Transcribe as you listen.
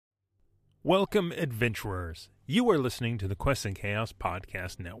Welcome, adventurers. You are listening to the Quests and Chaos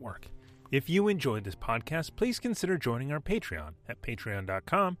Podcast Network. If you enjoyed this podcast, please consider joining our Patreon at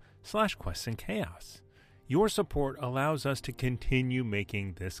patreon.com/questsandchaos. Your support allows us to continue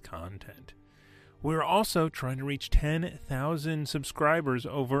making this content. We're also trying to reach 10,000 subscribers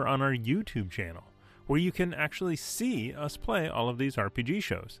over on our YouTube channel, where you can actually see us play all of these RPG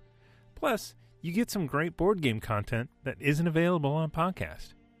shows. Plus, you get some great board game content that isn't available on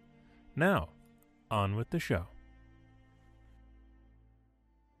podcast. Now, on with the show.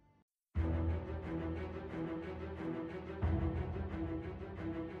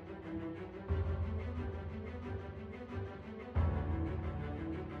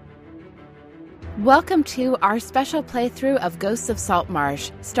 Welcome to our special playthrough of Ghosts of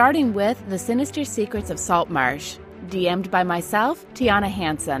Saltmarsh, starting with The Sinister Secrets of Saltmarsh, DM'd by myself, Tiana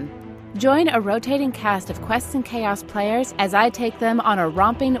Hansen. Join a rotating cast of Quests and Chaos players as I take them on a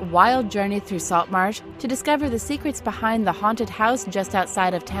romping, wild journey through Saltmarsh to discover the secrets behind the haunted house just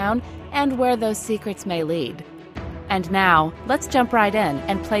outside of town and where those secrets may lead. And now, let's jump right in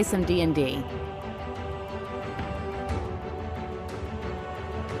and play some D&D.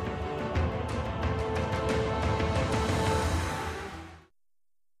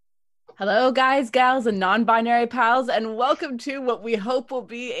 Hello, guys, gals, and non-binary pals, and welcome to what we hope will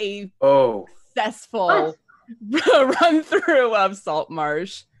be a successful run-through of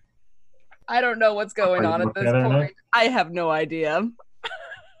Saltmarsh. I don't know what's going on at this point. I have no idea.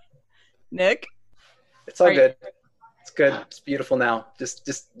 Nick? It's all good. It's good. It's beautiful now. Just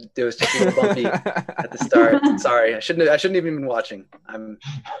it was just a little bumpy at the start. Sorry, I shouldn't have even been watching. I'm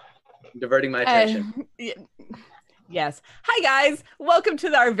diverting my attention. Yes. Hi, guys. Welcome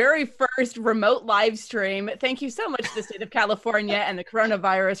to our very first remote live stream. Thank you so much to the state of California and the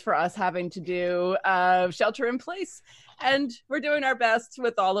coronavirus for us having to do shelter in place. And we're doing our best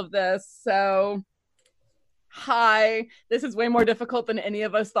with all of this. So, hi. This is way more difficult than any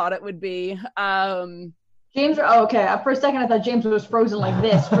of us thought it would be. James, okay. For a second, I thought James was frozen like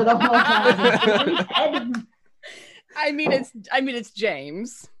this for the whole time. I mean, it's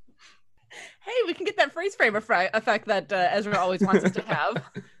James. Hey, we can get that freeze frame effect that Ezra always wants us to have.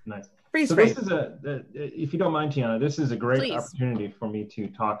 Nice. Freeze frame. This is if you don't mind, Tiana, this is a great opportunity for me to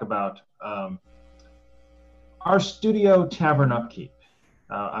talk about our studio Tavern Upkeep.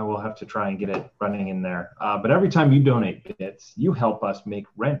 I will have to try and get it running in there. But every time you donate bits, you help us make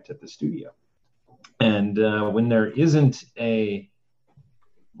rent at the studio. And when there isn't a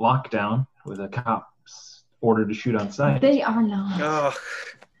lockdown with a cop's order to shoot on sight. They are not.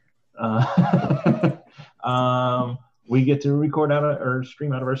 We get to record out or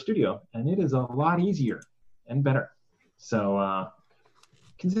stream out of our studio, and it is a lot easier and better. So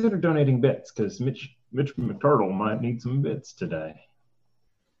consider donating bits, because Mitch McTurtle might need some bits today.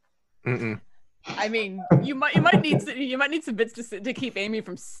 I mean, you might need some bits to keep Amy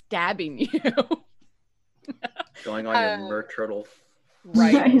from stabbing you. Going on your Mer Turtle.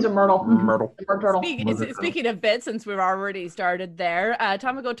 Right. Yeah, he's a Myrtle. Speaking of bits, since we've already started there,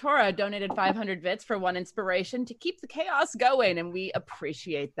 Tamago Tora donated 500 bits for one inspiration to keep the chaos going, and we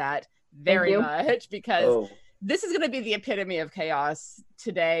appreciate that very much, because this is going to be the epitome of chaos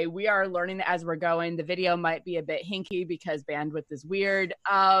today. We are learning as we're going. The video might be a bit hinky because bandwidth is weird.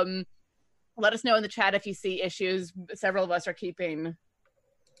 Let us know in the chat if you see issues. Several of us are keeping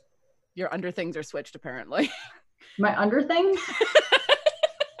your underthings are switched, apparently. My underthings?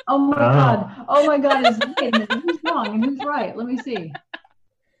 Oh my god. Oh my god. Wait a minute. Who's wrong and who's right? Let me see.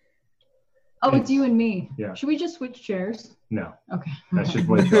 Oh, it's you and me. Yeah. Should we just switch chairs? No. Okay. That's just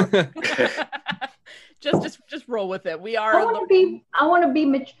way too just roll with it. We are. I want to be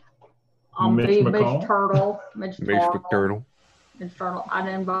Mitch. Mitch Turtle. Mitch McTurtle. Mitch Turtle. I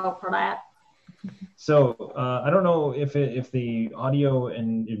didn't vote for that. So I don't know if the audio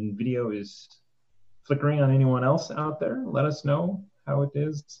and video is flickering on anyone else out there. Let us know how it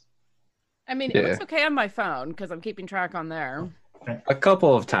is. I mean, it looks okay on my phone because I'm keeping track on there. A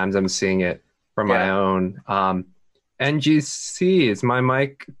couple of times I'm seeing it from my own. NGC, is my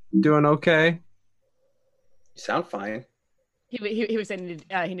mic doing okay? You sound fine. He was saying he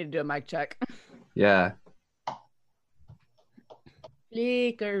needed to do a mic check. Yeah.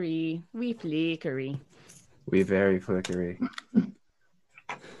 Flickery. We flickery. We very flickery.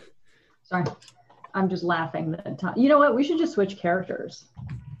 Sorry. I'm just laughing. You know what? We should just switch characters.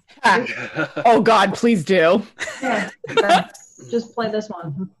 Oh God, please do. Yeah. Just play this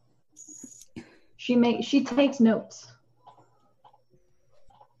one. She takes notes.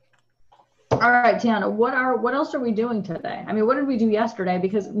 All right, Tiana, what else are we doing today? I mean, what did we do yesterday?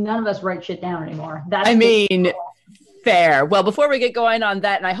 Because none of us write shit down anymore. Fair. Well, before we get going on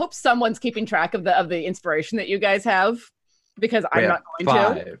that, and I hope someone's keeping track of the inspiration that you guys have, because I'm not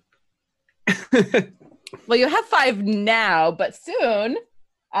going to. Well, you have 5 now, but soon,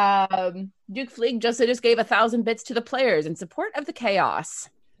 Duke Fleeg just gave 1,000 bits to the players in support of the chaos.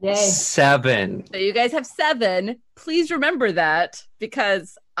 Yay. 7. So you guys have 7. Please remember that,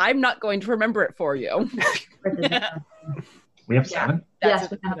 because I'm not going to remember it for you. We have 7? Yes,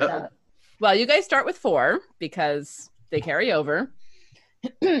 we have 7. Well, you guys start with 4 because they carry over.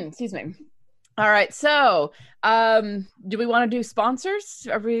 Excuse me. All right. So, do we want to do sponsors?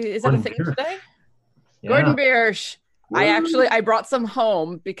 Is that a thing today? Yeah. Gordon Biersch. I brought some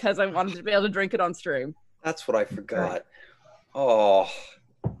home because I wanted to be able to drink it on stream. That's what I forgot. Oh,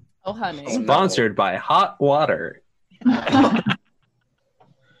 honey. Sponsored by Hot Water.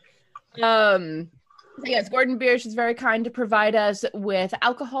 Yes, Gordon Biersch is very kind to provide us with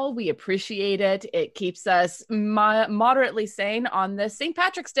alcohol. We appreciate it. It keeps us moderately sane on this St.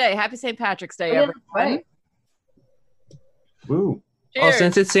 Patrick's Day. Happy St. Patrick's Day, everyone. Right. Woo. Cheers. Oh,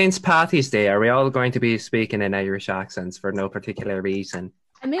 since it's St. Patty's Day, are we all going to be speaking in Irish accents for no particular reason?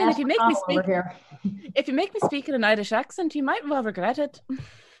 I mean, if you make me speak in an Irish accent, you might well regret it.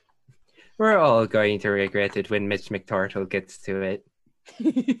 We're all going to regret it when Mitch McTurtle gets to it.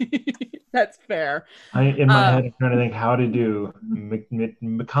 That's fair. In my head, I'm trying to think how to do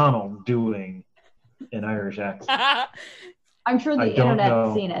McConnell doing an Irish accent. I'm sure the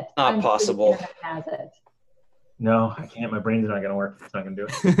internet's seen it. Not possible. Sure the internet has it. No, I can't. My brain's not going to work. It's not going to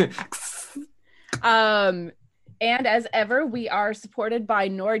do it. And as ever, we are supported by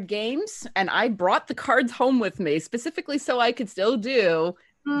Nord Games, and I brought the cards home with me specifically so I could still do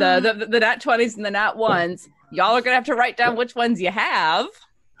the nat 20s and the nat 1s. Y'all are gonna have to write down which ones you have,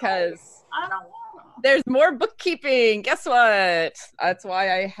 because there's more bookkeeping. Guess what? That's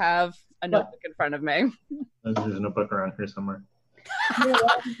why I have a notebook in front of me. There's a notebook around here somewhere.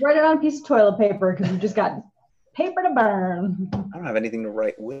 Write it on a piece of toilet paper, because we just got paper to burn. I don't have anything to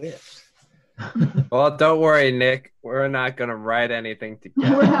write with. Well, don't worry, Nick. We're not going to write anything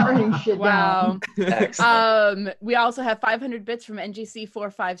together. We're not writing shit Wow. Excellent. We also have 500 bits from NGC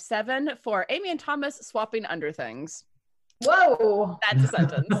 457 for Amy and Thomas swapping under things. Whoa. That's a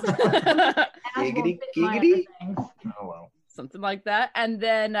sentence. Giggity, giggity. Oh, well. Something like that. And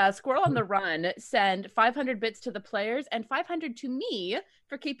then Squirrel on the Run send 500 bits to the players and 500 to me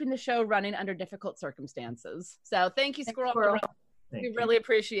for keeping the show running under difficult circumstances. So thank you, Squirrel on the Run. We really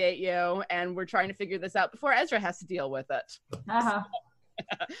appreciate you, and we're trying to figure this out before Ezra has to deal with it. Uh-huh.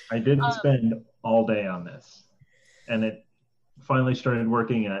 I did spend all day on this, and it finally started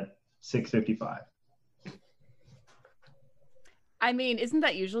working at 6:55. I mean, isn't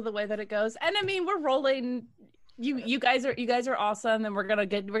that usually the way that it goes? And I mean, we're rolling. You guys are awesome, and we're gonna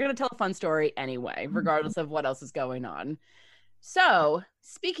tell a fun story anyway, regardless of what else is going on. So,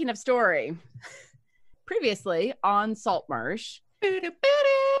 speaking of story, previously on Saltmarsh. Nick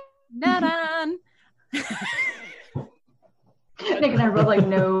and I were like,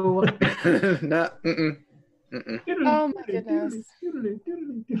 no. No. Oh my goodness.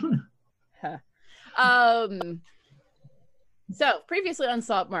 So previously on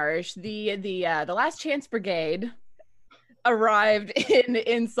Saltmarsh, the Last Chance Brigade arrived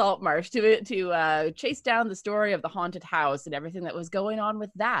in Saltmarsh to chase down the story of the haunted house and everything that was going on with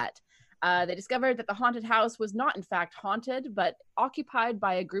that. They discovered that the haunted house was not, in fact, haunted, but occupied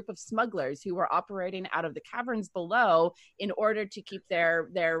by a group of smugglers who were operating out of the caverns below in order to keep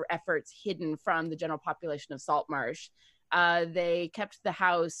their efforts hidden from the general population of Saltmarsh. They kept the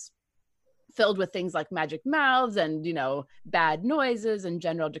house filled with things like magic mouths and, bad noises and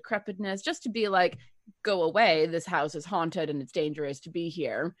general decrepitness, just to be like, go away, this house is haunted and it's dangerous to be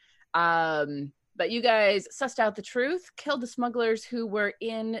here. But you guys sussed out the truth, killed the smugglers who were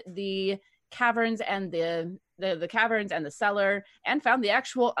in the caverns and the caverns and the cellar, and found the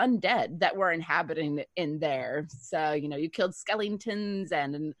actual undead that were inhabiting in there. So, you killed skeletons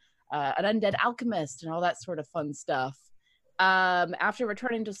and an undead alchemist and all that sort of fun stuff. After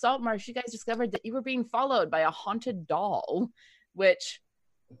returning to Saltmarsh, you guys discovered that you were being followed by a haunted doll, which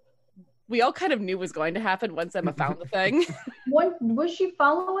we all kind of knew was going to happen once Emma found the thing. What, was she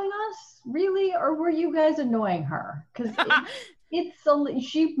following us, really, or were you guys annoying her? Because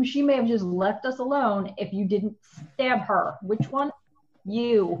she may have just left us alone if you didn't stab her. Which one?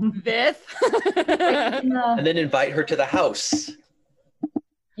 You. This. And then invite her to the house.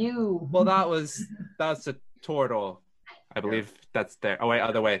 You. Well, that's a turtle. I believe that's there. Oh wait,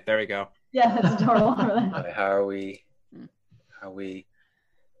 other way. There we go. Yeah, that's a turtle. How are we?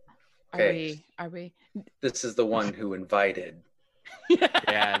 Okay. Are we? This is the one who invited.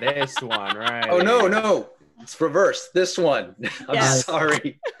 Yeah, this one, right? Oh no! It's reversed. This one. I'm Yes.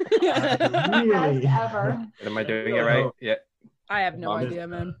 sorry. Really? Ever. Am I doing it right? Yeah. I have no idea,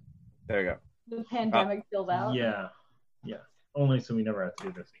 man. There you go. The pandemic feels out. Yeah. Only so we never have to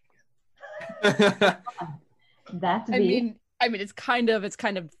do this again. That's I V. mean, it's kind of,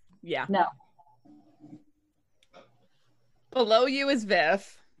 yeah. No. Below you is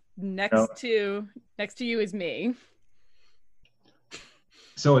Viv. Next to you is me.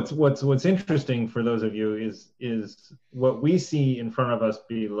 So it's what's interesting for those of you is what we see in front of us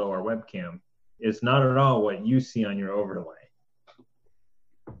below our webcam is not at all what you see on your overlay.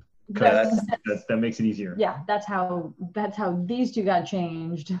 That makes it easier. Yeah, that's how these two got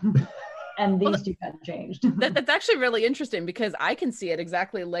changed. And these two got changed. That's actually really interesting because I can see it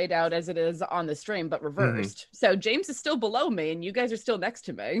exactly laid out as it is on the stream, but reversed. So James is still below me and you guys are still next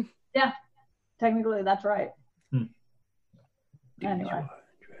to me. Yeah, technically that's right. Anyway.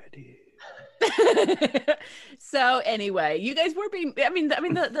 So anyway, you guys were being,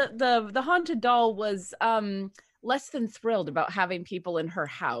 the haunted doll was less than thrilled about having people in her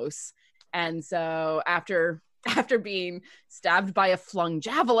house. And so after being stabbed by a flung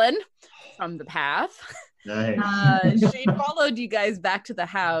javelin from the path, Nice. she followed you guys back to the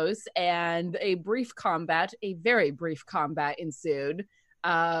house, and a very brief combat ensued.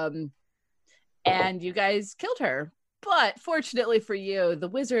 And you guys killed her. But fortunately for you, the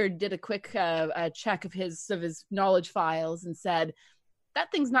wizard did a quick check of his knowledge files and said,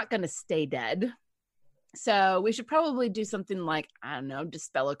 that thing's not going to stay dead. So we should probably do something like, I don't know,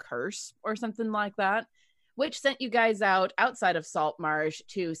 dispel a curse or something like that, which sent you guys outside of Saltmarsh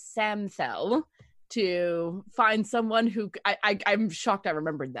to Samthel to find someone who I'm shocked I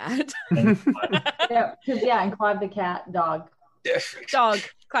remembered that. And Clive the cat dog.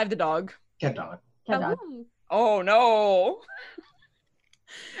 Clive the dog. Cat dog. Cat dog. Oh no.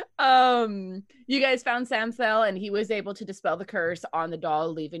 You guys found Samthel and he was able to dispel the curse on the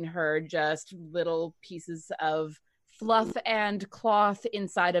doll, leaving her just little pieces of fluff and cloth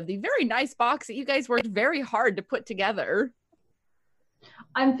inside of the very nice box that you guys worked very hard to put together.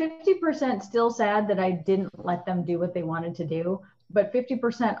 I'm 50% still sad that I didn't let them do what they wanted to do, but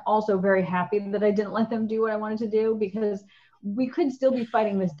 50% also very happy that I didn't let them do what I wanted to do, because we could still be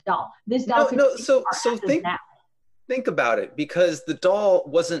fighting this doll. This doll think about it, because the doll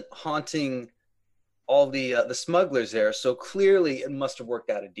wasn't haunting all the smugglers there, so clearly it must have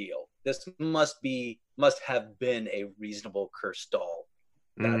worked out a deal. This must have been a reasonable cursed doll.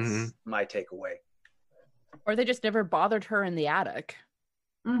 That's my takeaway. Or they just never bothered her in the attic.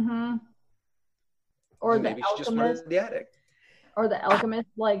 Mm-hmm. Or maybe the she just wanted the attic. Or the alchemist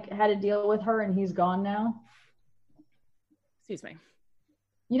had to deal with her and he's gone now. Excuse me.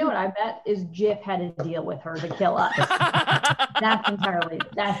 You know what I bet is Jif had to deal with her to kill us.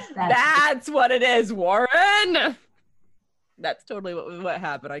 That's what it is, Warren. That's totally what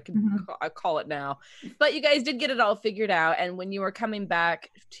happened. I call it now. But you guys did get it all figured out, and when you were coming back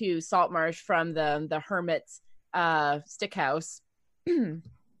to Saltmarsh from the hermit's stick house,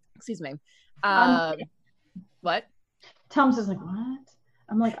 excuse me. What? Tom's is like, what?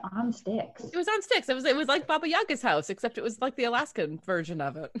 I'm like, on sticks. It was on sticks. It was like Baba Yaga's house, except it was like the Alaskan version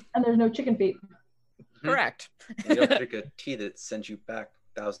of it. And there's no chicken feet. Correct. You don't drink a tea that sends you back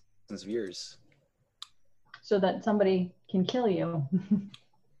thousands of years. So that somebody can kill you.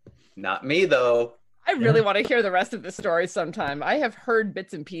 Not me, though. I really want to hear the rest of the story sometime. I have heard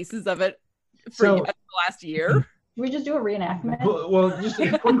bits and pieces of it for the last year. We just do a reenactment. Well, just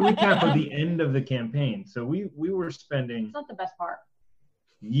a quick recap of the end of the campaign. So we were spending. It's not the best part.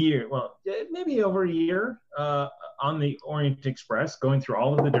 Maybe over a year on the Orient Express, going through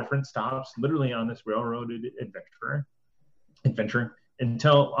all of the different stops, literally on this railroad adventure,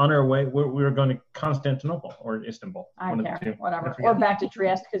 until on our way we were going to Constantinople or Istanbul. I don't care, whatever. Or back to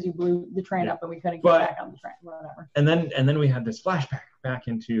Trieste because you blew the train up and we couldn't get back on the train, whatever. And then we had this flashback back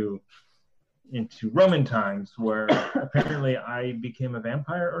into Roman times where apparently I became a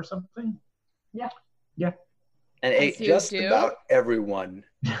vampire or something. Yeah. And ate just about everyone.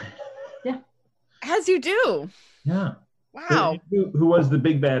 Yeah. As you do. Yeah. Wow. Who was the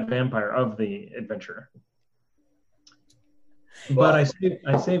big bad vampire of the adventure? But I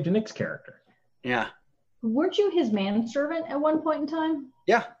saved Nick's character. Yeah. Weren't you his manservant at one point in time?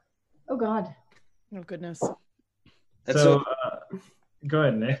 Yeah. Oh God. Oh goodness. So go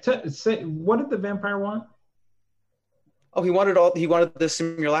ahead, Nick. Say, what did the vampire want? Oh, he wanted the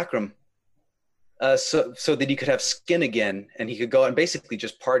simulacrum. So that he could have skin again and he could go out and basically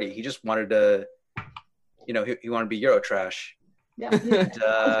just party. He just wanted to, he wanted to be Eurotrash.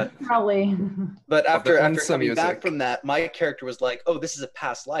 Yeah, probably. But after coming back from that, my character was like, "Oh, this is a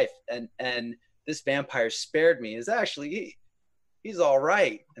past life, and this vampire spared me is actually he's all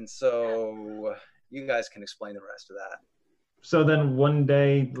right. And so you guys can explain the rest of that. So then one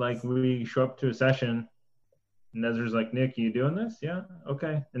day, like, we show up to a session, and Ezra's like, Nick, you doing this? Yeah,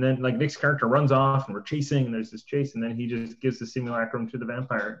 okay. And then, like, Nick's character runs off, and we're chasing, and there's this chase, and then he just gives the simulacrum to the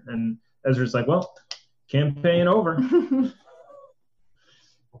vampire. And Ezra's like, well, campaign over.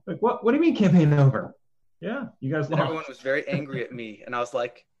 Like, what do you mean campaign over? Yeah, you guys lost. Everyone was very angry at me, and I was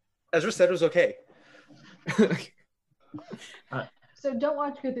like, Ezra said it was okay. So don't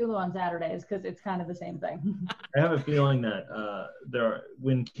watch Cthulhu on Saturdays because it's kind of the same thing. I have a feeling that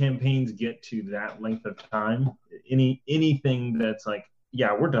when campaigns get to that length of time, anything that's like,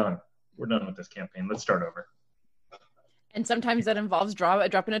 yeah, we're done with this campaign. Let's start over. And sometimes that involves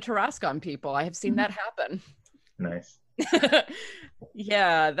dropping a Tarrasque on people. I have seen that happen. Nice.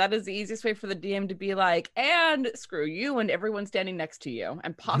 Yeah, that is the easiest way for the DM to be like, and screw you and everyone standing next to you,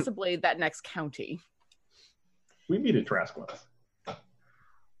 and possibly that next county. We meet at Tarrasque once.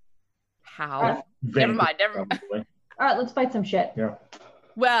 How? Never mind. All right, let's fight some shit. Yeah.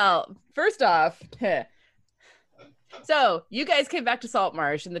 Well, first off, so you guys came back to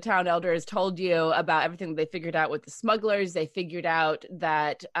Saltmarsh, and the town elders told you about everything they figured out with the smugglers. They figured out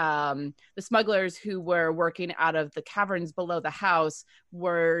that the smugglers who were working out of the caverns below the house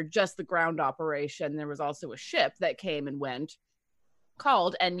were just the ground operation. There was also a ship that came and went,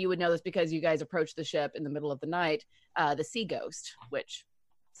 called, and you would know this because you guys approached the ship in the middle of the night, the Sea Ghost, which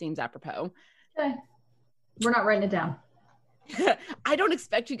seems apropos. Okay. We're not writing it down. I don't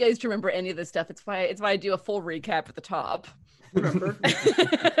expect you guys to remember any of this stuff. It's why I do a full recap at the top. Remember?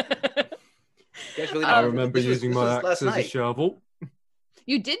 I remember using my axe as a shovel.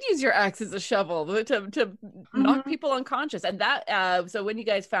 You did use your axe as a shovel to knock people unconscious. And that, so when you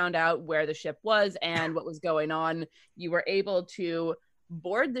guys found out where the ship was and what was going on, you were able to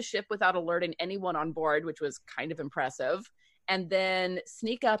board the ship without alerting anyone on board, which was kind of impressive. And then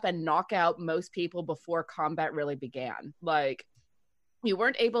sneak up and knock out most people before combat really began. Like, you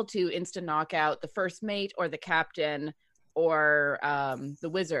weren't able to instant knock out the first mate or the captain or the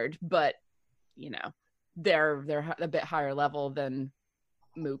wizard, but, you know, they're a bit higher level than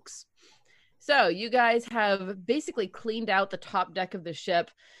mooks. So you guys have basically cleaned out the top deck of the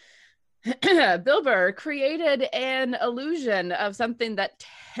ship. Bilber created an illusion of something that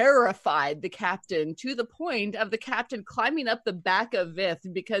terrified the captain, to the point of the captain climbing up the back of Vith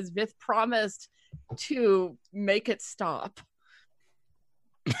because Vith promised to make it stop.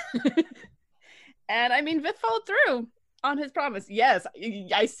 And I mean, Vith followed through on his promise. Yes,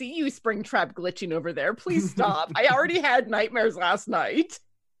 I see you, Springtrap, glitching over there. Please stop. I already had nightmares last night.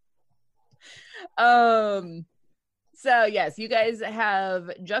 So yes, you guys have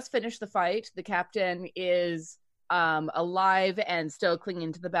just finished the fight. The captain is alive and still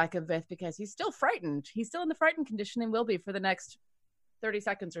clinging to the back of Vith because he's still frightened. He's still in the frightened condition and will be for the next 30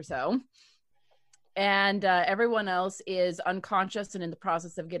 seconds or so. And everyone else is unconscious and in the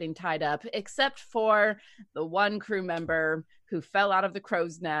process of getting tied up, except for the one crew member who fell out of the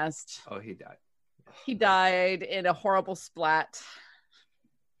crow's nest. Oh, he died. He died in a horrible splat.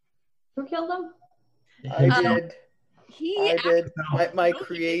 Who killed him? I did. I did. My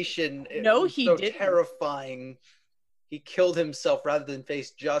creation. No, he so didn't. Terrifying. He killed himself rather than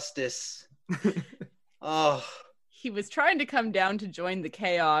face justice. Oh. He was trying to come down to join the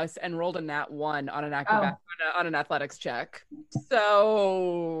chaos and rolled a nat 1 on an on an athletics check.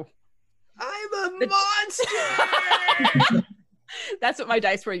 So I'm a monster. That's what my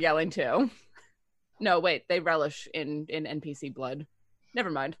dice were yelling to. No, wait, they relish in NPC blood. Never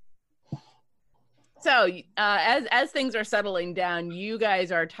mind. So, as things are settling down, you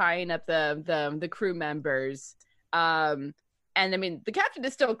guys are tying up the crew members. And I mean, the captain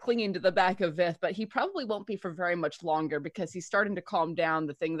is still clinging to the back of Vith, but he probably won't be for very much longer because he's starting to calm down.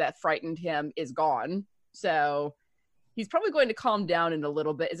 The thing that frightened him is gone. So he's probably going to calm down in a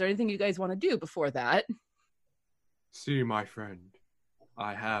little bit. Is there anything you guys want to do before that? See, my friend,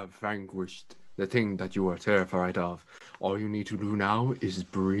 I have vanquished the thing that you are terrified of. All you need to do now is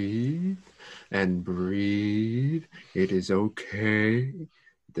breathe and breathe. It is okay.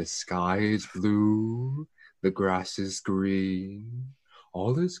 The sky is blue. The grass is green.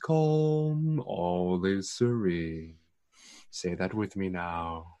 All is calm. All is serene. Say that with me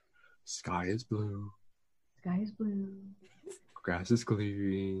now. Sky is blue. Sky is blue. Grass is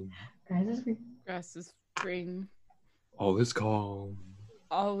green. Grass is green. Grass is green. All is calm.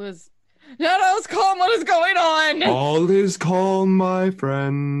 All is... Not all is calm. What is going on? All is calm, my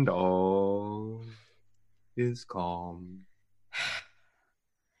friend. All is calm.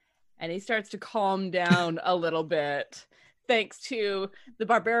 And he starts to calm down a little bit. thanks to the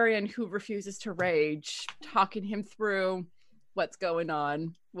barbarian who refuses to rage, talking him through what's going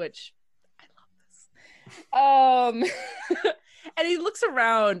on, which I love this. And he looks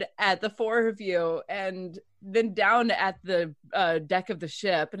around at the four of you and then down at the deck of the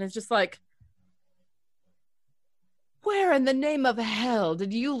ship and is just like, where in the name of hell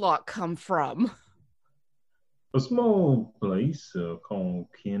did you lot come from? A small place called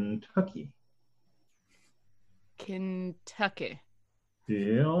Kentucky. Kentucky.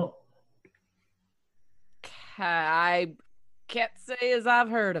 Yeah. I can't say as I've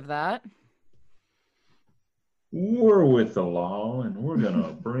heard of that. We're with the law, and we're going to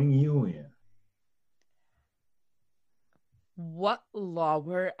bring you in. What law?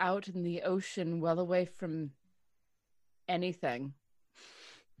 We're out in the ocean, well away from anything.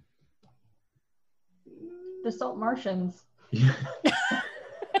 The Salt Martians. Yeah.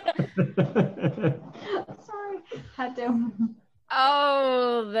 Sorry, had to.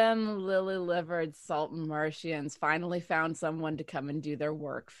 Oh, them lily-livered salt Martians finally found someone to come and do their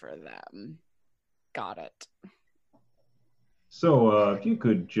work for them. Got it. So, if you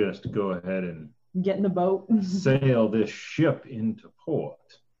could just go ahead and Get in the boat. sail this ship into port,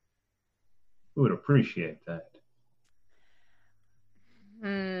 we would appreciate that.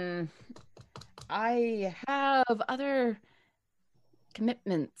 I have other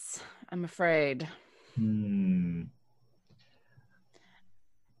commitments, I'm afraid.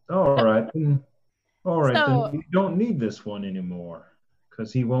 All right. All right, So- then we don't need this one anymore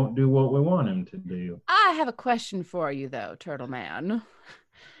because he won't do what we want him to do. I have a question for you, though, Turtle Man.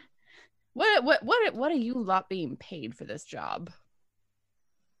 What are you lot being paid for this job?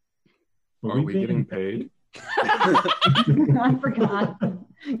 Are we getting paid? I forgot.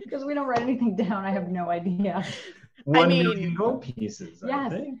 Because we don't write anything down, I have no idea. 1 mean- million gold pieces,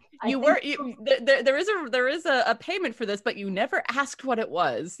 Yes. I think. There is a payment for this, but you never asked what it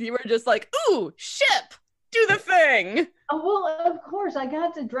was. You were just like, "Ooh, ship, do the thing." Oh, well, of course, I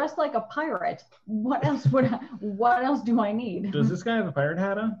got to dress like a pirate. What else do I need? Does this guy have a pirate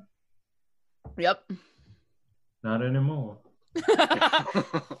hat on? Yep. Not anymore.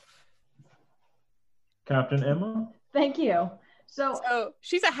 Captain Emma? Thank you. So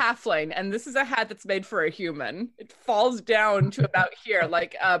she's a halfling, and this is a hat that's made for a human. It falls down to about here,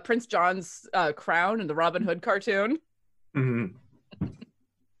 like Prince John's crown in the Robin Hood cartoon. Mm-hmm.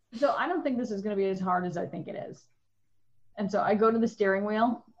 So I don't think this is going to be as hard as I think it is. And so I go to the steering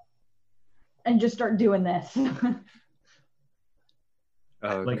wheel and just start doing this.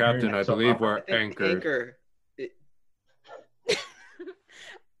 Like Captain, I so believe I we're think anchored. anchor.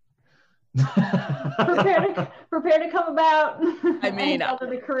 prepare to come about. I mean, and tell to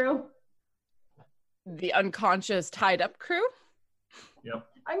the crew. The unconscious tied up crew. Yep,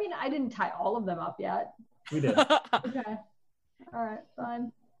 I mean, I didn't tie all of them up yet. we did. Okay. All right,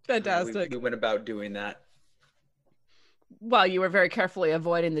 fine. Fantastic. We went about doing that. Well, you were very carefully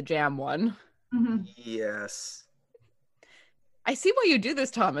avoiding the jam one. Mm-hmm. Yes. I see why you do this,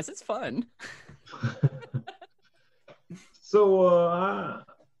 Thomas. It's fun. So,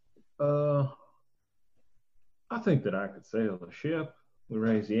 I think that I could sail the ship. We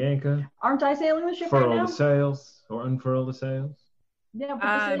raise the anchor, Aren't I sailing the ship right furl now? the sails, or unfurl the sails. Yeah, put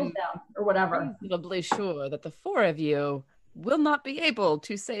the sails down or whatever. Reasonably sure that the four of you will not be able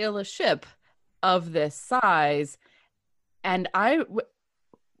to sail a ship of this size. And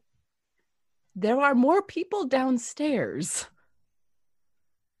there are more people downstairs.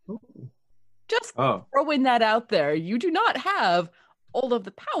 Just throwing that out there. You do not have all of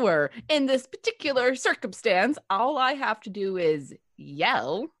the power in this particular circumstance. All I have to do is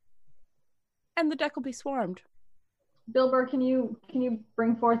yell, and the deck will be swarmed. Bilber, can you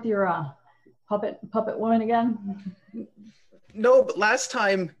bring forth your puppet woman again? No, but last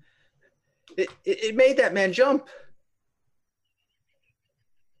time it made that man jump.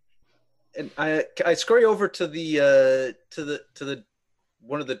 And I scurry over to the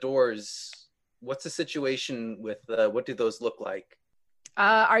one of the doors. What's the situation with what do those look like?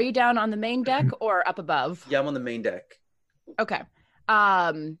 Are you down on the main deck or up above? Yeah, I'm on the main deck. Okay.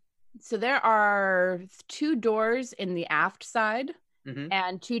 So there are 2 doors in the aft side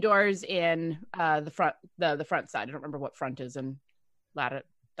and 2 doors in the front side. I don't remember what front is in latitude.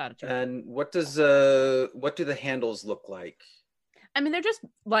 And what do the handles look like? I mean, they're just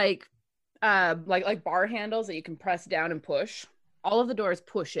like bar handles that you can press down and push. All of the doors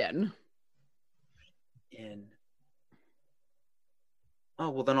push in. Oh,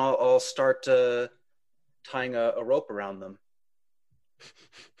 well then I'll start tying a rope around them.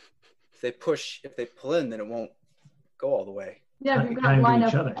 If they pull in, then it won't go all the way. Yeah, if you've got line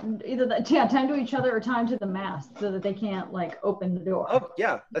up either time to each other or time to the mast so that they can't like open the door. Oh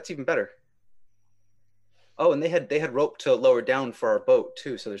yeah, that's even better. Oh, and they had rope to lower down for our boat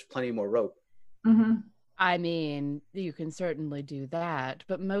too, so there's plenty more rope. Mm-hmm. I mean, you can certainly do that,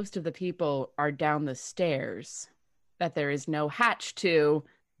 but most of the people are down the stairs that there is no hatch to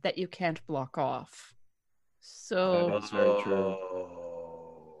that you can't block off. So That is very true.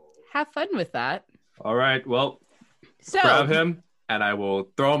 Have fun with that. All right, well, So grab him and I will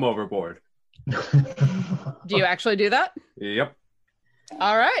throw him overboard. do you actually do that? Yep.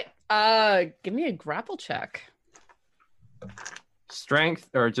 All right. Give me a grapple check. Strength,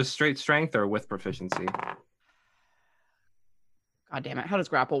 or just straight strength, or with proficiency? God damn it. How does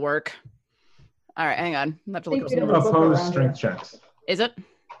grapple work? All right, hang on. I have to look up some Opposed strength checks. Is it?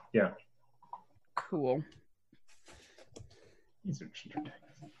 Yeah. Cool. These are cheater decks.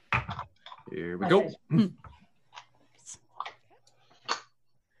 Here we go.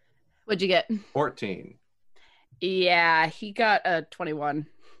 What'd you get? 14. Yeah, he got a 21.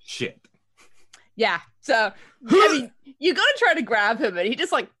 Shit. Yeah. So, I mean, you go to try to grab him, and he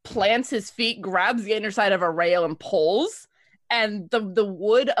just like plants his feet, grabs the inner side of a rail, and pulls. And the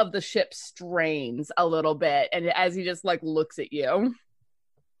wood of the ship strains a little bit, and as he just like looks at you.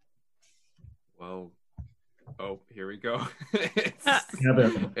 Well, oh, here we go. Stab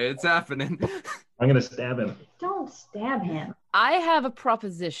him. It's happening. I'm gonna stab him. Don't stab him. I have a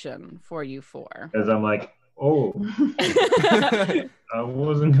proposition for you four. As I'm like, oh, I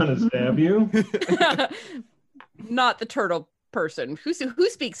wasn't gonna stab you. Not the turtle person. Who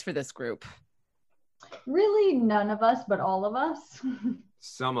speaks for this group? Really, none of us, but all of us.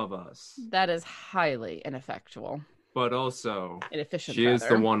 Some of us. That is highly ineffectual. But also, Inefficient. she is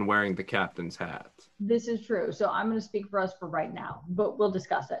rather. the one wearing the captain's hat. This is true. So I'm going to speak for us for right now, but we'll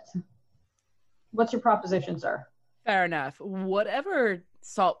discuss it. What's your proposition, sir? Fair enough. Whatever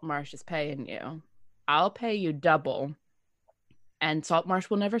Saltmarsh is paying you, I'll pay you double. And Saltmarsh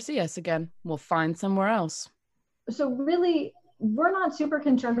will never see us again. We'll find somewhere else. So really, we're not super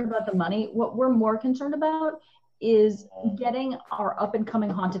concerned about the money. What we're more concerned about is getting our up-and-coming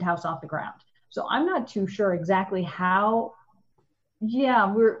haunted house off the ground. So I'm not too sure exactly how.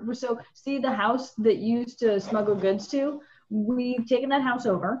 Yeah, we're so see the house that you used to smuggle goods to. We've taken that house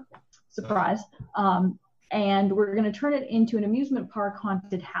over, surprise, and we're going to turn it into an amusement park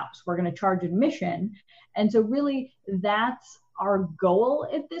haunted house. We're going to charge admission, and so really that's our goal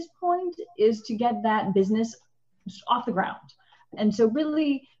at this point, is to get that business off the ground. And so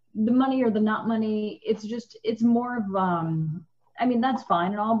really the money or the not money, it's more of I mean, that's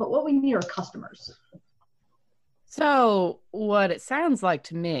fine and all, but what we need are customers. So what it sounds like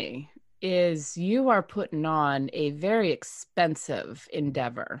to me is you are putting on a very expensive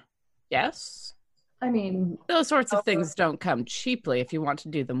endeavor. Yes? I mean, those sorts of things don't come cheaply if you want to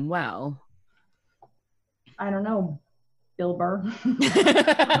do them well. I don't know, Bill Burr.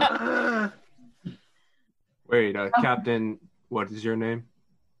 Wait, Captain, what is your name?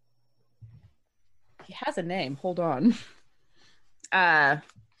 He has a name. Hold on.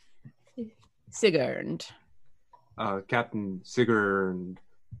 Sigurd. Captain Sigurd.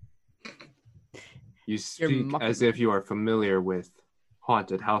 You speak as if you are familiar with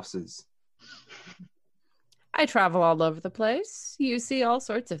haunted houses. I travel all over the place. You see all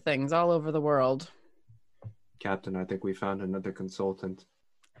sorts of things all over the world. Captain, I think we found another consultant.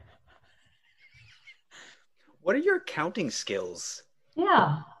 What are your accounting skills?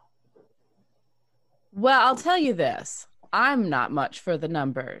 Yeah. Well, I'll tell you this. I'm not much for the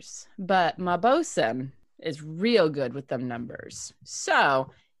numbers, but my bosun is real good with them numbers.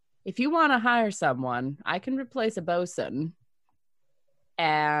 So if you want to hire someone, I can replace a bosun,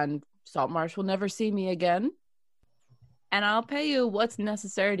 and Saltmarsh will never see me again. And I'll pay you what's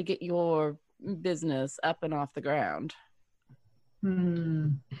necessary to get your business up and off the ground.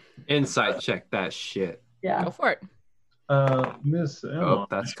 Insight check that shit. Yeah. Go for it. Miss Emma, Oh,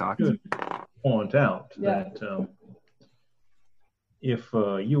 that's cocked. should point out that if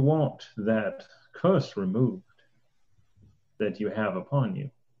you want that curse removed that you have upon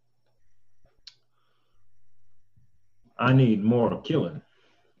you, I need more killing.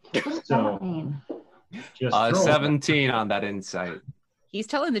 So just 17 on that insight. He's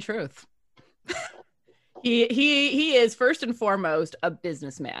telling the truth. He is first and foremost a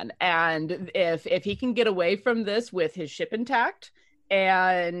businessman, and if he can get away from this with his ship intact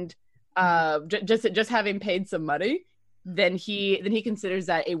and just having paid some money, then he considers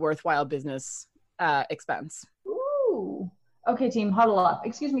that a worthwhile business expense. Ooh. Okay, team, huddle up.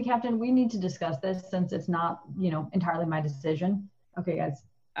 Excuse me, Captain. We need to discuss this since it's not entirely my decision. Okay, guys,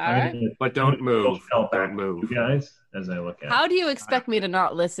 All right. But don't move. Don't move. You guys, as I look at How do you expect me to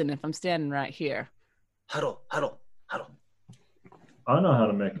not listen if I'm standing right here? Huddle. I know how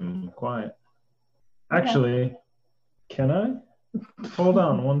to make him quiet. Actually, can I? Hold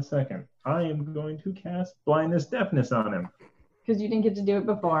on 1 second. I am going to cast blindness deafness on him. Because you didn't get to do it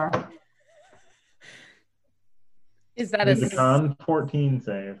before. Is that It's a con 14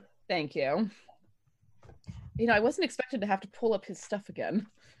 save. Thank you. You know, I wasn't expected to have to pull up his stuff again.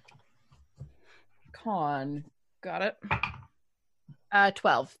 Con. Got it.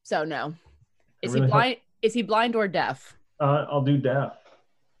 12. So no. Is he blind? Is he blind or deaf? I'll do deaf.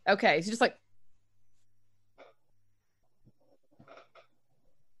 Okay. He's just like.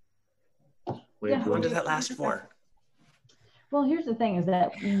 Wait, How long did that last for? Well, here's the thing: is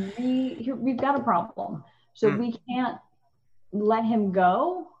that we've got a problem, so we can't let him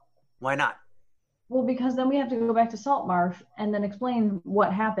go. Why not? Well, because then we have to go back to Saltmarsh and then explain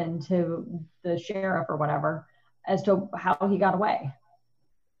what happened to the sheriff or whatever as to how he got away.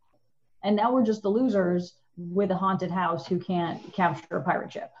 And now we're just the losers with a haunted house who can't capture a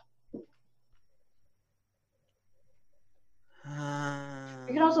pirate ship.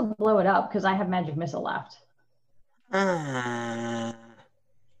 You can also blow it up because I have magic missile left. Uh,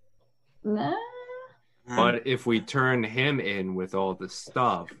 Nah. But if we turn him in with all the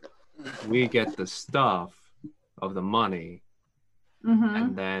stuff, we get the stuff of the money. Mm-hmm.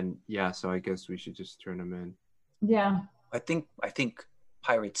 And then, yeah, so I guess we should just turn him in. Yeah. I think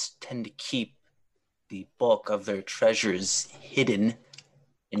pirates tend to keep the bulk of their treasures hidden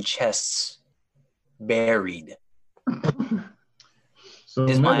in chests, buried. So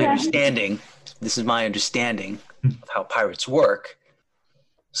This is my maybe- understanding. This is my understanding of how pirates work.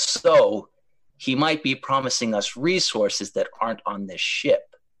 So he might be promising us resources that aren't on this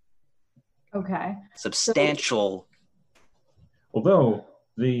ship. Okay. Substantial. Although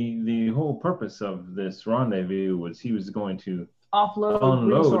the whole purpose of this rendezvous was he was going to Offload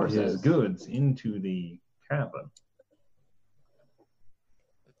unload resources. his goods into the cabin.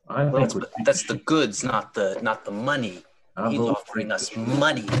 Well, that's the goods, not the money. He's offering us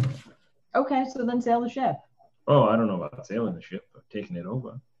money. Okay, so then sail the ship. Oh, I don't know about sailing the ship or taking it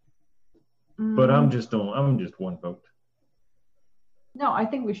over. But I'm just one vote. No, I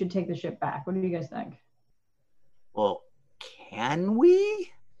think we should take the ship back. What do you guys think? Well, can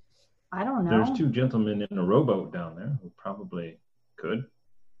we? I don't know. There's two gentlemen in a rowboat down there who probably could.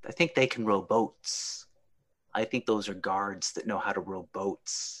 I think they can row boats. I think those are guards that know how to row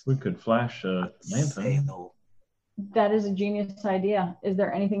boats. We could flash a lantern. Sail. That is a genius idea. Is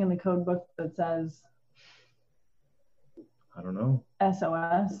there anything in the code book that says I don't know.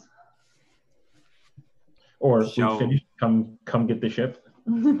 SOS? Or Show. we finish, come get the ship.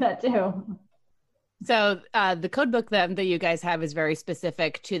 That too. So the code book that you guys have is very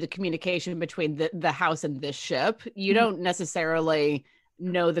specific to the communication between the house and this ship. You don't necessarily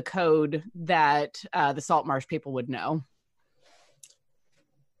know the code that the Saltmarsh people would know.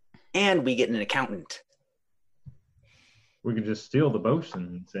 And we get an accountant. We could just steal the boats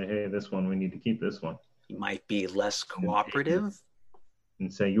and say, hey, this one, we need to keep this one. He might be less cooperative.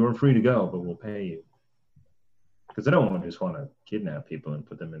 And say, you are free to go, but we'll pay you. Because I don't just want to kidnap people and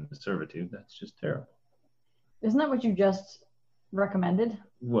put them into servitude. That's just terrible. Isn't that what you just recommended?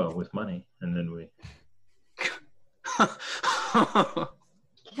 Well, with money. And then we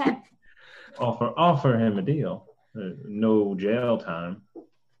Okay. offer him a deal. No jail time.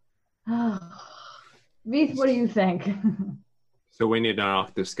 Veith, what do you think? So we need to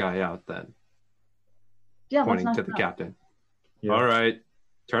knock this guy out then, Yeah, let's pointing knock to him the out. captain. Yeah. All right.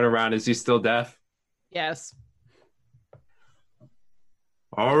 Turn around. Is he still deaf? Yes.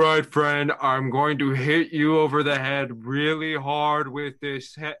 All right, friend. I'm going to hit you over the head really hard with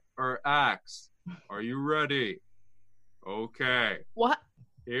this axe. Are you ready? Okay. What?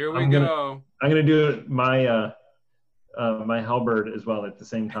 Here we I'm go. I'm gonna do my my halberd as well at the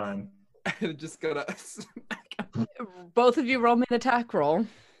same time. Just gonna Both of you roll me an attack roll.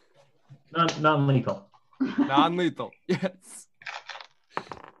 Non-lethal. non-lethal. Yes.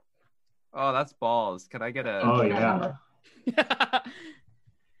 Oh, that's balls. Can I get a? Oh yeah.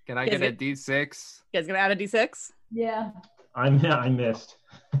 Can I Is get a it- D6? You guys gonna add a d6? Yeah. I missed.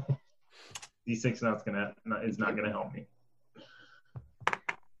 D6 is not gonna help me.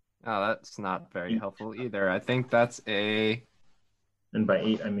 Oh, that's not very helpful either. I think that's a. And by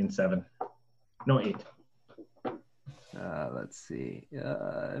 8 I mean 7. No 8. Let's see.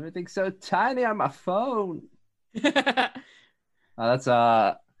 Everything's so tiny on my phone. That's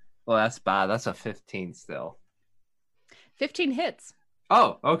well, that's bad. That's a 15 still. 15 hits.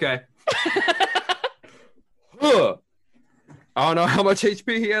 Oh, okay. Huh. I don't know how much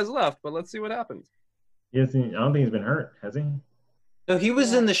HP he has left, but let's see what happens. I don't think he's been hurt, has he? No, he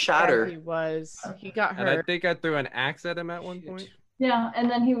was in the shatter. Yeah, he was. He got hurt. And I think I threw an axe at him at one point. Yeah, and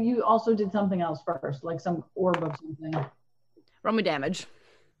then you also did something else first, like some orb of something. Roll me damage.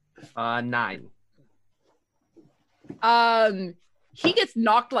 9. He gets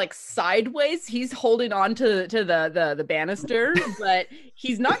knocked like sideways. He's holding on to the banister, but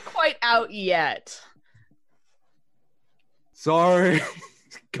he's not quite out yet. Sorry.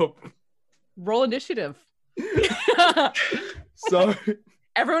 Go. Roll initiative. Sorry.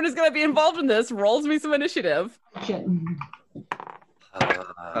 Everyone is going to be involved in this. Rolls me some initiative. Shit.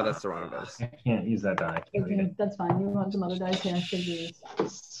 Oh, that's the wrong dice. I can't use that die. Okay, that's fine. You want some other dice here?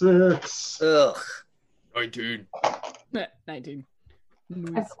 6. Ugh. 19. 19.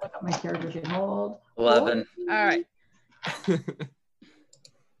 I have to look up my character sheet. Hold. 11. All right.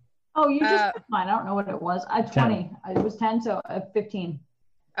 Oh, you just mine. I don't know what it was. 20. It was 10, so 15.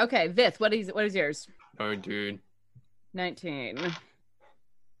 Okay, Vith, what is yours? 19. 19.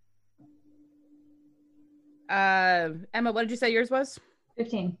 Emma, what did you say yours was?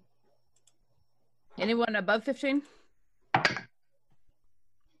 15. Anyone above 15? That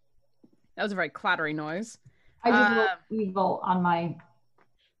was a very clattering noise. I just rolled evil on my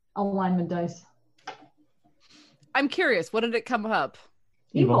alignment dice. I'm curious, what did it come up?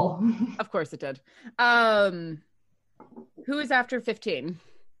 Evil. Of course it did. Who is after 15?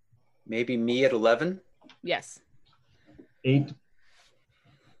 Maybe me at 11? Yes. 8.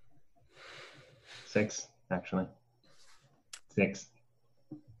 6, actually. 6.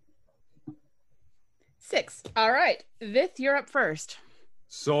 6. All right. Vith, you're up first.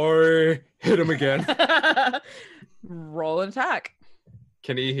 Sorry. Hit him again. Roll an attack.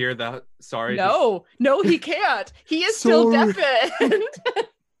 Can he hear that? Sorry. No, he can't. He is still deafened.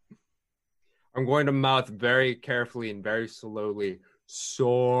 I'm going to mouth very carefully and very slowly.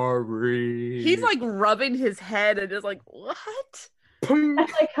 Sorry. He's like rubbing his head and is like, what? I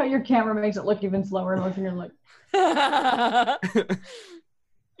like how your camera makes it look even slower and you're like.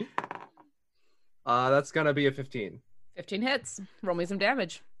 That's gonna be a 15. 15 hits. Roll me some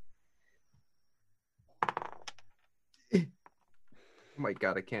damage. Oh my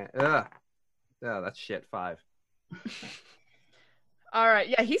god, I can't. Yeah, that's shit. 5. All right.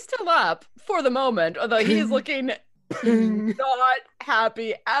 Yeah, he's still up for the moment, although he's looking not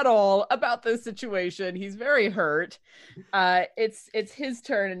happy at all about this situation. He's very hurt. It's his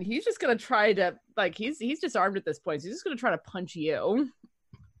turn, and he's just gonna try to he's disarmed at this point. So he's just gonna try to punch you.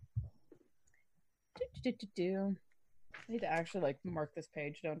 I need to actually mark this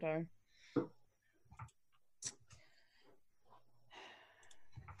page, don't I?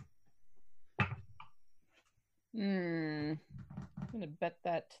 I'm gonna bet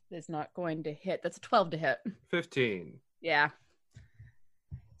that is not going to hit. That's a 12 to hit. 15. Yeah.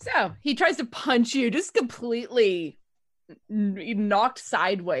 So he tries to punch you, just completely knocked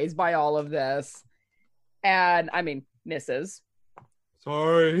sideways by all of this. And I mean, misses.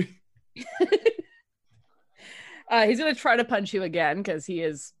 Sorry. He's going to try to punch you again because he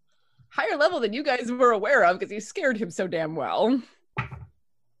is higher level than you guys were aware of because he scared him so damn well.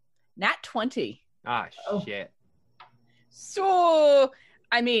 Nat 20. Ah, shit. So,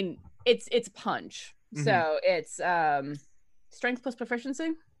 I mean, it's punch. Mm-hmm. So it's strength plus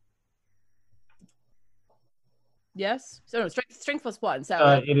proficiency. Yes. So no, strength plus 1.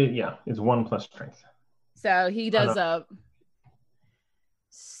 So it is, yeah, it's 1 plus strength. So he does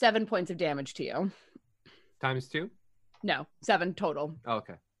 7 points of damage to you. Times 2? No, 7 total. Oh,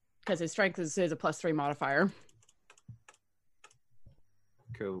 okay. Because his strength is a +3 modifier.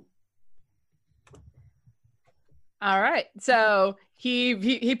 Cool. All right. So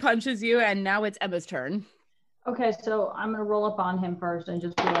he punches you, and now it's Emma's turn. Okay, so I'm gonna roll up on him first and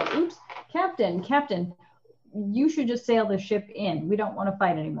just be like, "Oops, Captain, you should just sail the ship in. We don't want to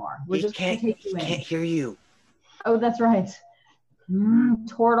fight anymore. We're just gonna take you in." Can't hear you. Oh, that's right.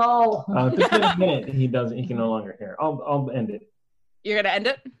 Tortle. Just in a minute, he can no longer hear. I'll end it. You're gonna end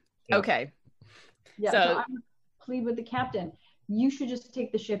it? Yeah. Okay. Yeah. So I'm gonna plead with the captain. You should just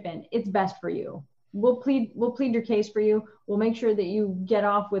take the ship in. It's best for you. We'll plead your case for you. We'll make sure that you get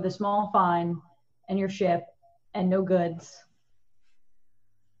off with a small fine and your ship and no goods.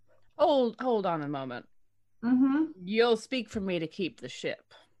 Hold on a moment. Mm-hmm. You'll speak for me to keep the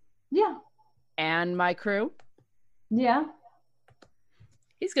ship. Yeah. And my crew? Yeah.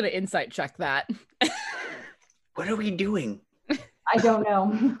 He's gonna insight check that. What are we doing? I don't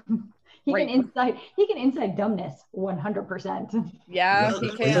know. He can insight dumbness 100%. Yeah, he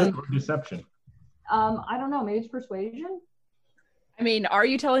can. Deception. I don't know. Maybe it's persuasion. I mean, are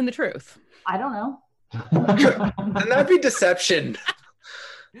you telling the truth? I don't know. And that'd be deception.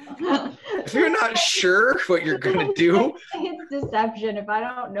 If you're not sure what you're gonna do, it's deception. If I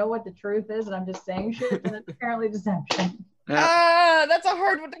don't know what the truth is and I'm just saying shit, then it's apparently deception. That's a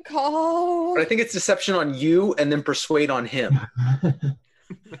hard one to call. But I think it's deception on you and then persuade on him.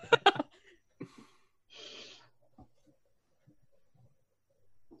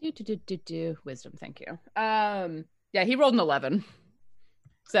 Wisdom, thank you. Yeah, he rolled an 11.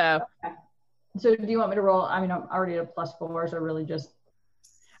 So do you want me to roll? I mean, I'm already at a +4, so really just.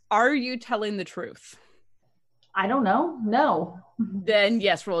 Are you telling the truth? I don't know. No. Then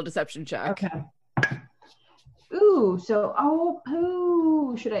yes, roll a deception check. Okay. Ooh, so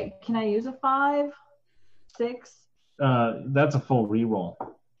poo. Can I use a 5, 6? That's a full reroll.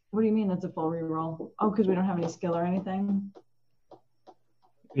 What do you mean that's a full reroll? Oh, because we don't have any skill or anything.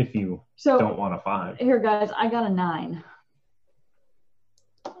 If you don't want a 5. Here, guys, I got a 9.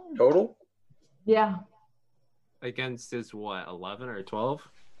 Total? Yeah. Against his what, 11 or 12?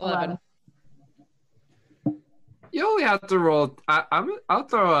 11. You only have to roll. I'll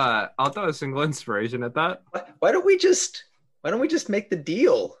throw a single inspiration at that. Why don't we just make the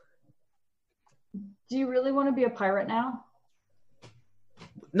deal? Do you really want to be a pirate now?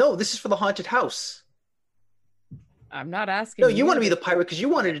 No, this is for the haunted house. I'm not asking. No, you want to be the pirate because you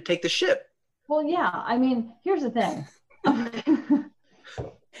wanted to take the ship. Well, yeah. I mean, here's the thing. Well,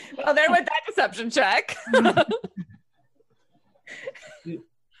 there went that deception check.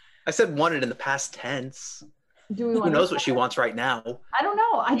 I said wanted in the past tense. Who knows what she wants right now? I don't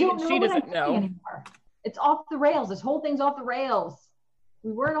know. I don't know. She doesn't know anymore. It's off the rails. This whole thing's off the rails.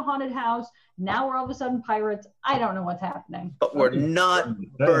 We were in a haunted house. Now we're all of a sudden pirates. I don't know what's happening. But we're not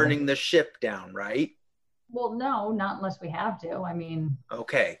burning the ship down, right? Well, no, not unless we have to. I mean.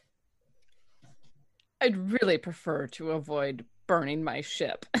 Okay. I'd really prefer to avoid burning my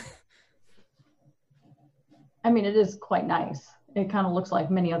ship. I mean, it is quite nice. It kind of looks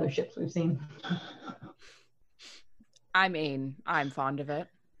like many other ships we've seen. I mean, I'm fond of it.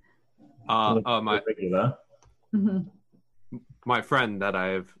 My friend that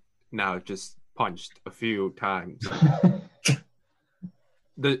I've now just punched a few times.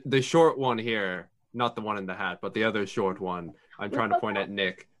 The short one here, not the one in the hat, but the other short one. I'm trying to point at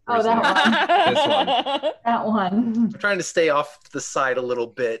Nick. Oh, that one. This one. That one. I'm trying to stay off to the side a little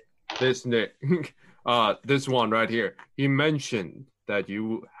bit. This Nick. This one right here. He mentioned that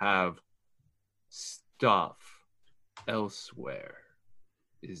you have stuff elsewhere.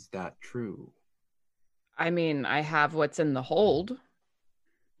 Is that true? I mean, I have what's in the hold.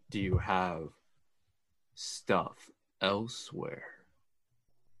 Do you have stuff elsewhere?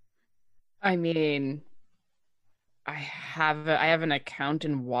 I mean, I have an account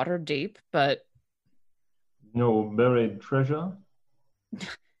in Waterdeep, but no buried treasure?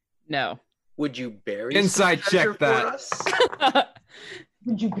 No. Would you bury inside check that?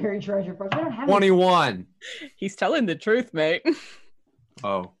 Would you bury treasure for us? We don't have 21. He's telling the truth, mate.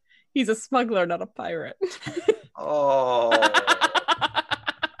 Oh. He's a smuggler, not a pirate. Oh.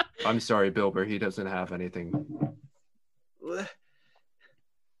 I'm sorry, Bilber. He doesn't have anything.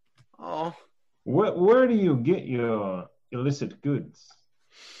 Oh. Where do you get your illicit goods?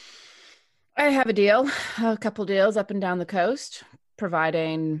 I have a couple deals up and down the coast,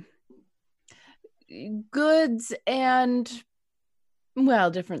 providing goods and,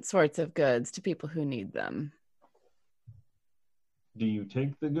 well, different sorts of goods to people who need them. Do you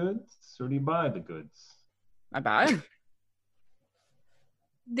take the goods or do you buy the goods? I buy them.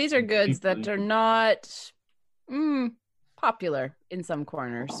 These are goods that are not popular in some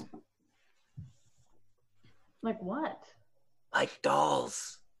corners. Like what? Like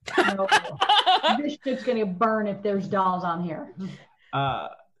dolls. No. This shit's gonna burn if there's dolls on here.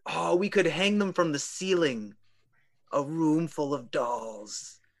 Oh, we could hang them from the ceiling. A room full of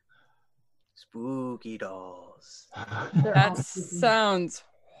dolls. Spooky dolls. That sounds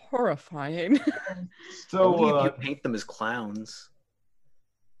horrifying. So only if you paint them as clowns.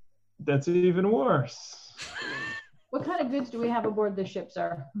 That's even worse. What kind of goods do we have aboard the ship,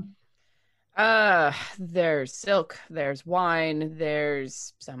 sir? There's silk, there's wine,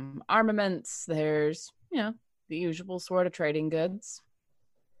 there's some armaments, there's, the usual sort of trading goods.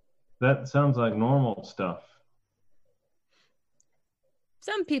 That sounds like normal stuff.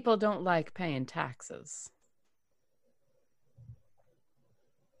 Some people don't like paying taxes.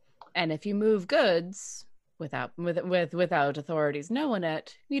 And if you move goods without authorities knowing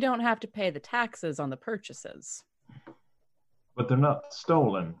it, you don't have to pay the taxes on the purchases. But they're not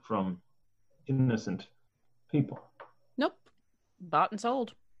stolen from innocent people. Nope. Bought and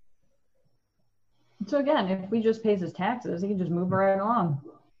sold. So again, if we just pays his taxes, he can just move right along.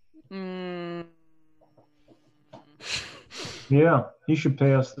 Yeah, he should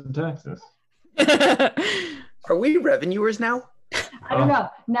pay us the taxes. Are we revenuers now? I don't know.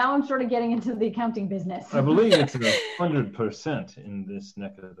 Now I'm sort of getting into the accounting business. I believe it's 100% in this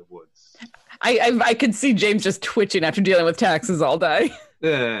neck of the woods. I could see James just twitching after dealing with taxes all day.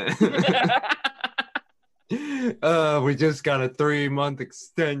 We just got a 3-month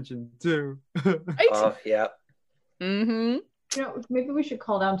extension too. Oh yeah. Mm-hmm. You know, maybe we should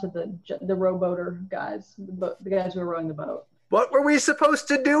call down to the rowboater guys, the guys who are rowing the boat. What were we supposed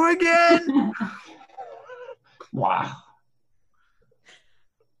to do again? Wow.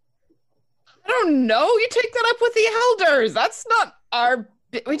 I don't know. You take that up with the elders. That's not our.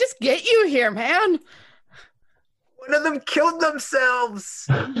 We just get you here, man. One of them killed themselves.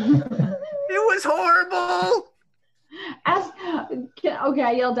 It was horrible. Okay,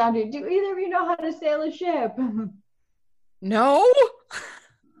 I yelled down to you. Do either of you know how to sail a ship? No.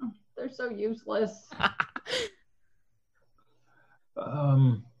 They're so useless.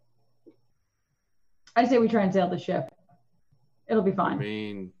 I say we try and sail the ship. It'll be I fine.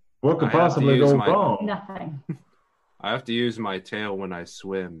 mean, What could I have to possibly use go my- wrong? Nothing. I have to use my tail when I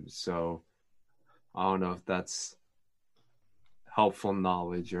swim, so I don't know if that's helpful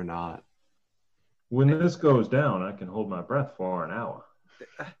knowledge or not. When this goes down, I can hold my breath for an hour.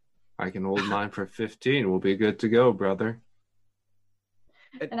 I can hold mine for 15. We'll be good to go, brother.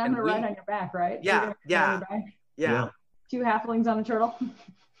 And I'm going to ride on your back, right? Yeah, You're gonna ride on your back? Yeah. 2 halflings on a turtle.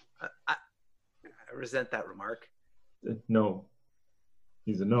 I resent that remark. No.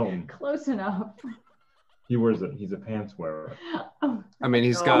 He's a gnome. Close enough. He's a pants wearer. Oh, I mean,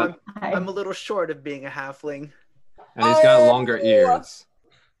 he's No, got I'm a little short of being a halfling. and he's got longer ears.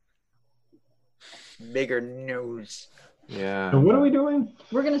 Bigger nose. Yeah. So what are we doing?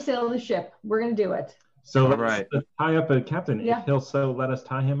 we're going to sail the ship. We're going to do it. So Right. let's tie up a captain. Yeah. If he'll so let us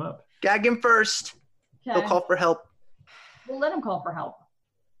tie him up. Gag him first. Okay. He'll call for help. We'll let him call for help.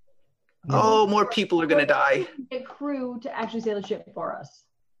 Oh, more people are gonna die. Get crew to actually sail the ship for us.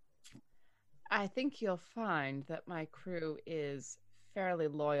 I think you'll find that my crew is fairly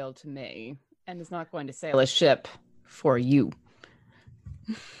loyal to me and is not going to sail a ship for you.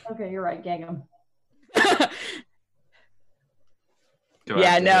 Okay, you're right. Gang him. Do I Yeah,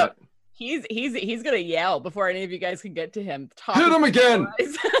 have to no. hit He's gonna yell before any of you guys can get to him. Hit him again!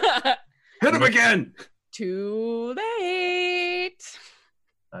 Guys. Hit him again! Too late.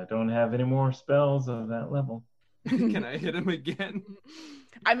 I don't have any more spells of that level. Can I hit him again?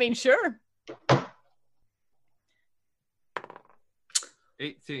 I mean, sure.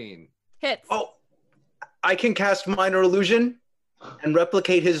 18. Hits. Oh, I can cast minor illusion and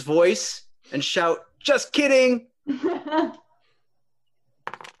replicate his voice and shout, "Just kidding!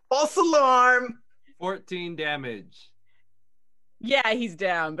 False alarm!" 14 damage. Yeah, he's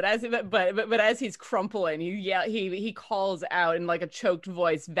down, but as he's crumpling, he calls out in like a choked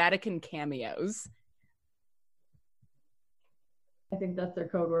voice, "Vatican cameos." I think that's their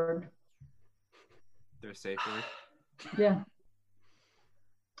code word. They're safe word. Yeah.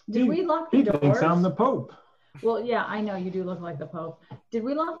 Did we lock the He doors? thinks I'm the Pope. Well, yeah, I know you do look like the Pope. Did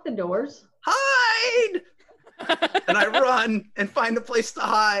we lock the doors? Hide! And I run and find a place to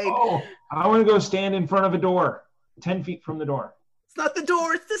hide. Oh, I want to go stand in front of a door, 10 feet from the door. It's not the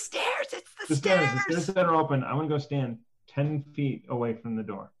door, it's the stairs. It's the stairs. The stairs that are open. I want to go stand 10 feet away from the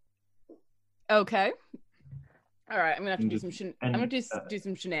door. Okay. All right, I'm gonna have to And do just- some. and, I'm gonna do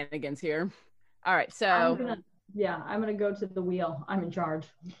some shenanigans here. All right, so I'm gonna go to the wheel. I'm in charge.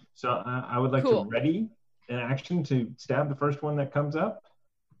 So I would like Cool. to ready an action to stab the first one that comes up.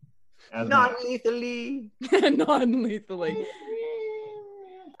 As Non-lethally. non-lethally.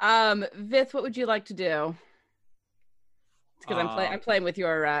 Vith, what would you like to do? Because I'm playing with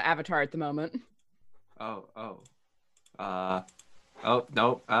your avatar at the moment. Oh,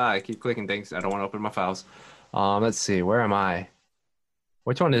 no. I keep clicking things. I don't want to open my files. Let's see. Where am I?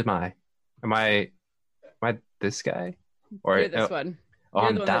 Which one is I? Am I this guy? Or You're this one. Oh, You're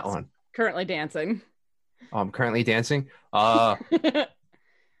I'm the one that that's one. Currently dancing. Oh, I'm currently dancing.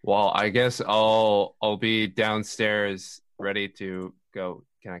 Well, I guess I'll be downstairs ready to go.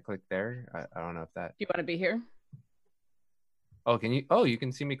 Can I click there? I don't know if that. Do you want to be here? Oh, can you? Oh, you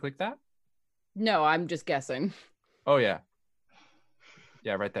can see me click that? No, I'm just guessing. Oh yeah.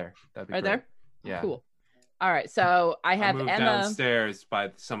 Yeah, right there. That'd be Right great. there? Yeah. Cool. All right, so I have moved Emma. downstairs by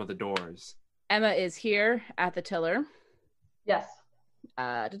some of the doors. Emma is here at the tiller. Yes.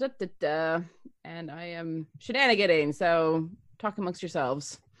 And I am shenaniganing, so talk amongst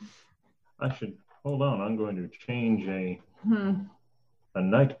yourselves. I should hold on. I'm going to change a Hmm.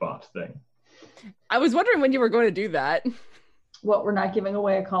 Nightbot thing. I was wondering when you were going to do that. What, we're not giving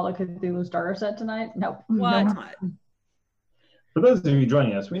away a Call of Cthulhu starter set tonight? Nope. What? No. For those of you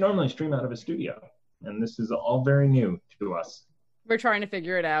joining us, we normally stream out of a studio, and this is all very new to us. We're trying to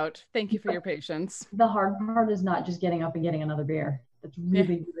figure it out. Thank you for your patience. The hard part is not just getting up and getting another beer. That's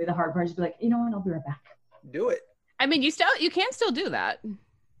really the hard part. Just be like, you know what? I'll be right back. Do it. I mean, you can still do that.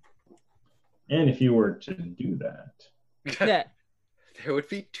 And if you were to do that, Yeah. There would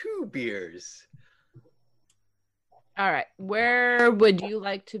be 2 beers. All right. Where would you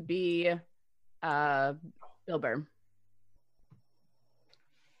like to be, Bilber?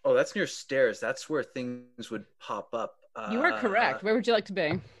 Oh, that's near stairs. That's where things would pop up. You are correct. Where would you like to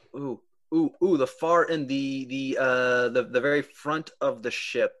be? Ooh, the far end, the very front of the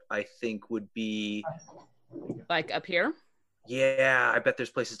ship, I think would be Like up here? Yeah, I bet there's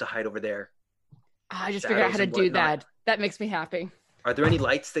places to hide over there. I just figured out how to do that. That makes me happy. Are there any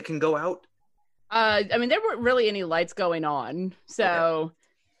lights that can go out? I mean, there weren't really any lights going on, so.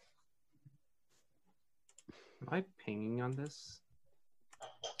 Am I pinging on this?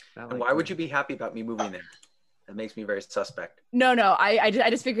 And why would you be happy about me moving there? That makes me very suspect. No. I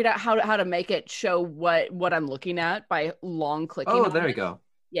just figured out how to make it show what I'm looking at by long clicking. Oh, there you go.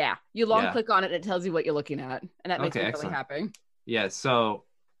 Yeah, you click on it and it tells you what you're looking at, and that makes me really happy. Yeah, so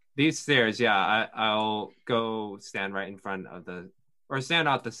these stairs, I'll go stand right in front of or stand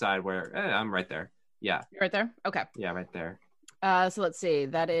out the side where I'm right there. Yeah. You're right there? Okay. Yeah, right there. So let's see.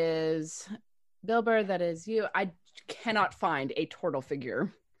 That is Bilber. That is you. I cannot find a turtle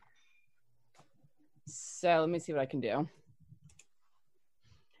figure. So let me see what I can do.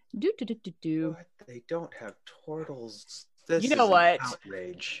 What? They don't have turtles. This you know is what?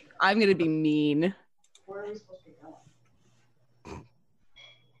 Outrage. I'm gonna be mean. Where are we supposed to be going?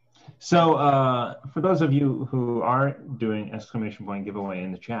 So for those of you who are doing exclamation point giveaway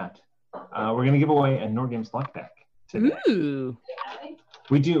in the chat, we're going to give away a NordGames luck deck today. Ooh.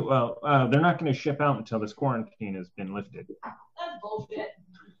 We do. Well, they're not going to ship out until this quarantine has been lifted. That's bullshit.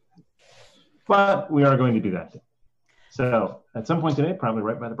 But we are going to do that. So at some point today, probably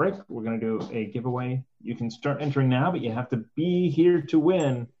right by the break, we're going to do a giveaway. You can start entering now, but you have to be here to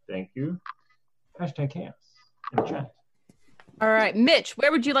win. Thank you. Hashtag chaos in the chat. All right, Mitch,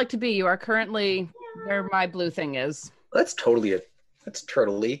 where would you like to be? You are currently where my blue thing is. That's that's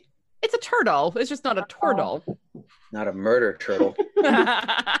turtle-y. It's a turtle. It's just not a turtle. Not a murder turtle.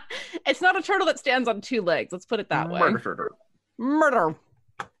 It's not a turtle that stands on 2 legs. Let's put it that way. Murder turtle. Murder.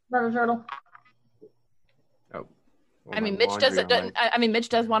 Murder turtle. Oh. I mean, Mitch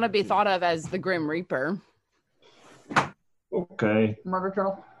does want to be thought of as the Grim Reaper. Okay. Murder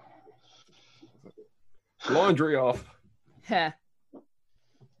turtle. Laundry off. Heh.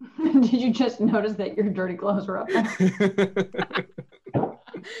 Did you just notice that your dirty clothes were up there?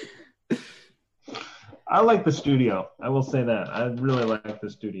 I like the studio. I will say that. I really like the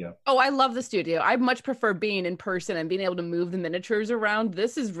studio. Oh, I love the studio. I much prefer being in person and being able to move the miniatures around.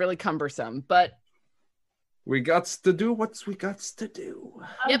 This is really cumbersome, but we gots to do what we gots to do.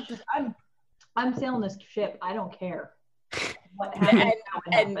 Yep. I'm sailing this ship. I don't care. What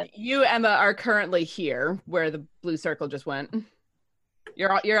and you, Emma, are currently here where the blue circle just went.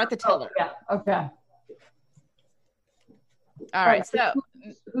 You're at the tiller. Oh, yeah. Okay. All right. So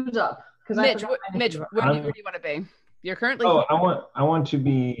who's up? Mitch, where do you want to be? You're currently. Oh, I want to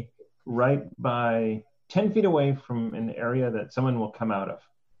be right by 10 feet away from an area that someone will come out of.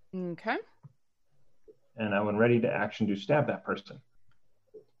 Okay. And I'm ready to action to stab that person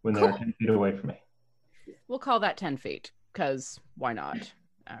when they're 10 feet away from me. We'll call that 10 feet because why not?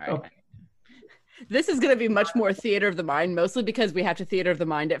 All right. Okay. This is going to be much more theater of the mind, mostly because we have to theater of the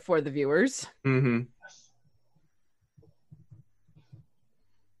mind it for the viewers. Mm-hmm.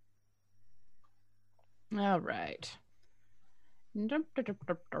 All right. Do you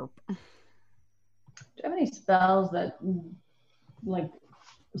have any spells that, like,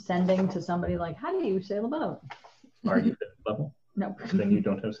 sending to somebody, like, how do you sail a boat? Are you fifth level? No. Then you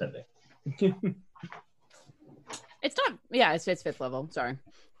don't have sending. It's not. Yeah, it's 5th level. Sorry.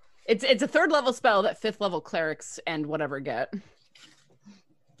 It's a 3rd level spell that 5th level clerics and whatever get,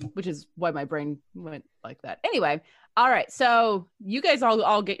 which is why my brain went like that. Anyway, all right. So you guys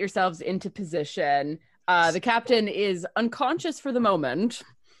all get yourselves into position. The captain is unconscious for the moment,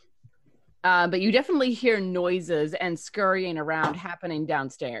 but you definitely hear noises and scurrying around happening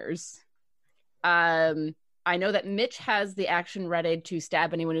downstairs. I know that Mitch has the action ready to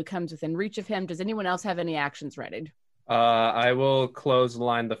stab anyone who comes within reach of him. Does anyone else have any actions ready? I will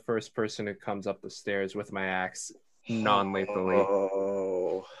clothesline the first person who comes up the stairs with my axe non-lethally.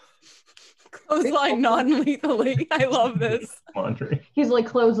 Oh. Clothesline non-lethally. I love this. Laundry. He's like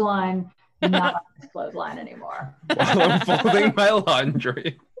clothesline, Not on this clothesline anymore. While I'm folding my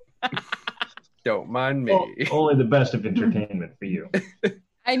laundry. Don't mind me. Well, only the best of entertainment for you.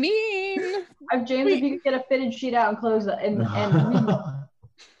 I mean, James, if you could get a fitted sheet out and close it, and the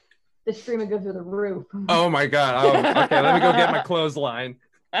stream would go through the roof. Oh my god. Oh, okay, let me go get my clothesline.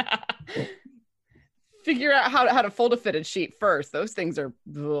 figure out how to fold a fitted sheet first. Those things are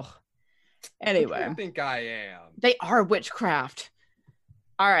ugh. Anyway. I think I am. They are witchcraft.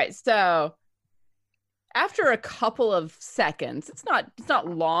 All right, so after a couple of seconds, it's not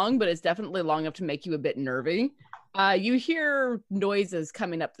long, but it's definitely long enough to make you a bit nervy. You hear noises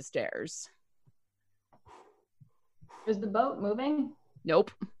coming up the stairs. Is the boat moving? Nope.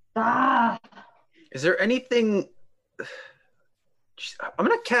 Ah. Is there anything? I'm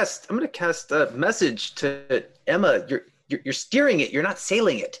gonna cast a message to Emma. You're steering it. You're not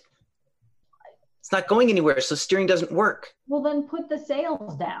sailing it. It's not going anywhere, so steering doesn't work. Well, then put the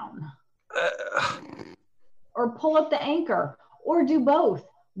sails down. Or pull up the anchor. Or do both.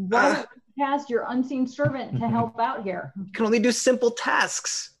 Why don't you cast your unseen servant to help out here? You can only do simple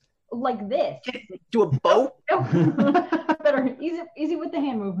tasks. Like this. Do a boat? Better. Easy with the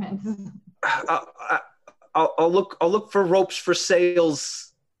hand movements. I'll look for ropes for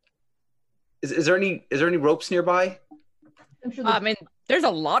sails. Is there any ropes nearby? I'm sure I mean, there's a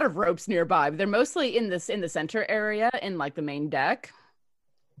lot of ropes nearby, but they're mostly in the center area, in like the main deck.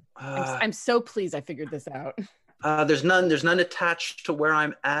 I'm so pleased I figured this out. There's none attached to where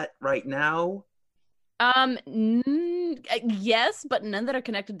I'm at right now. Yes, but none that are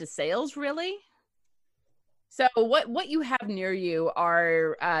connected to sails, really. So what you have near you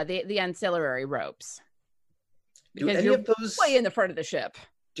are the ancillary ropes. Because you're way in the front of the ship.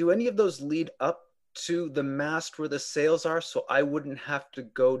 Do any of those lead up to the mast where the sails are, so I wouldn't have to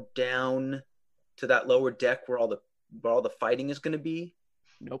go down to that lower deck where all the fighting is going to be?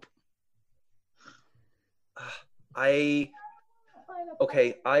 Nope. I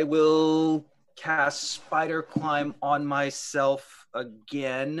will cast Spider Climb on myself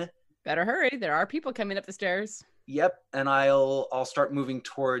again. Better hurry. There are people coming up the stairs. Yep, and I'll start moving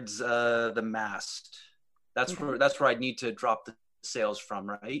towards the mast. That's where I'd need to drop the sails from,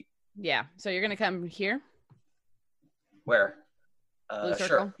 right? Yeah. So you're gonna come here. Where? Blue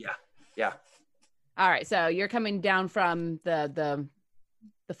circle? Sure. Yeah. All right. So you're coming down from the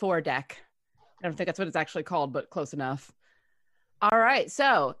foredeck. I don't think that's what it's actually called, but close enough. All right.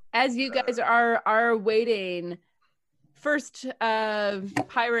 So as you guys are waiting, first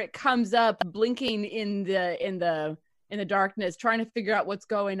pirate comes up, blinking in the darkness, trying to figure out what's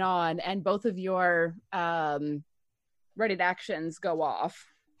going on, and both of your ready actions go off.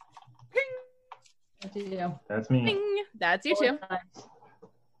 Ping! That's you. That's me. Ping! That's you too.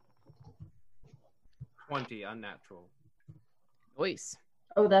 20 unnatural. Voice.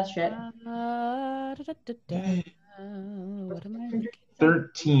 Oh, that's shit. What am I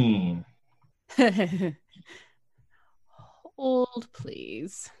 13. Hold,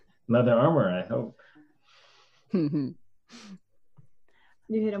 please. Leather armor, I hope. You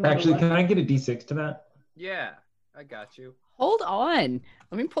hit him. Actually, can I get a D6 to that? Yeah, I got you. Hold on.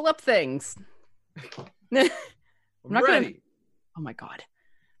 Let me pull up things. I'm not ready. Oh my god.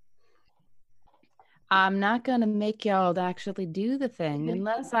 I'm not gonna make y'all actually do the thing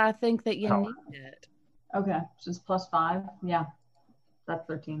unless I think that you need it. Okay, so it's +5. Yeah, that's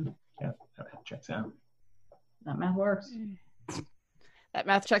 13. Yeah, that checks out. That math works. That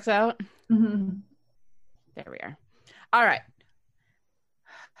math checks out. Mm-hmm. There we are. All right.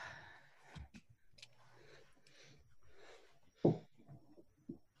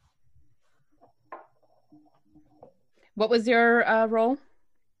 What was your roll?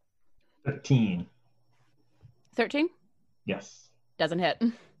 13. 13? Yes. Doesn't hit.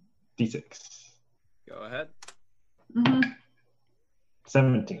 D6. Go ahead. Mm-hmm.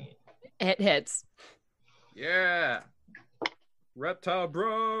 17. It hits. Yeah. Reptile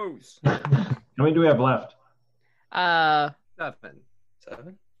Bros. How many do we have left? 7.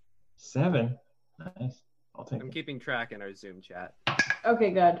 7? 7. Nice. I'll take I'm it. keeping track in our Zoom chat.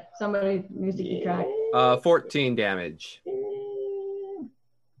 Okay, good. Somebody needs to keep track. 14 damage.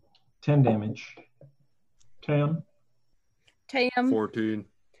 10 damage. 10. 14.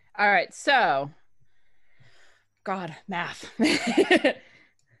 All right, so God, math. I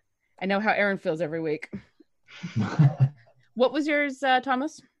know how Aaron feels every week. What was yours,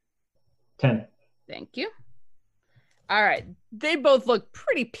 Thomas? 10. Thank you. All right, they both look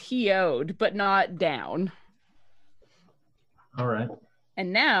pretty PO'd, but not down. All right.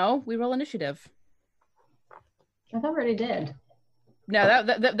 And now we roll initiative. I thought we already did. No,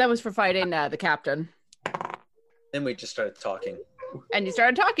 that was for fighting the captain. Then we just started talking. And you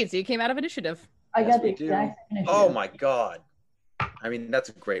started talking, so you came out of initiative. I Yes, got the we do. exact initiative. Oh my god. I mean, that's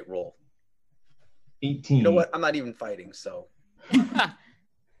a great roll. 18. You know what? I'm not even fighting, so.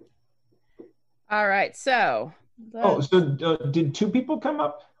 All right, so Did 2 people come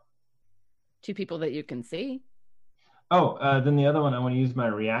up? 2 people that you can see. Then the other one, I want to use my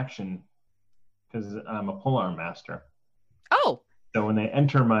reaction because I'm a polearm master. Oh, So when they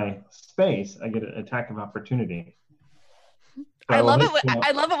enter my space, I get an attack of opportunity. So I will love hit it. you up.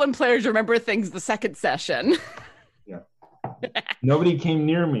 I love it when players remember things the second session. Nobody came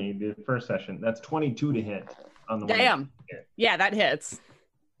near me the first session. That's 22 to hit on the one. Damn. Yeah, that hits.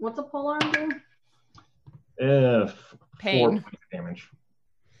 What's a polearm do? 4 Pain. points of damage.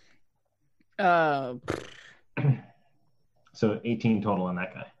 So 18 total on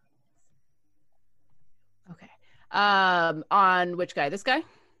that guy. Okay. On which guy? This guy?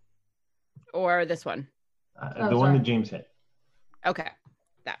 Or this one? The one that James hit. Okay.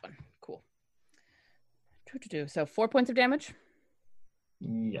 That one. Cool. So 4 points of damage?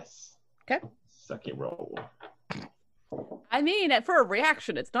 Yes. Okay. Sucky roll. I mean, for a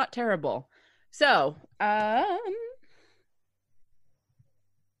reaction, it's not terrible. So,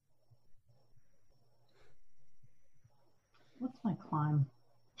 What's my climb?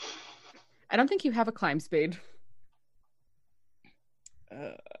 I don't think you have a climb speed.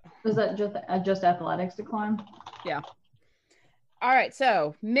 Is that just athletics to climb? Yeah. All right.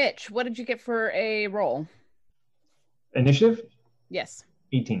 So, Mitch, what did you get for a roll? Initiative? Yes.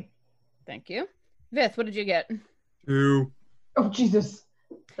 18. Thank you. Vith, what did you get? 2. Oh Jesus.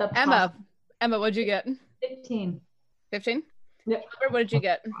 That's Emma, what'd you get? 15. 15? Yep. Robert, what did you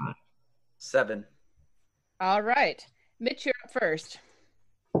get? 7. All right. Mitch, you're up first.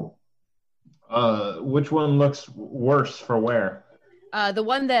 Which one looks worse for where? The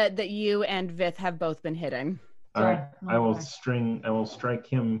one that you and Vith have both been hitting. All right. Sorry. I will strike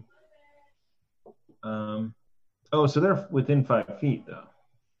him. So they're within 5 feet though.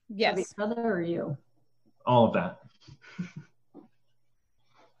 Yes. Of each other or you? All of that.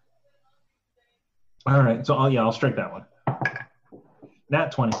 All right. So I'll strike that one.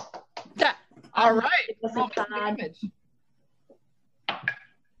 Nat 20. All right. That's Roll a me some bad. damage.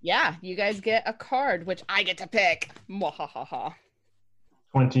 Yeah, you guys get a card, which I get to pick. Mwahaha.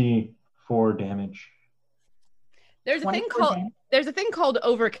 24 damage. There's a thing 24 called damage. there's a thing called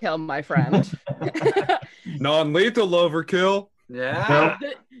overkill, my friend. Non-lethal overkill. Yeah.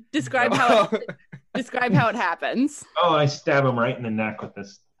 Describe how it happens. Oh, I stab him right in the neck with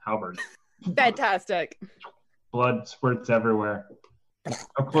this halberd. Fantastic. Blood spurts everywhere.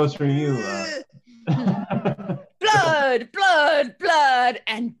 How close are you? Blood,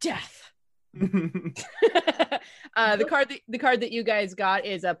 and death. The card that you guys got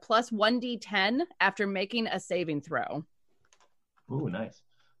is a plus 1d10 after making a saving throw. Ooh, nice.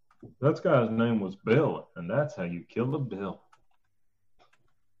 That guy's name was Bill, and that's how you kill a Bill.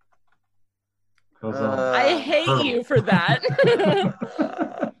 I hate you for that.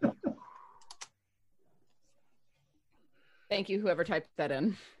 Thank you, whoever typed that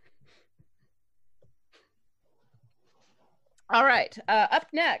in. All right. Up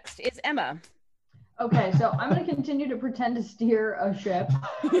next is Emma. Okay, so I'm going to continue to pretend to steer a ship.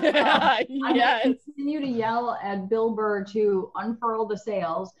 Yes. I'm going to continue to yell at Bill Burr to unfurl the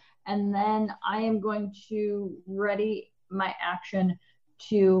sails, and then I am going to ready my action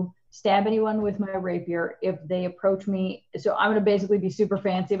to stab anyone with my rapier if they approach me. So I'm going to basically be super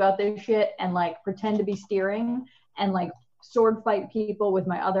fancy about this shit and like pretend to be steering and like sword fight people with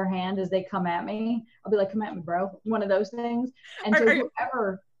my other hand as they come at me. I'll be like, come at me, bro. One of those things. And so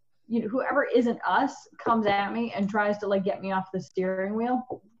whoever isn't us comes at me and tries to like get me off the steering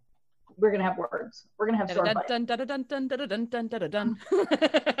wheel. We're gonna have words. We're gonna have sword fight.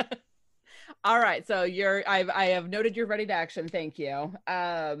 All right, so I have noted you're ready to action. Thank you,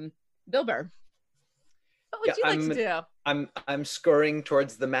 Bill Burr. What would you like to do? I'm scurrying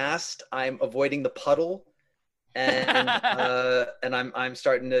towards the mast. I'm avoiding the puddle, and and I'm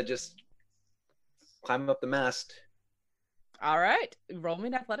starting to just climb up the mast. All right, roll me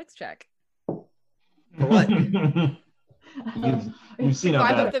an athletics check. For what? You've seen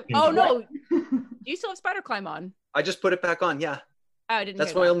how bad. Oh no, do you still have spider climb on? I just put it back on. Yeah. Oh, I didn't.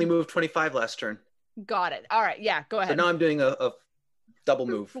 That's why I only moved 25 last turn. Got it. All right. Yeah. Go ahead. So now I'm doing a double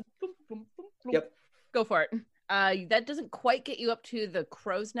move. Yep. Go for it. That doesn't quite get you up to the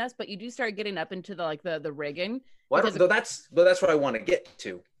crow's nest, but you do start getting up into the rigging. Though that's what I want to get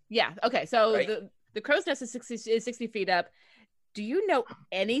to. Yeah. Okay. So right? the crow's nest is 60 feet up. Do you know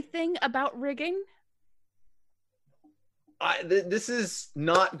anything about rigging? This is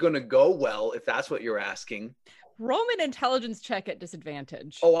not going to go well if that's what you're asking. Roll me an intelligence check at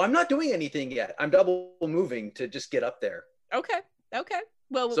disadvantage. Oh, I'm not doing anything yet. I'm double moving to just get up there. Okay.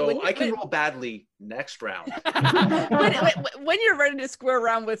 Well, so I can roll badly next round. when you're ready to square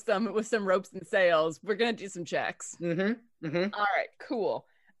around with some ropes and sails, we're gonna do some checks. All right, cool.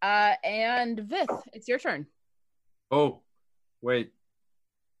 And Vith, it's your turn. Oh, wait.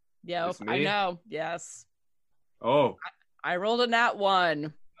 Yeah, I know. Yes. Oh. I rolled a nat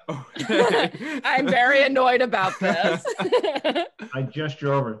 1. Okay. I'm very annoyed about this. I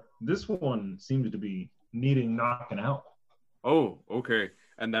gesture over. This one seems to be needing knocking out. Oh, okay.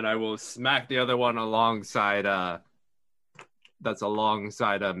 And then I will smack the other one alongside that's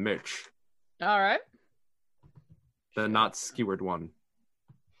alongside Mitch. All right. The not skewered one.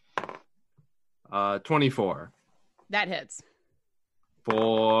 24. That hits.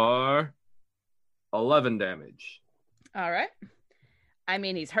 For 11 damage. All right. I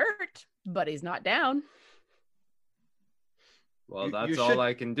mean, he's hurt, but he's not down. Well, that's all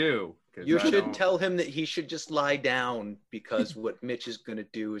I can do. You should tell him that he should just lie down, because what Mitch is going to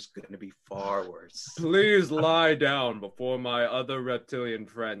do is going to be far worse. Please lie down before my other reptilian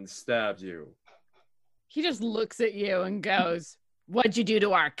friend stabs you. He just looks at you and goes, "What'd you do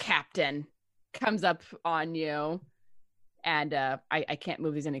to our captain?" Comes up on you. And I can't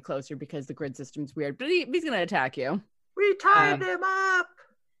move these any closer because the grid system's weird, but he's going to attack you. We tied him up.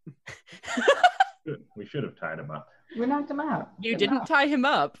 We should have tied him up. We knocked him out. You didn't tie him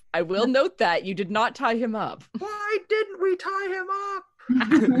up. I will note that you did not tie him up. Why didn't we tie him up?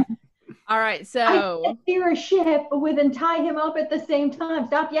 All right, so I steer a ship with and tie him up at the same time.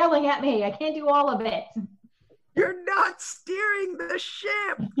 Stop yelling at me. I can't do all of it. You're not steering the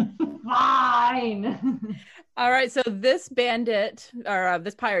ship. Fine. All right, so this bandit, or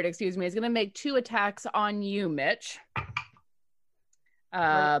this pirate, excuse me, is going to make 2 attacks on you, Mitch.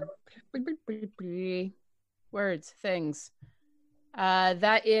 Words, things.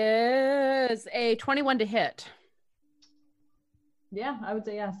 That is a 21 to hit. Yeah, I would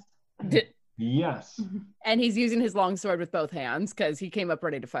say yes. Yes. And he's using his long sword with both hands because he came up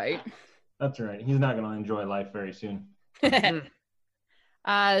ready to fight. That's right. He's not going to enjoy life very soon. So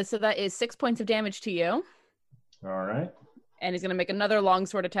that is 6 points of damage to you. All right. And he's going to make another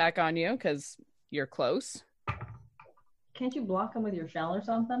longsword attack on you because you're close. Can't you block him with your shell or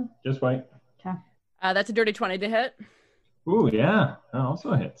something? Just wait. Okay. That's a dirty 20 to hit. Ooh, yeah. That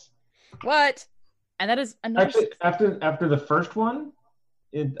also hits. What? And that is another... Actually, after the first one,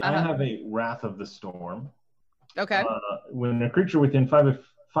 I have a Wrath of the Storm. Okay. When a creature within 5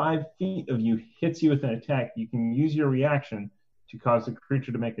 feet of you hits you with an attack, you can use your reaction to cause the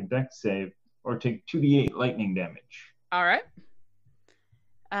creature to make a dex save or take 2d8 lightning damage. All right.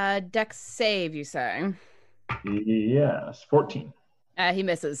 Dex save, you say? Yes, 14. He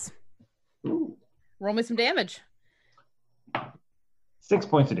misses. Ooh. Roll me some damage. 6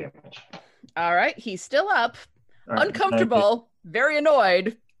 points of damage. All right. He's still up. Right, uncomfortable, very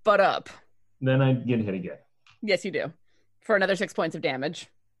annoyed, but up. Then I get hit again. Yes, you do. For another 6 points of damage.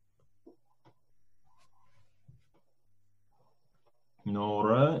 All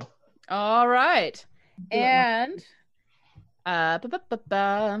right. All right. And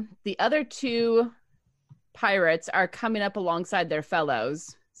the other 2 pirates are coming up alongside their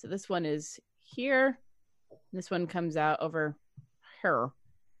fellows. So this one is here. This one comes out over here.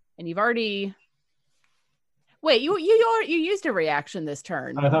 And you've already... Wait, you used a reaction this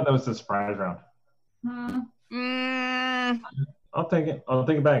turn. I thought that was the surprise round. I'll take it. I'll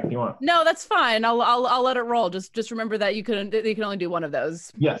take it back if you want. No, that's fine. I'll let it roll. Just remember that you can only do one of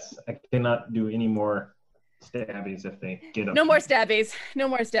those. Yes, I cannot do any more stabbies if they get up. No more stabbies. No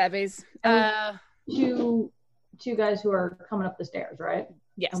more stabbies. Two guys who are coming up the stairs, right?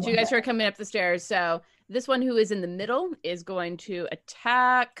 Yes, 2 guys who are coming up the stairs. So this one who is in the middle is going to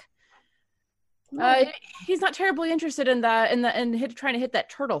attack. He's not terribly interested in that, trying to hit that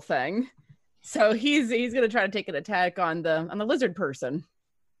turtle thing. So he's going to try to take an attack on the lizard person,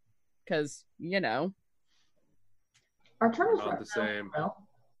 because Are turtles not the same?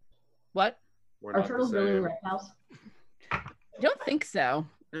 What? Are turtles really reptiles? I don't think so.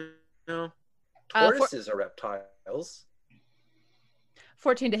 No. Tortoises are reptiles.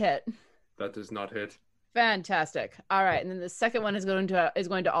 14 to hit. That does not hit. Fantastic. All right, and then the second one is going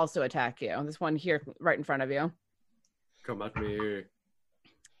to also attack you. This one here, right in front of you. Come at me.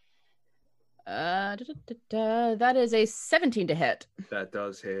 That is a 17 to hit. That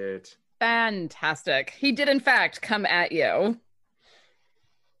does hit. Fantastic. He did in fact come at you.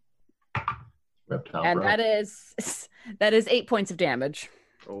 Reptile, and bro. that is 8 points of damage.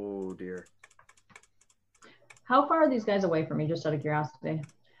 Oh dear. How far are these guys away from me, just out of curiosity?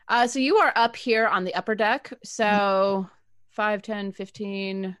 So you are up here on the upper deck. So 5, 10,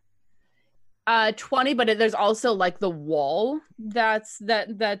 15, 20, but there's also like the wall that's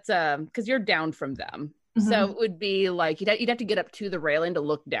because you're down from them. So it would be like you'd have to get up to the railing to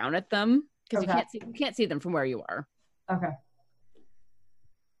look down at them because you can't see them from where you are. Okay.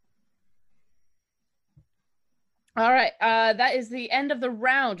 All right. That is the end of the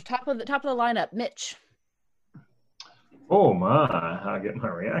round. Top of the lineup, Mitch. Oh my! I get my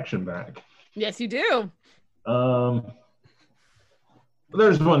reaction back. Yes, you do.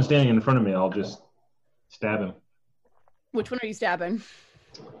 There's one standing in front of me. I'll just stab him. Which one are you stabbing?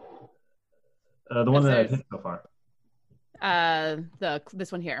 The one that I've hit so far.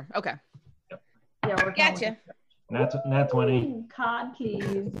 This one here. Okay. Yep. Yeah, we're Gotcha. Nat 20. Ooh, cod,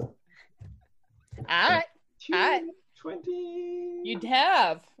 please. All right. 20. You'd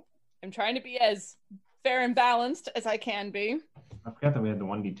have. I'm trying to be as fair and balanced as I can be. I forgot that we had the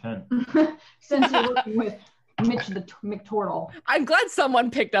 1d10. Since you're working with Mitch the McTortle. I'm glad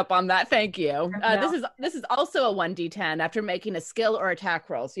someone picked up on that. Thank you. Yeah. This is also a 1d10 after making a skill or attack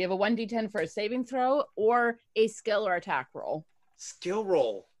roll. So you have a 1d10 for a saving throw or a skill or attack roll. Skill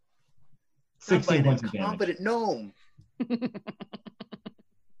roll. 16 points of damage. Competent gnome.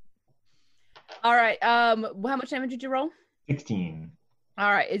 All right. How much damage did you roll? 16.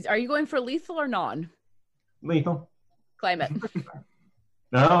 All right. Are you going for lethal or non? Lethal. Claim it.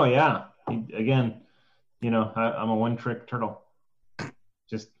 Oh, yeah. Again, I'm a one-trick turtle.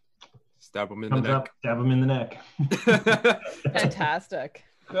 Just stab him in the comes neck. up, stab him in the neck. Fantastic.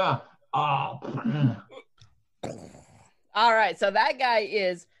 Ah. All right. So that guy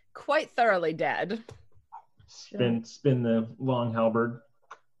is quite thoroughly dead. Spin the long halberd.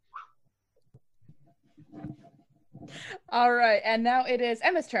 All right. And now it is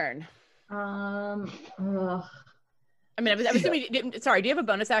Emma's turn. Ugh. I mean, I'm assuming. Sorry, do you have a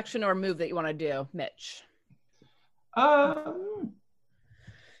bonus action or move that you want to do, Mitch? I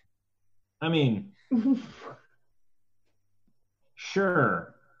mean,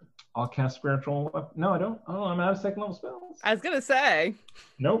 sure. I'll cast spiritual weapon. No, I don't. Oh, I'm out of second level spells. I was gonna say.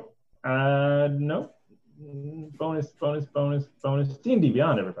 Nope. Nope. Bonus. D&D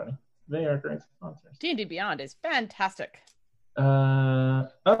Beyond, everybody. They are great sponsors. D&D Beyond is fantastic. Oh.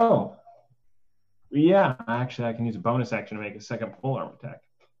 Yeah, actually, I can use a bonus action to make a second polearm attack.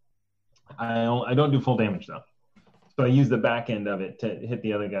 I don't do full damage, though. So I use the back end of it to hit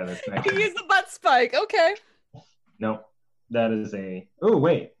the other guy that's next to You me. use the butt spike. Okay. No, that is a... Oh,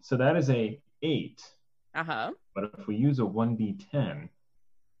 wait. So that is a 8. Uh-huh. But if we use a 1d10,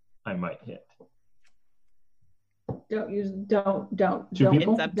 I might hit. Don't. Two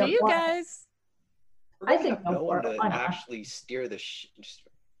people? It's up to you guys. I think no go for one it. to Why not? actually steer the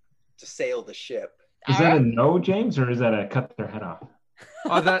to sail the ship. Is All that right. a no, James, or is that a cut their head off?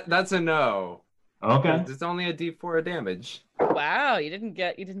 Oh, that's a no. Okay. It's only a D4 of damage. Wow, you didn't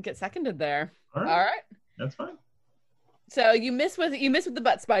get seconded there. All All right. right. That's fine. So you miss with the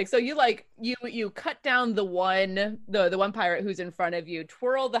butt spike. So you cut down the one pirate who's in front of you,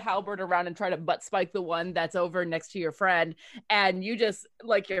 twirl the halberd around and try to butt spike the one that's over next to your friend, and you just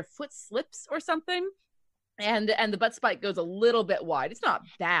like your foot slips or something, and the butt spike goes a little bit wide. It's not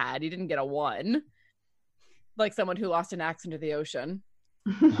bad. You didn't get a 1, like someone who lost an axe into the ocean.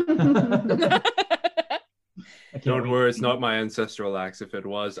 I can't Don't wait. worry, it's not my ancestral axe. If it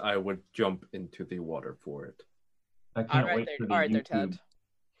was, I would jump into the water for it. I can't All right, wait for the all right, there, YouTube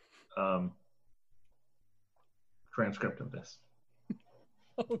Ted. transcript of this.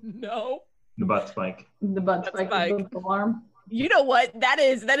 Oh no. The butt spike. The butt spike. spike. The alarm. You know what? That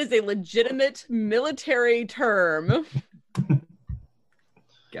is a legitimate military term.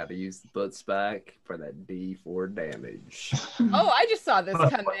 Gotta use the butt spike for that D4 damage. Oh, I just saw this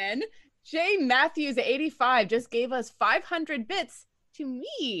come in. Jay Matthews 85 just gave us 500 bits to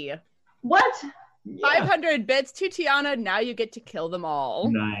me. What? Yeah. 500 bits to Tiana. Now you get to kill them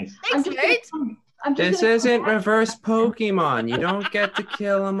all. Nice. Thanks, mate. This isn't reverse Pokemon. You don't get to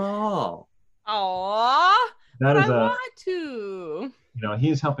kill them all. Aww. That But is I a, want to.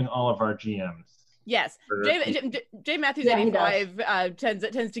 he's helping all of our GMs. Yes, For- Jay Matthews Yeah, he 85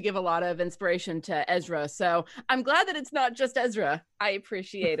 tends to give a lot of inspiration to Ezra. So I'm glad that it's not just Ezra. I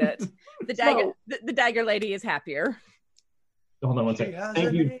appreciate it. The dagger lady is happier. Hold on one She second. has Thank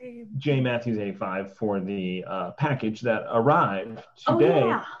a you, name. J Matthews 85, for the package that arrived Oh, today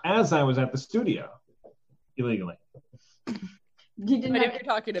yeah. as I was at the studio illegally. You didn't I know have what to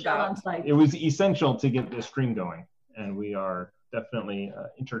you're talking shout on about. site. It was essential to get this stream going, and we are definitely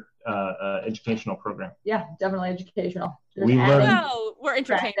educational program. Yeah, definitely educational. Well, we're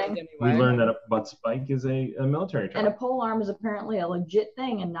entertained anyway. We learned that a butt spike is a military term. And a pole arm is apparently a legit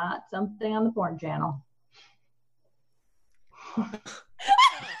thing and not something on the porn channel.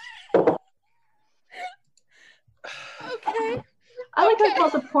 Okay. I like how I call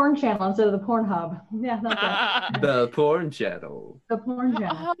it the porn channel instead of the porn hub. Yeah, that's it. The porn channel. The porn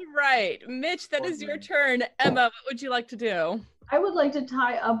channel. All right, Mitch, that is your turn. Emma, what would you like to do? I would like to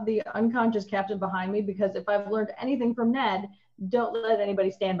tie up the unconscious captain behind me, because if I've learned anything from Ned, don't let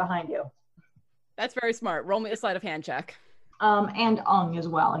anybody stand behind you. That's very smart. Roll me a sleight of hand check. And Ung as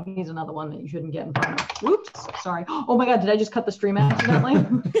well. He's another one that you shouldn't get in front of. Whoops, sorry. Oh my God, did I just cut the stream accidentally?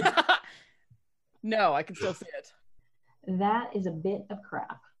 No, I can still see it. That is a bit of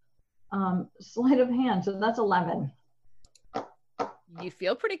crap. Sleight of hand, so that's 11. You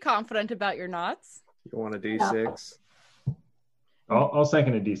feel pretty confident about your knots? You want a D6? I'll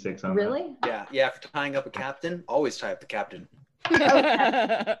second a D6 on Really? Yeah. For tying up a captain, always tie up the captain.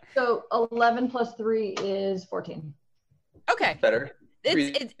 Okay. So 11 plus 3 is 14. Okay. Better.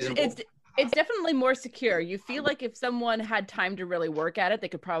 It's definitely more secure. You feel like if someone had time to really work at it, they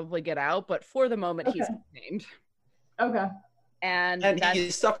could probably get out. But for the moment, he's contained. Okay. And he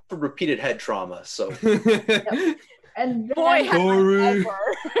suffered repeated head trauma, so. Yep. And then, boy, Sorry.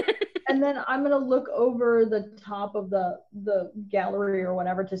 and then I'm gonna look over the top of the gallery or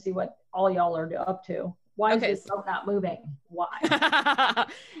whatever to see what all y'all are up to. Why is this boat not moving? Why?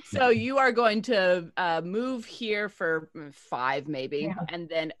 So you are going to move here for 5 maybe, and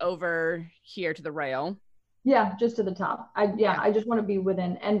then over here to the rail. Yeah, just to the top. I just want to be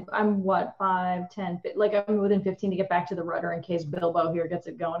within, and I'm what, 5, 10, like I'm within 15 to get back to the rudder in case Bilbo here gets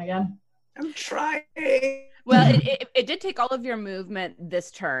it going again. I'm trying. Well, it did take all of your movement this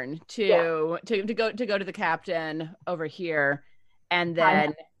turn to go to the captain over here, and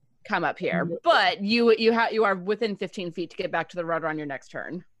then come up here. But you are within 15 feet to get back to the rudder on your next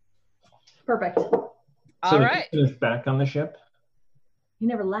turn. Perfect. All right. Is back on the ship? He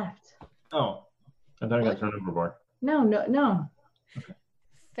never left. Oh, I thought I got thrown overboard. No. Okay.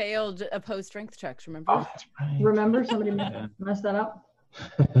 Failed opposed strength checks. Remember? Oh, that's right. Remember, somebody messed that up.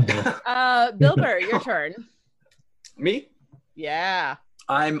 Bilber, your turn. Me? Yeah.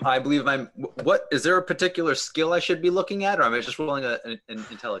 I believe I'm. What is there a particular skill I should be looking at, or am I just rolling an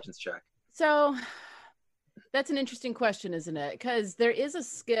intelligence check? So that's an interesting question, isn't it? Because there is a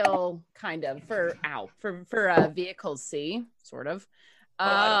skill kind of for vehicles C, sort of.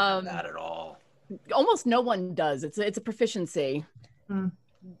 I don't have that at all. Almost no one does. It's a proficiency,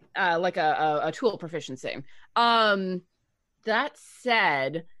 like a tool proficiency. That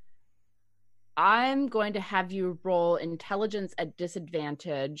said, I'm going to have you roll intelligence at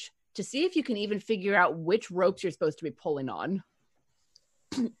disadvantage to see if you can even figure out which ropes you're supposed to be pulling on.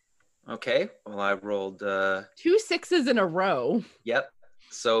 Okay. Well, I rolled 2 6s in a row. Yep.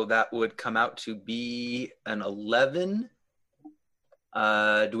 So that would come out to be an 11.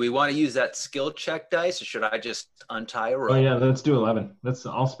 Do we want to use that skill check dice, or should I just untie a rope? Oh yeah, let's do 11.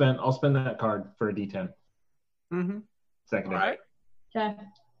 I'll spend that card for a D10. Mm-hmm. Second. All right. Okay.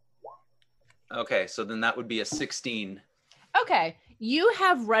 Okay, so then that would be a 16. Okay. You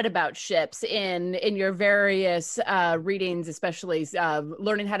have read about ships in your various readings, especially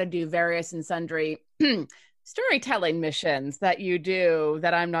learning how to do various and sundry storytelling missions that you do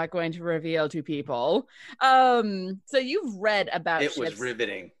that I'm not going to reveal to people. So you've read about ships. It was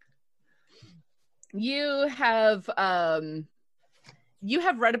riveting. You've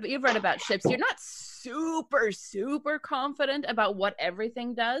read about ships. You're not super confident about what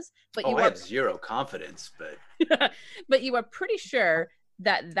everything does, but I have zero confidence, but but you are pretty sure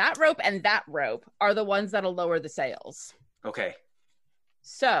that rope and that rope are the ones that'll lower the sails. Okay.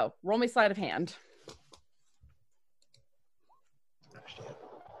 So roll me sleight of hand.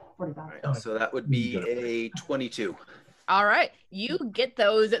 45. Right, so that would be a 22. All right, you get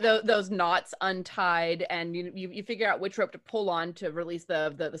those knots untied, and you figure out which rope to pull on to release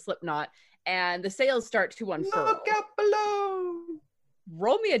the slip knot, and the sails start to unfurl. Look out below.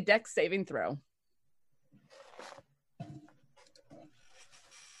 Roll me a dex saving throw.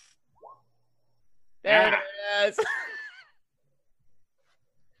 There it is.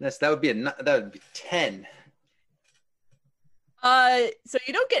 That would be 10. So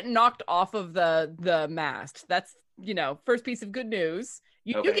you don't get knocked off of the mast. That's, first piece of good news.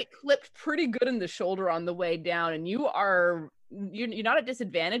 You do get clipped pretty good in the shoulder on the way down, and you're not at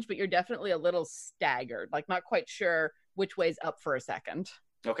disadvantage, but you're definitely a little staggered, like not quite sure which way's up for a second.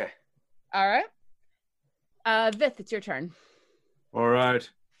 Okay. All right. Vith, it's your turn. All right.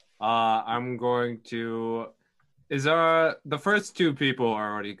 I'm going to Is the first two people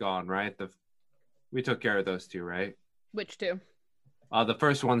are already gone, right? We took care of those two, right? Which two? The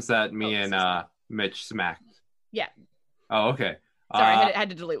first ones that me and Mitch smacked. Yeah. Oh, okay. Sorry, I had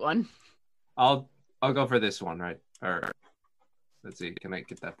to delete one. I'll go for this one, right? Or let's see, can I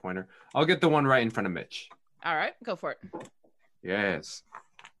get that pointer? I'll get the one right in front of Mitch. All right, go for it. Yes.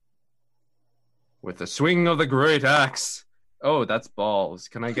 With the swing of the great axe. Oh, that's balls.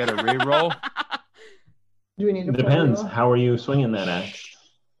 Can I get a reroll? Do we need to Depends. How are you swinging that axe?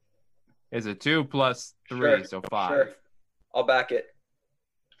 Is it 2 plus 3, Sure, so 5. Sure. I'll back it.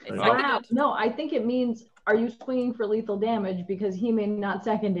 Wow. No, I think it means, are you swinging for lethal damage? Because he may not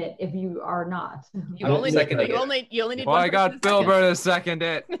second it if you are not. You only need Well, one I got Bilber to second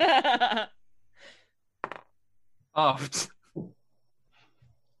it. Oh.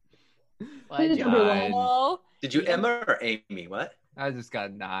 Did you Emma or Amy? What? I just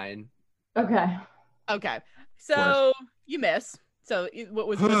got 9. Okay. Okay. So you miss. So what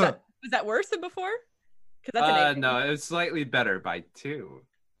was that? Was that worse than before? No, it was slightly better by 2.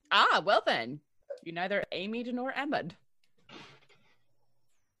 Ah, well then. You neither Amy'd nor Emma'd.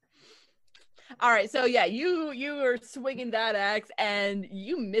 All right, so yeah, you were swinging that axe and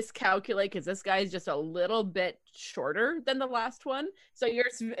you miscalculate because this guy's just a little bit shorter than the last one. So your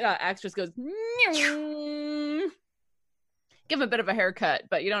axe just goes. Give him a bit of a haircut,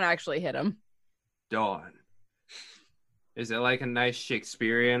 but you don't actually hit him. Dawn. Is it like a nice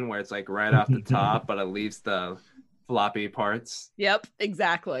Shakespearean where it's like right off the top, but it leaves the floppy parts? Yep,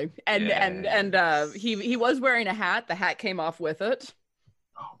 exactly. And yes. He was wearing a hat. The hat came off with it.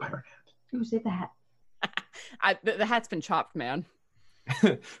 Oh, pirate hat. Who said that? The hat's been chopped, man.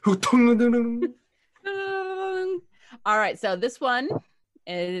 All right, so this one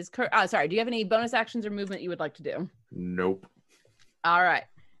is sorry, do you have any bonus actions or movement you would like to do? Nope. All right,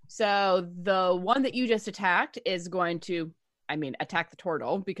 so the one that you just attacked is going to attack the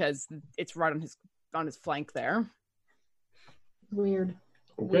turtle because it's right on his flank there. Weird.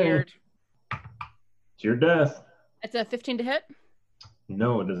 Okay. It's your death. It's a 15 to hit.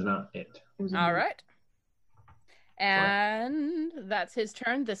 No, it does not hit. All right. And that's his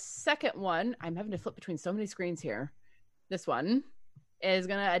turn. The second one, I'm having to flip between so many screens here. This one is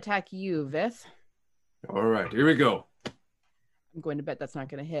going to attack you, Vith. All right, here we go. I'm going to bet that's not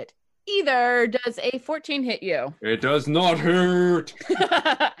going to hit. Either does a 14 hit you? It does not hurt.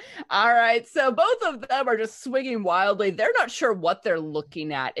 All right, so both of them are just swinging wildly. They're not sure what they're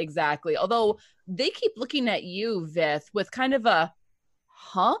looking at exactly, although they keep looking at you, Vith, with kind of a,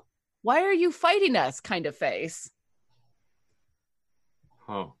 huh? Why are you fighting us kind of face?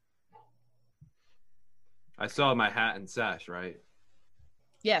 Huh. I saw my hat and sash, right?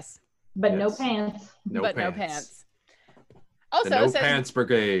 Yes. But yes. no pants. No pants. Also, the No Pants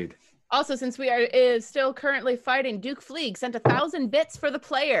Brigade. Also, since we are still currently fighting, Duke Fleeg sent 1,000 bits for the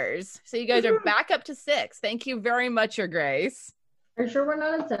players. So you guys are back up to 6. Thank you very much, Your Grace. Are you sure we're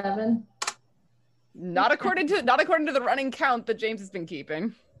not at 7? Not according to the running count that James has been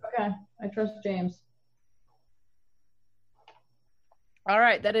keeping. Okay, I trust James. All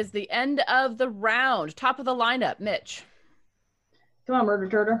right, that is the end of the round. Top of the lineup, Mitch. Come on, Murder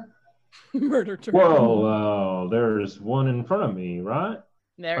Turtle. Murder Turtle. Whoa, there's one in front of me, right?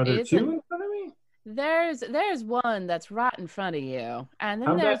 Are there two in front of me? There's one that's right in front of you, and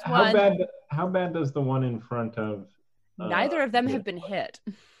then there's one. How bad does the one in front of? Neither of them have been hit.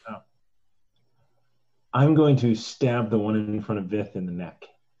 Oh. I'm going to stab the one in front of Vith in the neck.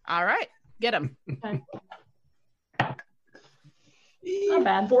 All right, get him. Okay. Not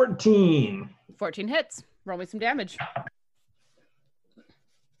bad. 14. 14 hits. Roll me some damage.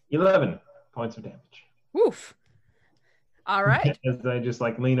 11 points of damage. Woof. All right. As I just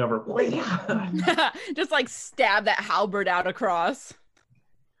lean over. Just stab that halberd out across.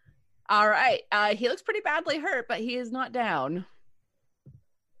 All right. He looks pretty badly hurt, but he is not down.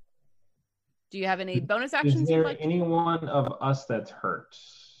 Do you have any bonus actions? Is there any one of us that's hurt?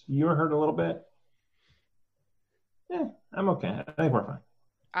 You were hurt a little bit? Yeah, I'm okay. I think we're fine.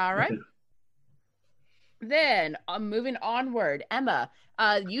 All right. Then moving onward, Emma,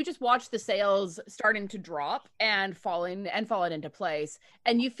 you just watched the sails starting to drop and falling into place,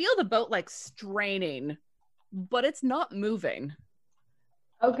 and you feel the boat straining, but it's not moving.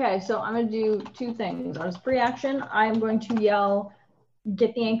 Okay, so I'm going to do 2 things. As free action, I'm going to yell,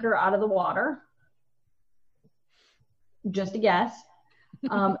 "Get the anchor out of the water." Just a guess.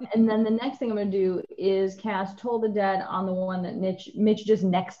 And then the next thing I'm going to do is cast Toll the Dead on the one that Mitch just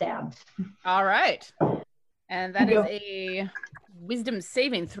neck stabbed. All right. And that is a wisdom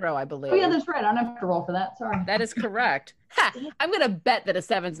saving throw, I believe. Oh, yeah, that's right. I don't have to roll for that. Sorry. That is correct. Ha! I'm going to bet that a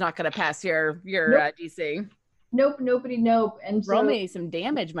 7's not going to pass your Nope. DC. Nope, nobody, nope. And Roll me some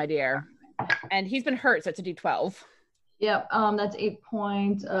damage, my dear. And he's been hurt, so it's a D12. Yep, that's 8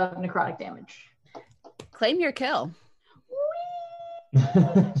 points of necrotic damage. Claim your kill.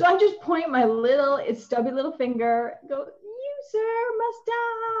 So I just point my stubby little finger, go, you, sir, must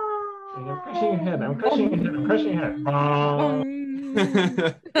die. I'm crushing your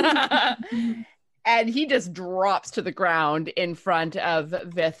head. And he just drops to the ground in front of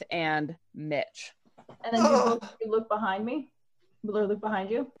Vith and Mitch. And then you look behind me, or look behind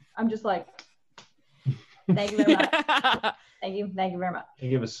you. I'm just like, thank you very much. Thank you very much. I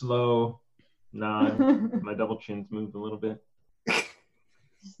give a slow nod. My double chins move a little bit.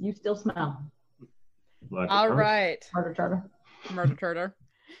 You still smell. All right. Murder Turtle.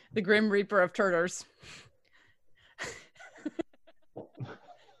 The Grim Reaper of Turters.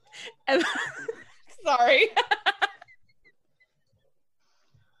 Sorry.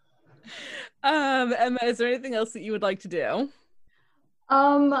 Emma, is there anything else that you would like to do?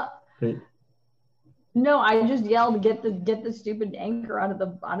 No, I just yelled, get the stupid anchor out of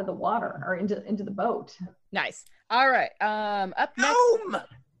the water or into the boat. Nice. All right. Up next,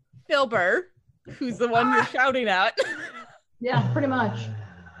 Filber, who's the one you're shouting at. Yeah, pretty much.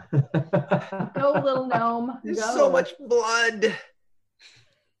 Go, little gnome. There's go. So much blood.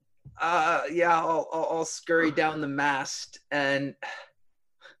 Yeah, I'll scurry down the mast and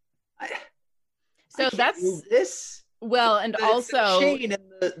so that's move this. Well, and But also it's the chain and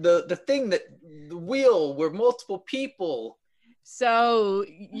the thing that the wheel were multiple people. So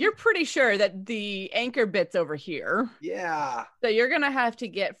you're pretty sure that the anchor bit's over here. Yeah. So you're gonna have to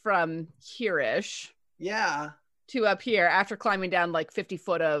get from here-ish. Yeah. To up here after climbing down like 50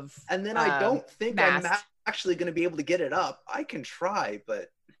 foot of. And then I don't think mast. I'm actually going to be able to get it up. I can try,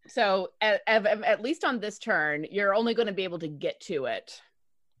 but. So at least on this turn, you're only going to be able to get to it.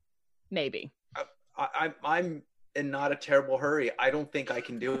 Maybe. I'm in not a terrible hurry. I don't think I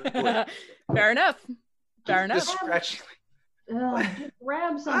can do it. Fair enough. Just stretch. Just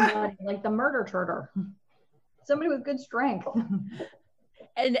grab somebody like the murder turtle. Somebody with good strength.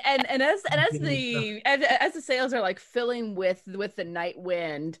 And as the sails are like filling with the night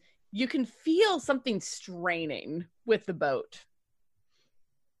wind, you can feel something straining with the boat.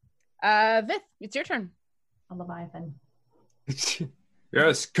 Vith, it's your turn. A Leviathan.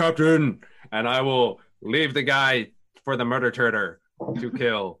 Yes, Captain. And I will leave the guy for the murder turtle to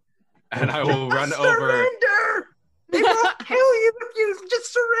kill. And I will run over. Surrender! They won't kill you if you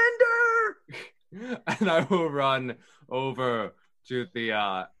just surrender! And I will run over to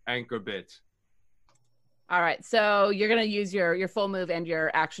the anchor bit. All right, so you're gonna use your full move and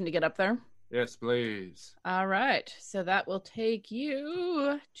your action to get up there. Yes, please. All right, so that will take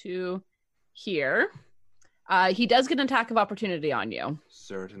you to here. He does get an attack of opportunity on you.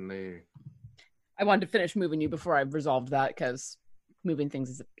 Certainly. I wanted to finish moving you before I resolved that because moving things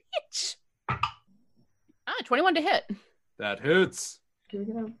is a bitch. 21 to hit. That hits.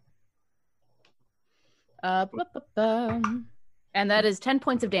 And that is 10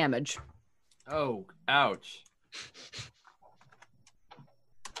 points of damage. Oh, ouch.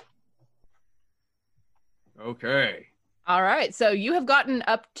 Okay. All right. So you have gotten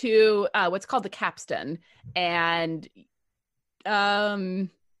up to what's called the capstan. And roll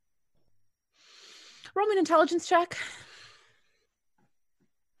me an intelligence check.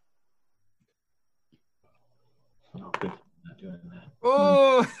 Oh, good. Not doing that.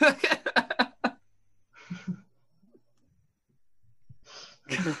 Oh!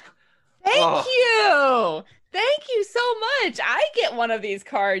 Thank you. Thank you so much. I get one of these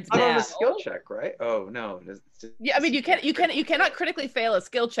cards I now. don't have a skill check, right? Oh no. Yeah, I mean you cannot critically fail a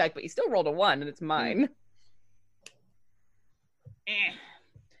skill check, but you still rolled a 1 and it's mine.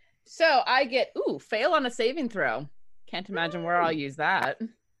 So I get fail on a saving throw. Can't imagine where I'll use that.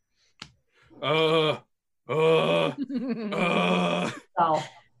 Oh.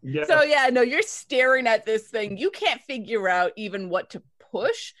 Yeah. So yeah, no, you're staring at this thing. You can't figure out even what to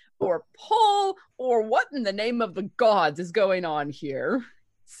push or pull or what in the name of the gods is going on here.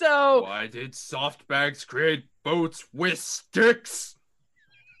 So Why did softbags create boats with sticks?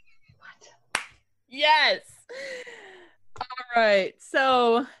 What? yes. All right.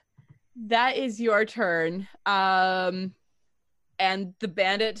 So that is your turn. And the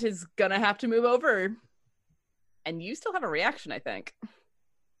bandit is gonna have to move over. And you still have a reaction, I think.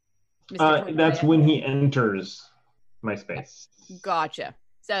 That's when he enters my space. Gotcha.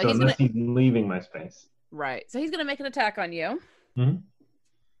 So So he's unless he's leaving my space. right. So he's gonna make an attack on you. Mm-hmm.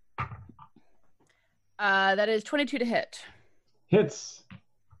 That is 22 to hit. Hits.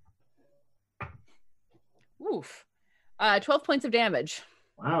 Oof. 12 points of damage.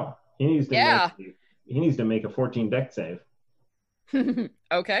 Wow. He needs to Yeah. He needs to make a 14 deck save.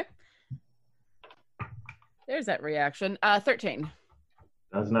 Okay. There's that reaction. 13.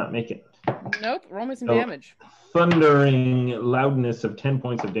 Does not make it. Nope. Roll me some So- damage. Thundering loudness of 10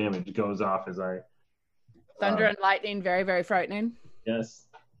 points of damage goes off as I... Thunder and lightning, very, very frightening. Yes.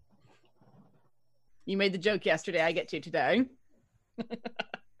 You made the joke yesterday. I get to today.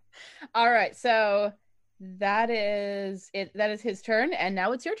 All right. So that is it. That is his turn. And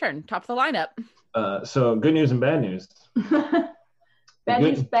now it's your turn. Top of the lineup. So good news and bad news.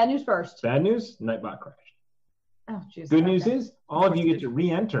 Bad news first. Bad news, Nightbot crashed. Oh, jeez. Good news is all of you get to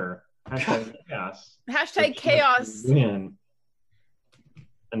re-enter #chaos. Hashtag chaos. Win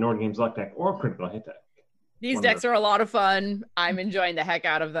a Nord Games luck deck or critical hit deck. These decks are a lot of fun. I'm enjoying the heck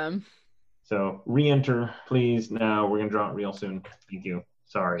out of them. So re-enter, please. Now we're gonna draw it real soon. Thank you.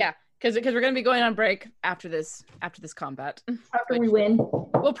 Sorry. Yeah, because we're gonna be going on break after this combat. After we win.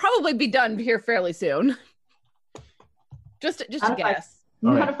 We'll probably be done here fairly soon. Just a guess.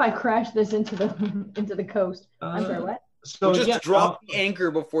 What if I crash this into the coast? I'm sorry, what? So just drop the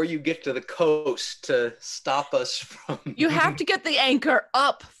anchor before you get to the coast to stop us from. You have to get the anchor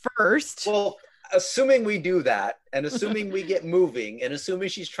up first. Well, assuming we do that, and assuming we get moving, and assuming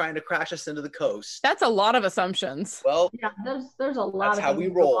she's trying to crash us into the coast. That's a lot of assumptions. Well, yeah, there's a lot. That's of how we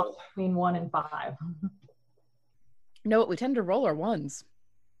roll. Between 1 and 5. No, we tend to roll our ones.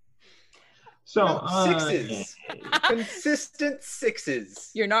 So sixes. Consistent sixes.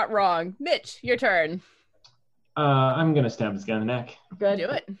 You're not wrong. Mitch, your turn. I'm gonna stab this guy in the neck. Good. Do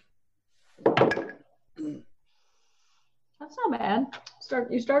it. That's not bad.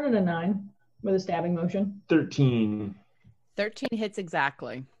 You started a 9 with a stabbing motion. 13. 13 hits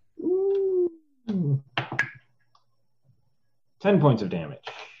exactly. Ooh. 10 points of damage.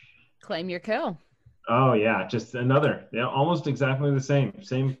 Claim your kill. Oh yeah, just another. Yeah, almost exactly the same.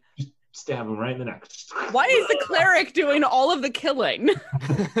 Just stab him right in the neck. Why is the cleric doing all of the killing?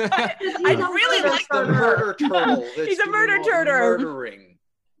 I really like the murder turtle. He's a murder turtle. Murdering.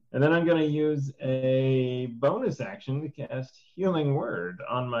 And then I'm going to use a bonus action to cast Healing Word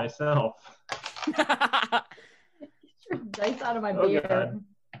on myself. Dice out of my beer. God.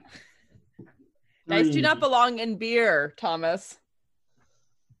 Dice do not belong in beer, Thomas.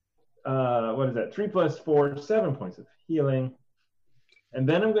 What is that? 3 + 4, 7 points of healing. And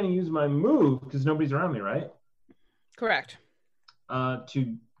then I'm going to use my move, because nobody's around me, right? Correct.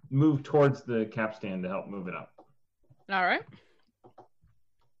 To move towards the capstan to help move it up. All right.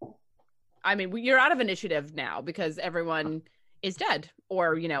 I mean, you're out of initiative now because everyone is dead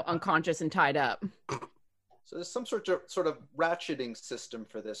or, unconscious and tied up. So there's some sort of ratcheting system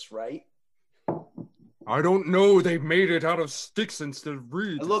for this, right? I don't know. They made it out of sticks instead of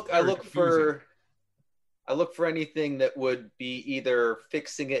reeds. I look for anything that would be either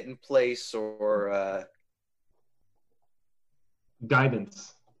fixing it in place or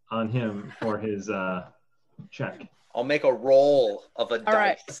guidance on him for his check. I'll make a roll of a dice. All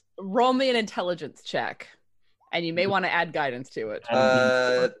right. Roll me an intelligence check. And you may want to add guidance to it.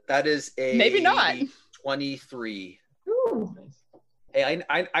 That is a maybe not 23. Ooh. Hey,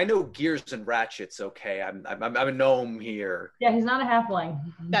 I know gears and ratchets. Okay, I'm a gnome here. Yeah, he's not a halfling.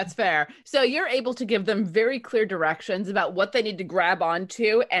 That's fair. So you're able to give them very clear directions about what they need to grab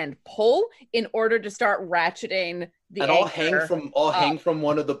onto and pull in order to start ratcheting the. And I'll hang from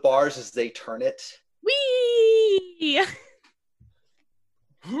one of the bars as they turn it. Whee!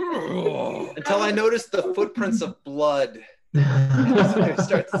 Until I notice the footprints of blood.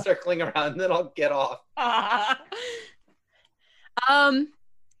 Start circling around, then I'll get off. Let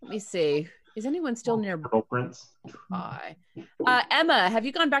me see. Is anyone still nearby? Emma, have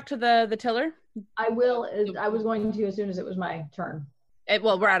you gone back to the tiller? I will. I was going to as soon as it was my turn.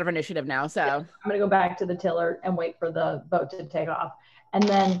 Well, we're out of initiative now, so yeah, I'm going to go back to the tiller and wait for the boat to take off, and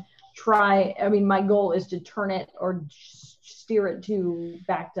then try. I mean, my goal is to turn it or steer it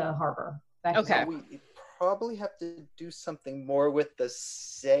back to harbor. Okay. So we probably have to do something more with the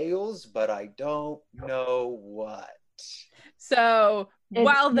sails, but I don't know what. So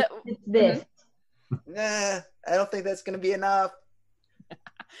it's this. Nah, I don't think that's going to be enough.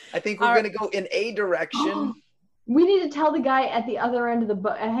 I think we're going to go in a direction. We need to tell the guy at the other end of the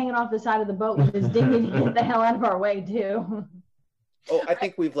boat, hanging off the side of the boat with his dinghy, to get the hell out of our way too. Oh, I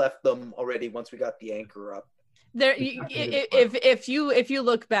think we've left them already once we got the anchor up. There, if you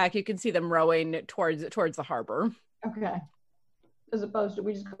look back, you can see them rowing towards the harbor. Okay. As opposed to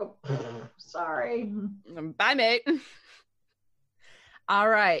we just go. Sorry. Bye, mate. All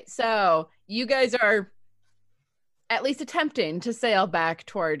right, so you guys are at least attempting to sail back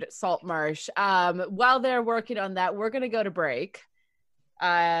toward Saltmarsh. While they're working on that, we're going to go to break.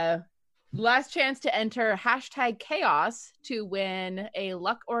 Last chance to enter #chaos to win a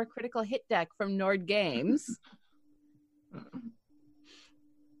luck or a critical hit deck from Nord Games.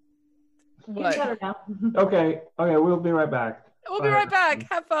 What? Better now. Okay, we'll be right back. We'll be right back.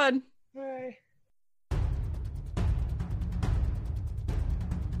 Have fun. Bye.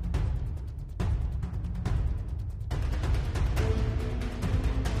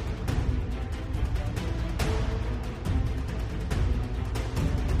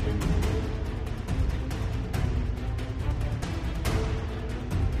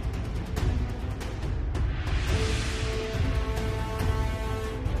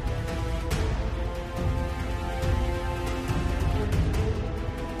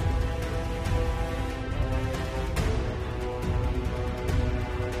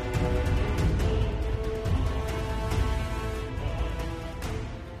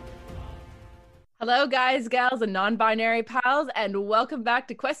 Hello, guys, gals, and non-binary pals, and welcome back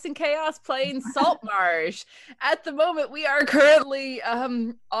to Quest and Chaos playing Saltmarsh. At the moment, we are currently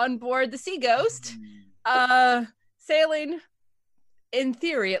on board the Sea Ghost, sailing, in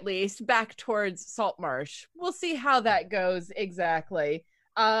theory at least, back towards Saltmarsh. We'll see how that goes exactly.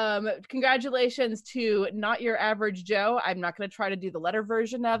 Congratulations to Not Your Average Joe. I'm not going to try to do the letter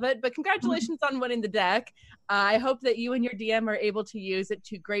version of it, but congratulations on winning the deck. I hope that you and your DM are able to use it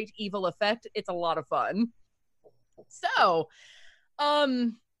to great evil effect. It's a lot of fun. So,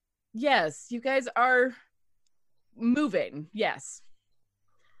 yes, you guys are moving. Yes.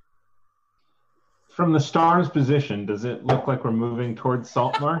 From the star's position, does it look like we're moving towards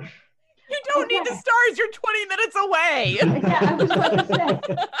Saltmarsh? You don't need the stars. You're 20 minutes away. Yeah, I was about to say,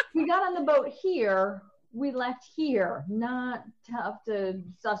 we got on the boat here. We left here. Not tough to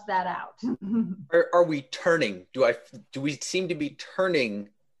suss that out. Are we turning? Do we seem to be turning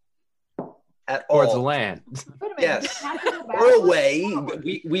at all? Towards the land. Wait a minute, Yes. we have to go back? We're away.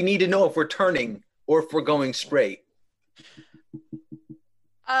 We need to know if we're turning or if we're going straight.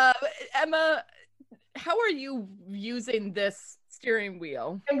 Emma, how are you using this steering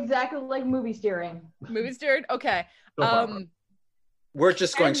wheel? Exactly like movie steering. Movie steering? Okay. We're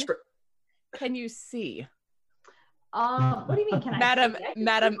just going straight. Can you see? What do you mean? Can Madam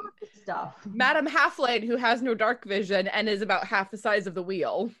Madam Halfling, who has no dark vision and is about half the size of the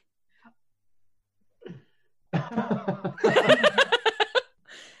wheel. Well,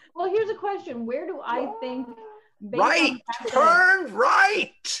 here's a question. Where do I think... Right! Turn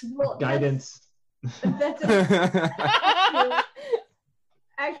right! Well, Guidance. That's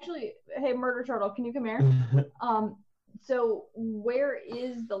actually, hey, Murder Turtle, can you come here? So where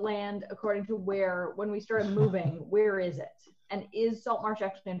is the land according to where, when we started moving, where is it? And is Saltmarsh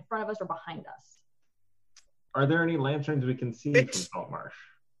actually in front of us or behind us? Are there any lanterns we can see from Saltmarsh?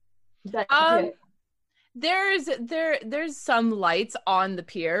 There's some lights on the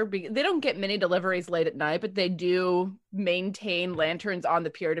pier. They don't get many deliveries late at night, but they do maintain lanterns on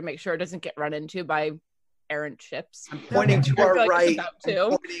the pier to make sure it doesn't get run into by errant ships. I'm pointing to our right.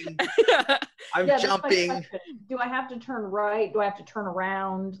 I'm jumping. Do I have to turn right? Do I have to turn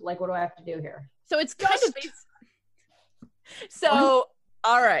around? Like, what do I have to do here? So it's kind of so.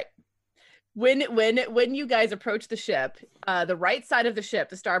 All right. When you guys approach the ship, the right side of the ship,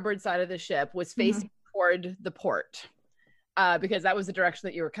 the starboard side of the ship, was facing toward the port, because that was the direction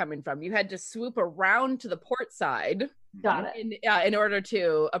that you were coming from. You had to swoop around to the port side. Got it. In order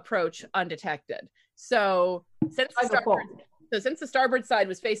to approach undetected. So since the starboard side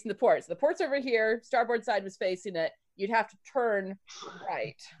was facing the port, so the port's over here, starboard side was facing it, you'd have to turn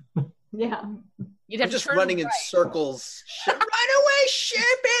right. Yeah. I'm just running in circles. Run away, ship!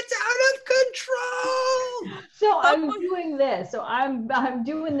 It's out of control. So I'm doing this. So I'm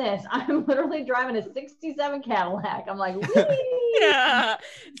doing this. I'm literally driving a '67 Cadillac. I'm like, whee! Yeah.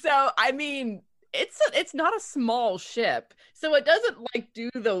 So I mean, it's not a small ship, so it doesn't like do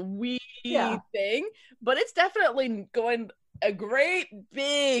the wee thing, but it's definitely going a great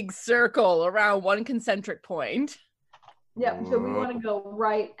big circle around one concentric point. Yeah, so we want to go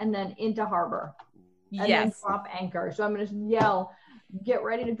right and then into harbor. And then drop anchor. So I'm going to yell, get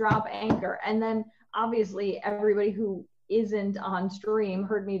ready to drop anchor. And then obviously everybody who isn't on stream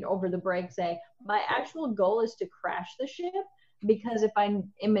heard me over the break say, my actual goal is to crash the ship, because if I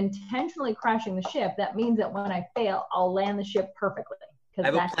am intentionally crashing the ship, that means that when I fail, I'll land the ship perfectly. I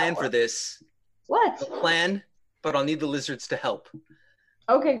have a plan for this. What? A plan, but I'll need the lizards to help.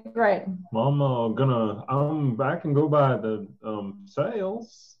 Okay, great. I'm back and go by the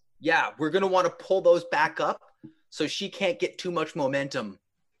sails. Yeah, we're going to want to pull those back up so she can't get too much momentum.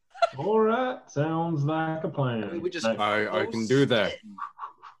 All right, sounds like a plan. I can do that.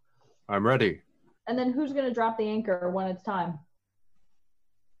 I'm ready. And then who's going to drop the anchor when it's time?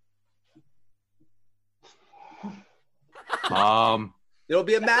 There'll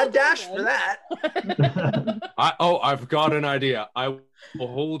be a mad dash for that. I've got an idea. I will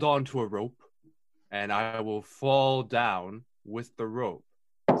hold on to a rope, and I will fall down with the rope,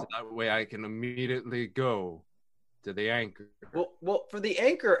 so that way I can immediately go to the anchor. Well, for the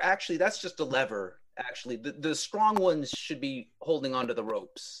anchor, actually, that's just a lever. Actually, the strong ones should be holding onto the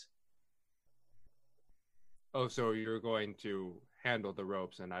ropes. Oh, so you're going to handle the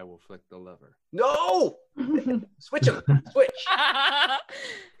ropes, and I will flick the lever. No! Switch them. Switch.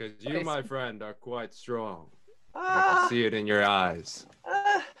 Because you, my friend, are quite strong. I can see it in your eyes.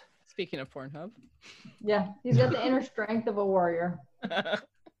 Speaking of Pornhub. Yeah, he's got the inner strength of a warrior.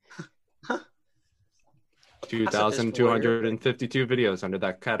 2,252 videos under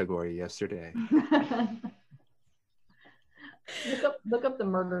that category yesterday. Look up the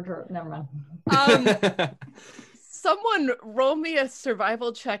murder. Never mind. Someone roll me a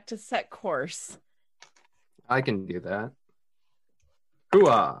survival check to set course. I can do that.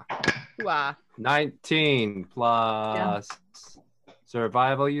 Hooah! Hooah. 19 plus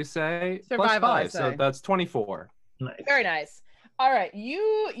survival, you say? Survival, plus 5, so that's 24. Nice. Very nice. All right,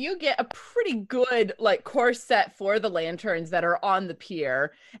 you get a pretty good course set for the lanterns that are on the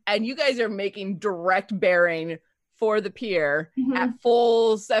pier, and you guys are making direct bearing for the pier at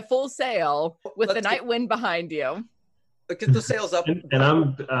full sail with the night wind behind you. Get the sails up. And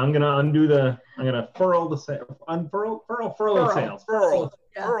I'm gonna furl the sail. Furl the sails. Furl.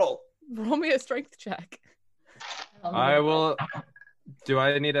 Roll me a strength check. I will. Do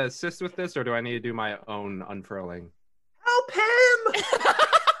I need to assist with this, or do I need to do my own unfurling? Help him!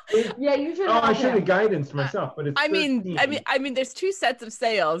 Yeah, you should. I should have guidance myself, but it's. I mean, there's two sets of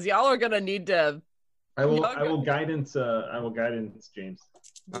sails. Y'all are gonna need to. I will guidance James.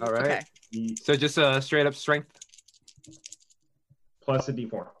 All right. Okay. So just straight up strength. Plus a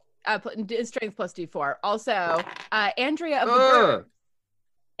D4. Strength plus D4. Also, Andrea of the Burbs.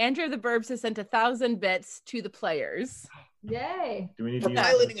 Andrea of the Burbs has sent 1,000 bits to the players. Yay! Do we need We're to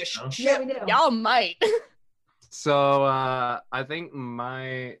piloting a ship? Yeah, we do. Y'all might. So I think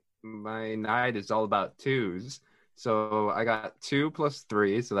my night is all about twos. So I got 2 plus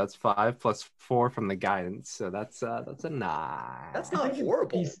 3, so that's 5 plus 4 from the guidance. So that's a 9. That's not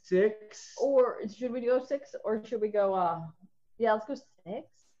horrible. 6. Or should we go 6, or should we go? Yeah, let's go 6.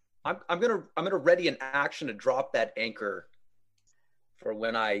 I'm gonna ready an action to drop that anchor for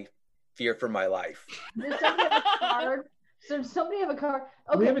when I fear for my life. Does somebody have a card? So does somebody have a card?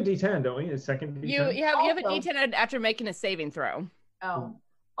 Okay. We have a D10, don't we? A second D10? You have a D10 after making a saving throw. Oh.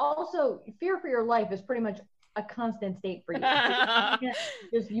 Also, fear for your life is pretty much a constant state for you.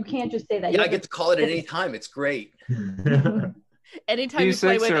 You can't just say that. Yeah, I get to call it at any time. It's great. Anytime you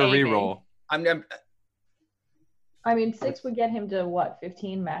play with or Amy. reroll. I mean, 6 would get him to what,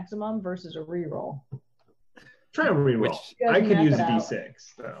 15 maximum versus a reroll. Try a reroll. I could use a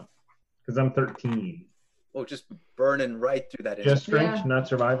D6 though, because I'm 13. Oh, just burning right through that. Just strength, not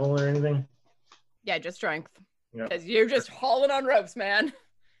survival or anything. Yeah, just strength. Yep. Because you're just hauling on ropes, man.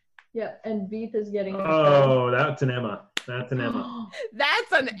 Yeah, and Beef is getting. Oh, that's an Emma. That's an Emma.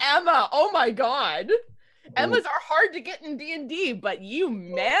 That's an Emma. Oh my God. Emmas are hard to get in D&D, but you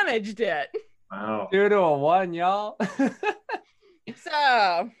managed it. Wow. 2 to a 1, y'all.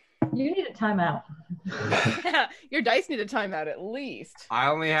 So. You need a timeout. Your dice need a timeout at least. I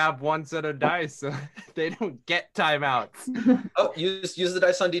only have 1 set of dice, so they don't get timeouts. Oh, use the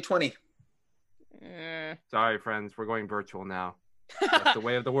dice on D20. Sorry, friends. We're going virtual now. That's the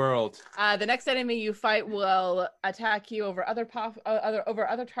way of the world. The next enemy you fight will attack you over other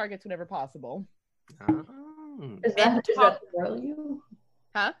targets whenever possible. Oh. Is that the royal you?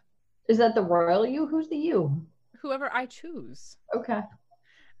 Huh? Is that the royal you? Who's the you? Whoever I choose. Okay.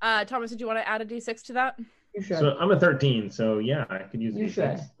 Thomas, did you want to add a D6 to that? You should. So I'm a 13, so yeah, I could use a You D6.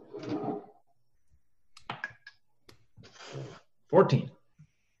 should. 14.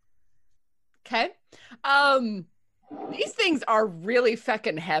 Okay. These things are really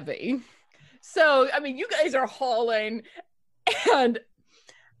feckin' heavy. So, I mean, you guys are hauling, and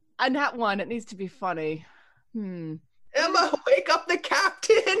on that one, it needs to be funny. Emma, wake up the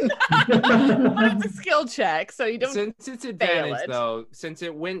captain! But it's a skill check, so you don't. Since it's advantage, though, since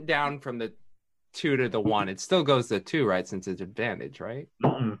it went down from the 2 to the 1, it still goes to 2, right? Since it's advantage, right?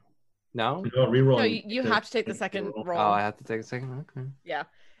 Mm-mm. No? No, reroll. No, you have to take the second roll. Oh, I have to take a second? Okay. Yeah.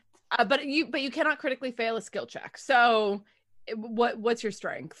 But you cannot critically fail a skill check. So what's your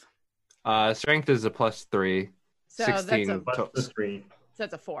strength? Strength is a +3. So 16 Plus 3. So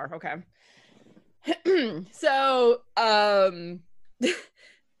that's a 4. Okay. So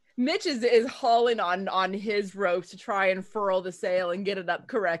Mitch is hauling on his ropes to try and furl the sail and get it up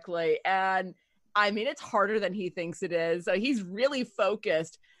correctly. And I mean, it's harder than he thinks it is. So he's really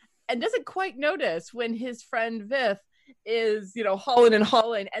focused and doesn't quite notice when his friend Vith is, hauling and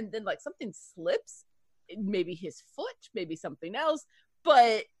hauling, and then like something slips, maybe his foot, maybe something else.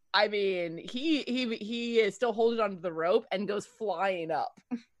 But I mean, he is still holding onto the rope and goes flying up.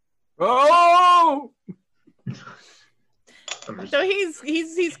 Oh! So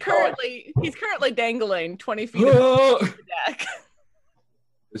he's currently dangling 20 feet above the deck.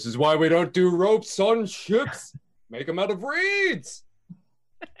 This is why we don't do ropes on ships. Make them out of reeds.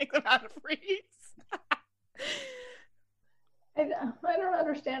 Make them out of reeds. I don't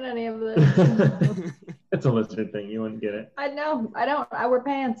understand any of this. It's a lizard thing. You wouldn't get it. I know. I don't. I wear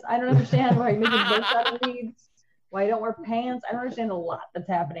pants. I don't understand why you're making boats out of reeds. Why you don't wear pants. I don't understand a lot that's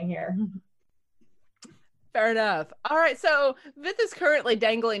happening here. Fair enough. All right, so Vith is currently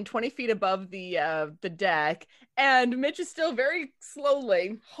dangling 20 feet above the deck, and Mitch is still very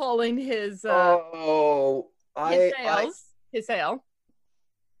slowly hauling his sails. His sail.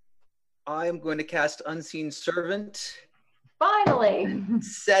 I'm going to cast Unseen Servant. Finally.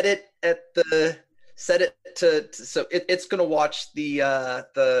 Set it to so it's going to watch the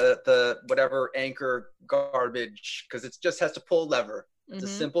whatever anchor garbage, because it just has to pull a lever. It's a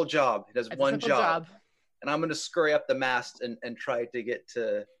simple job. It has one job. And I'm going to scurry up the mast and try to get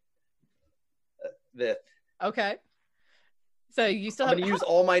to Vith. Okay. So you still I'm going to use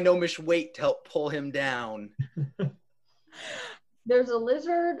all my gnomish weight to help pull him down. There's a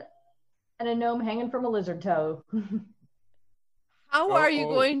lizard and a gnome hanging from a lizard toe. How are you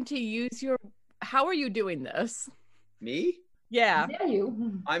going to use how are you doing this? Me? Yeah. Yeah,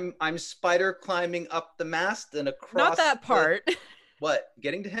 you. I'm spider climbing up the mast and across. Not that part. What?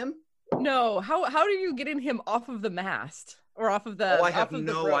 Getting to him? No. How are you getting him off of the mast or off of the? Oh, I have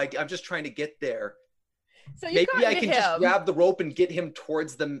no idea. I'm just trying to get there. So maybe I can just grab the rope and get him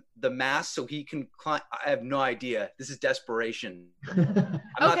towards the mast so he can climb. I have no idea. This is desperation. I'm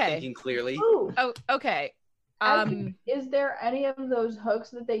not thinking clearly. Ooh. Oh, okay. Is there any of those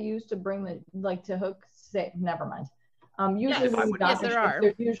hooks that they use to bring to hook? Never mind. Usually there are.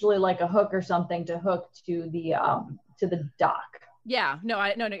 There's usually like a hook or something to hook to the dock. Yeah, no,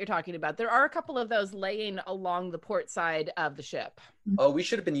 I know what you're talking about. There are a couple of those laying along the port side of the ship. Oh, we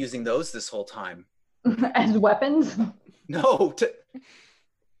should have been using those this whole time. As weapons? No.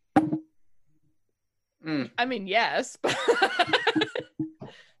 I mean, yes.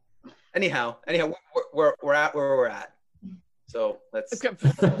 Anyhow, we're at where we're at. So let's.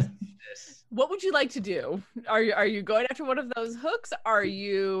 What would you like to do? Are you going after one of those hooks? Are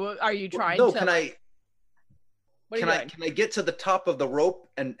you trying to? No, can I get to the top of the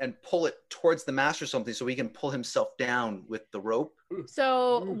rope and pull it towards the mast or something so he can pull himself down with the rope?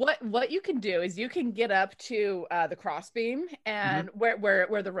 So what you can do is you can get up to the crossbeam and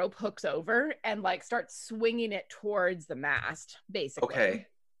where the rope hooks over and like start swinging it towards the mast, basically. Okay.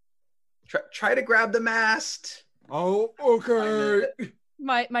 Try to grab the mast. Oh, okay.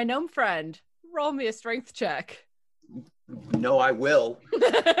 My gnome friend, roll me a strength check. No, I will.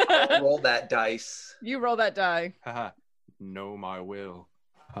 I'll roll that dice. You roll that die. No, I will.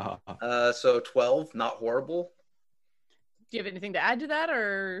 So 12, not horrible. Do you have anything to add to that,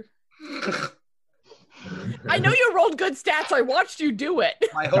 or? I know you rolled good stats. I watched you do it.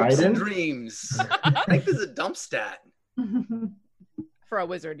 My hopes and dreams. I think this is a dump stat. For a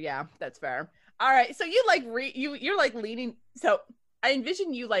wizard, yeah, that's fair. All right, so you like you're like leaning. So I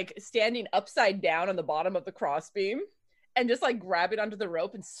envision you like standing upside down on the bottom of the crossbeam and just like grabbing onto the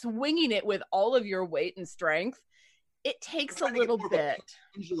rope and swinging it with all of your weight and strength. It takes a little bit.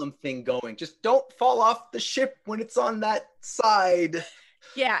 Pendulum thing going. Just don't fall off the ship when it's on that side.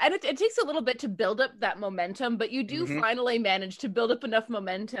 Yeah, and it takes a little bit to build up that momentum, but you do finally manage to build up enough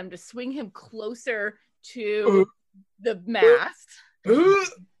momentum to swing him closer to the mast.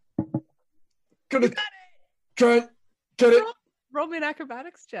 Gonna try and get it. Roll me an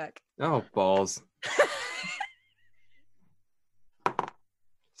acrobatics check. Oh, balls.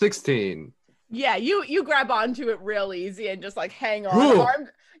 16. Yeah, you grab onto it real easy and just like hang on.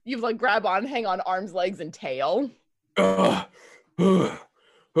 You like grab on, hang on arms, legs, and tail.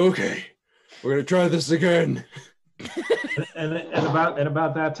 Okay, we're gonna try this again. and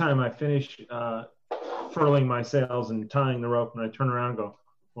about that time, I finish furling my sails and tying the rope, and I turn around and go,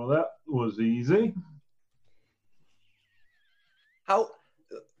 "Well, that was easy."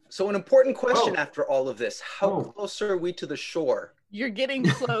 So an important question after all of this: how close are we to the shore? You're getting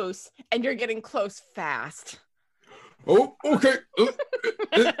close, and you're getting close fast. Oh, okay.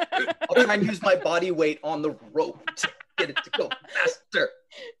 I'll try and use my body weight on the rope to get it to go faster.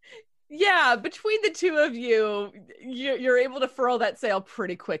 Yeah, between the two of you, you're able to furl that sail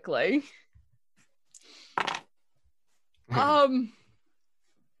pretty quickly. Emma,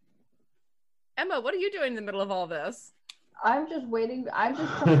 what are you doing in the middle of all this? I'm just waiting. I'm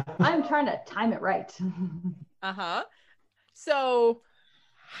trying to time it right. So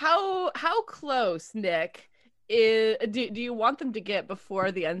how close, Nick, do you want them to get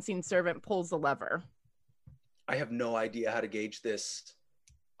before the unseen servant pulls the lever? I have no idea how to gauge this.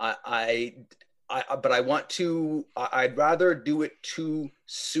 But I want to. I'd rather do it too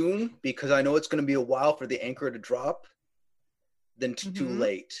soon because I know it's going to be a while for the anchor to drop than too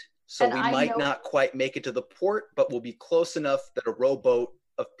late. So we might not quite make it to the port, but we'll be close enough that a rowboat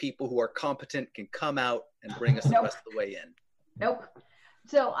of people who are competent can come out and bring us the rest of the way in. Nope.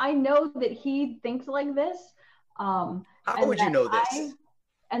 So I know that he thinks like this. How would you know this?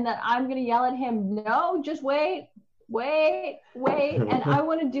 And that I'm going to yell at him, no, just wait. And I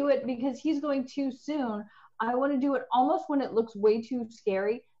want to do it because he's going too soon. I want to do it almost when it looks way too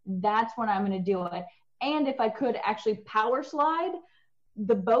scary. That's when I'm going to do it. And if I could actually power slide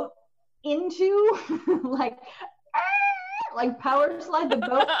the boat into like power slide the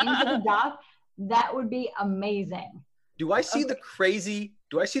boat into the dock, that would be amazing. Do I see the crazy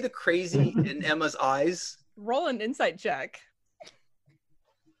in Emma's eyes? Roll an insight check.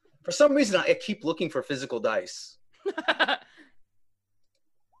 For some reason, I keep looking for physical dice.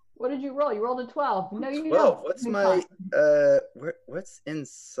 What did you roll? You rolled a 12. No, you 12. don't. What's my what's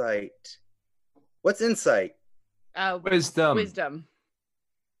insight? What's insight? Wisdom. Is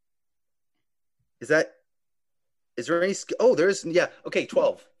there any there's okay,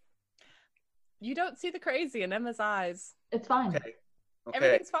 12. You don't see the crazy in Emma's eyes. It's fine. Okay.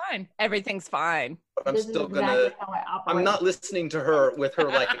 Everything's fine. But I'm still gonna I'm not listening to her with her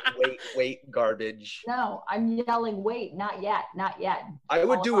like wait garbage. No, I'm yelling wait, not yet. I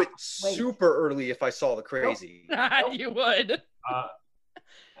would do it super early if I saw the crazy. Nope. You would.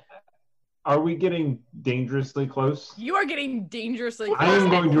 Are we getting dangerously close? You are getting dangerously close. I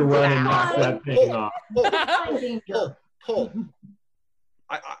am going to run and knock that thing off. Pull.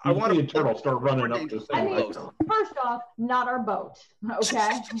 I want to turtle start running up this thing. I mean, first off, not our boat.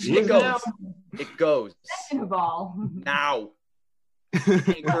 Okay. It goes. Second of all, now.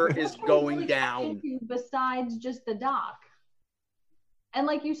 Anchor is going down. Besides just the dock. And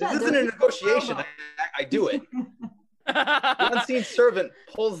like you said, this isn't a negotiation. I do it. The unseen servant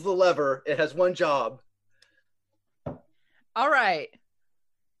pulls the lever. It has one job. All right.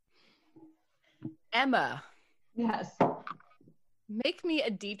 Emma. Yes. Make me a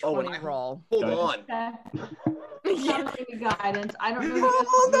D20 roll. Hold on. Okay. Guidance. I don't know.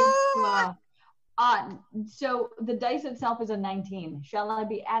 So the dice itself is a 19. Shall I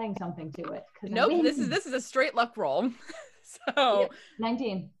be adding something to it? Nope. This is a straight luck roll. So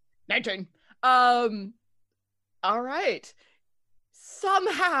 19. All right.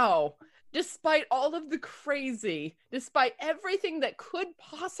 Somehow, despite all of the crazy, despite everything that could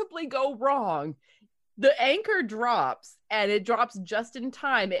possibly go wrong, the anchor drops, and it drops just in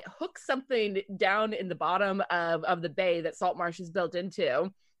time. It hooks something down in the bottom of the bay that Saltmarsh is built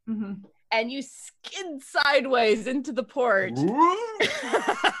into. Mm-hmm. And you skid sideways into the port.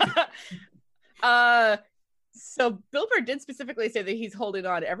 So Bilber did specifically say that he's holding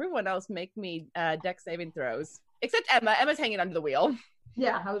on. Everyone else make me dex saving throws. Except Emma. Emma's hanging onto the wheel.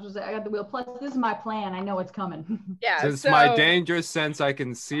 Yeah, I was just saying, I got the wheel. Plus, this is my plan. I know it's coming. Yeah. Since my dangerous sense, I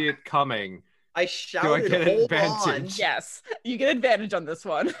can see it coming. I shouted, do I get advantage? On. Yes, you get advantage on this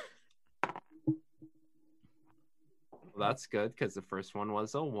one. Well, that's good because the first one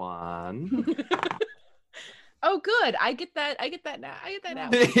was a 1. Oh, good. I get that now.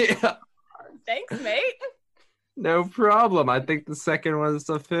 Yeah. Thanks, mate. No problem. I think the second one was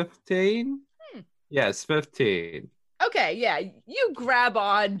a 15. Yes, 15. Okay, yeah. You grab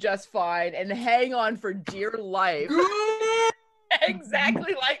on just fine and hang on for dear life.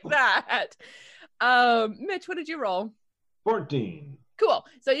 Exactly like that. Mitch, what did you roll? 14. Cool.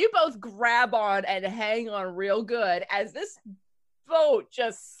 So you both grab on and hang on real good as this boat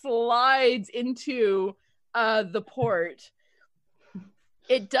just slides into the port.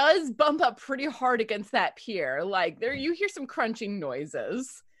 It does bump up pretty hard against that pier. Like there, you hear some crunching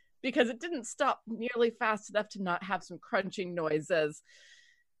noises because it didn't stop nearly fast enough to not have some crunching noises.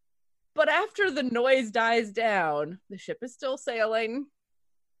 But after the noise dies down, the ship is still sailing,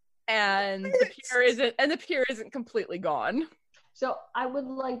 and the pier isn't completely gone. So I would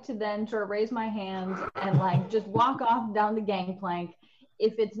like to then sort of raise my hands and like just walk off down the gangplank.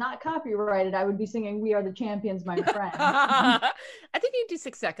 If it's not copyrighted, I would be singing "We Are the Champions, My Friend." I think you do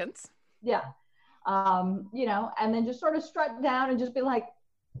 6 seconds. Yeah. And then just sort of strut down and just be like,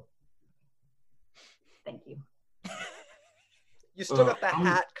 "Thank you." You still got the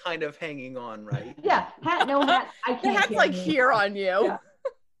hat kind of hanging on, right? Yeah, hat, no hat. I can't. The hat's like here on you. Yeah.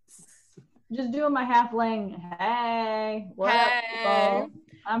 Just doing my halfling. Hey, what up, people?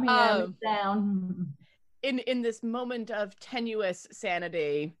 I'm here. Down. In this moment of tenuous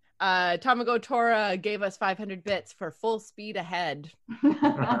sanity, Tamago Tora gave us 500 bits for full speed ahead.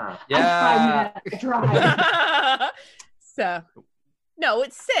 Yeah. I tried. So, no,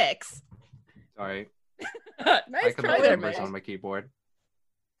 it's 6. Sorry. Nice try there, numbers man. on my keyboard.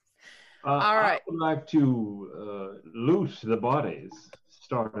 All right. I would like to loot the bodies,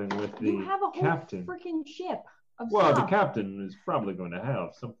 starting with the You have a whole captain. freaking ship of Well, stuff. the captain is probably going to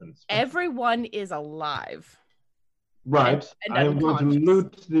have something special. Everyone is alive. Right. and I am going to unconscious.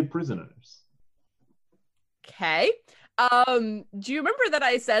 loot the prisoners. Okay. Do you remember that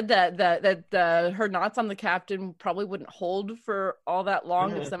I said that her knots on the captain probably wouldn't hold for all that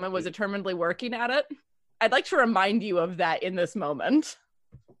long if someone was determinedly working at it? I'd like to remind you of that in this moment.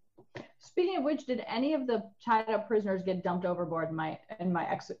 Speaking of which, did any of the tied up prisoners get dumped overboard in my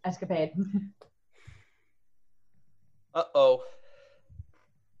escapade? Uh-oh.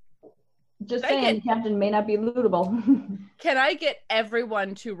 Just saying, the captain may not be lootable. Can I get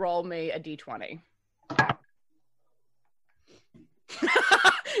everyone to roll me a d20?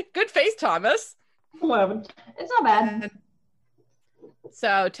 Good face, Thomas. 11. It's not bad.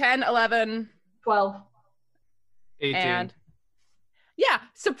 So 10, 11, 12. 18. and yeah,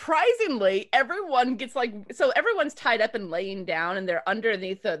 surprisingly, everyone gets everyone's tied up and laying down, and they're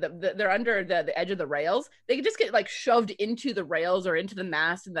underneath they're under the edge of the rails. They can just get like shoved into the rails or into the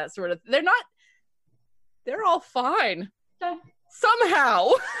mast and that sort of. They're all fine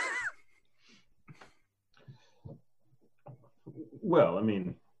somehow. Well, I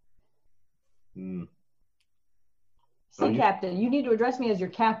mean, Sea captain. You need to address me as your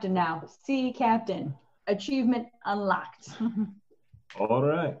captain now. Sea captain. Achievement unlocked. all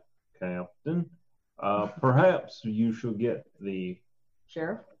right, Captain. Perhaps you should get the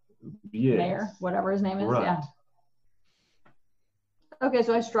Sheriff, yes, mayor, whatever his name is. right. Yeah. Okay,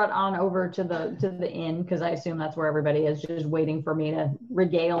 so I strut on over to the inn because I assume that's where everybody is, just waiting for me to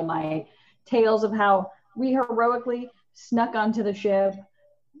regale my tales of how we heroically snuck onto the ship,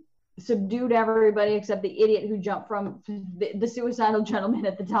 subdued everybody except the idiot who jumped from the suicidal gentleman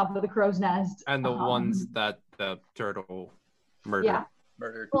at the top of the crow's nest. And the ones that the turtle murdered. Yeah.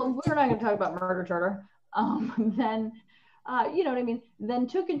 Murdered. Well, we're not going to talk about murder, Turtle. Then, you know what I mean? Then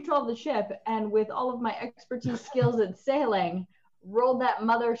took control of the ship, and with all of my expertise skills at sailing, rolled that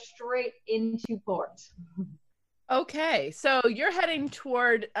mother straight into port. Okay, so you're heading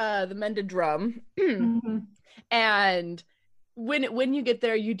toward the Mended Drum, and when you get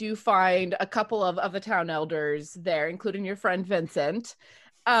there, you do find a couple of the town elders there, including your friend Vincent.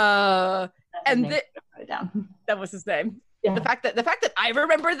 And that was his name. Yeah. The fact that I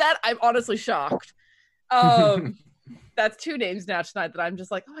remember that, I'm honestly shocked. That's 2 names now tonight that I'm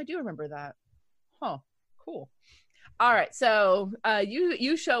just like, oh, I do remember that. Huh, cool. All right, so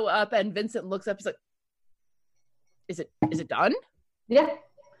you show up and Vincent looks up. He's like, "Is it done?" Yeah,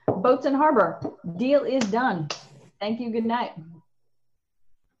 boats in harbor. Deal is done. Thank you. Good night.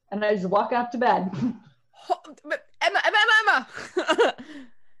 And I just walk out to bed. But Emma.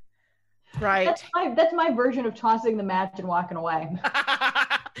 Right. That's my version of tossing the match and walking away.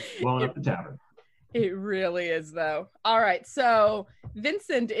 Blowing up the tavern. It really is, though. All right, so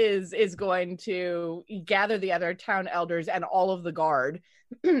Vincent is going to gather the other town elders and all of the guard.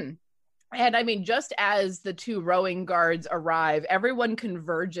 And I mean, just as the 2 rowing guards arrive, everyone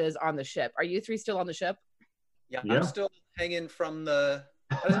converges on the ship. Are you 3 still on the ship? Yeah. I'm still hanging from the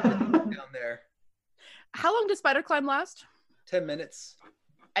down there. How long does Spider Climb last? 10 minutes.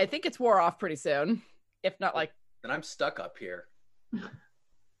 I think it's wore off pretty soon, if not like. And I'm stuck up here.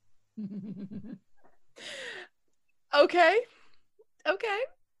 Okay.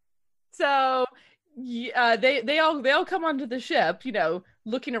 So they all come onto the ship, you know,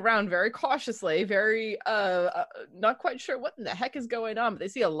 looking around very cautiously, very not quite sure what in the heck is going on, but they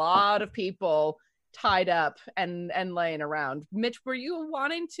see a lot of people tied up and laying around. Mitch, were you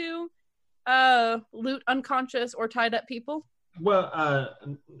wanting to loot unconscious or tied up people? Well,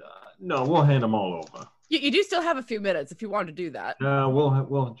 no, we'll hand them all over. You do still have a few minutes if you want to do that.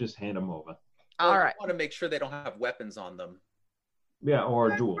 We'll just hand them over. All right. I want to make sure they don't have weapons on them. Yeah,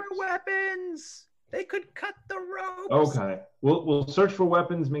 or jewels. Weapons. They could cut the ropes. Okay. We'll search for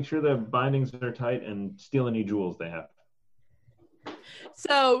weapons, make sure the bindings are tight, and steal any jewels they have.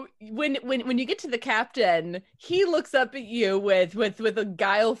 So when you get to the captain, he looks up at you with a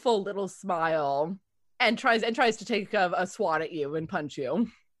guileful little smile and tries to take a swat at you and punch you.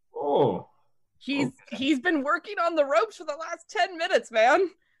 Oh, He's been working on the ropes for the last 10 minutes, man.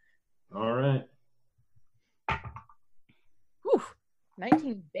 All right. Whew.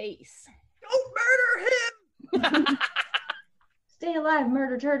 19 base. Don't murder him! Stay alive,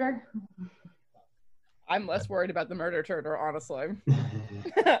 murder turder. I'm less worried about the murder turtle, honestly.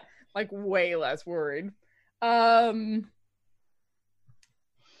 Like way less worried.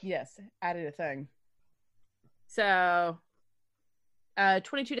 Yes, added a thing. So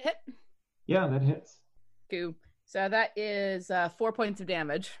 22 to hit. Yeah, that hits. Goo. So that is 4 points of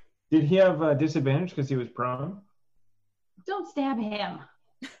damage. Did he have disadvantage because he was prone? Don't stab him.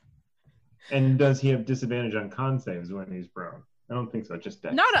 And does he have disadvantage on con saves when he's prone? I don't think so. Just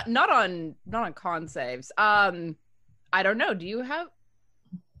dex. Not on con saves. I don't know. Do you have?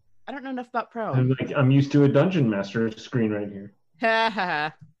 I don't know enough about prone. I'm used to a dungeon master screen right here.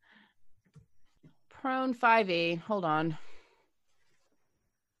 Prone 5e. Hold on.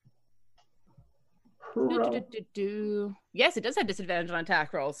 Yes, it does have disadvantage on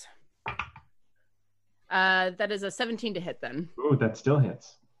attack rolls. That is a 17 to hit then. Ooh, that still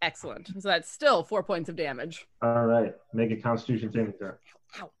hits. Excellent. So that's still 4 points of damage. All right. Make a Constitution saving throw.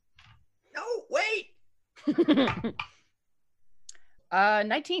 Ow. No, wait!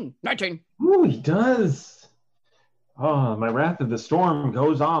 19. Ooh, he does. Oh, my Wrath of the Storm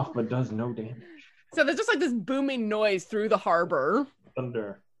goes off but does no damage. So there's just like this booming noise through the harbor.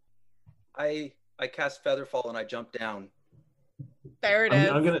 Thunder. I cast Featherfall and I jump down. There it is.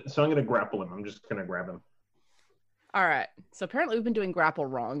 I'm gonna grapple him. I'm just gonna grab him. All right. So apparently we've been doing grapple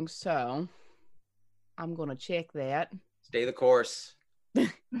wrong. So I'm gonna check that. Stay the course.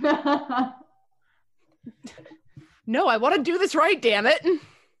 No, I want to do this right. Damn it.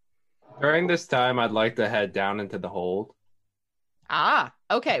 During this time, I'd like to head down into the hold. Ah,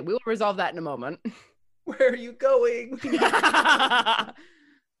 okay. We will resolve that in a moment. Where are you going?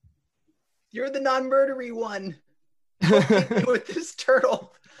 You're the non-murdery one. With this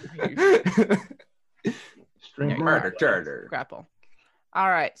turtle. String Murder turtle. Grapple. All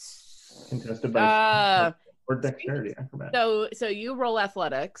right. Contested by or dexterity sweet. acrobatics. So you roll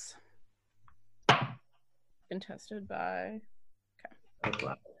athletics. Contested by. Okay.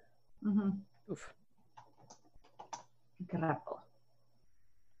 Mm-hmm. Oof. Grapple.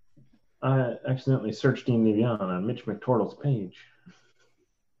 I accidentally searched D&D on Mitch McTortle's page.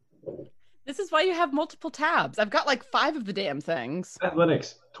 This is why you have multiple tabs. I've got like 5 of the damn things.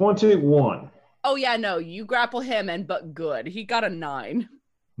 Athletics 21. Oh yeah, no, you grapple him and but good. He got a 9.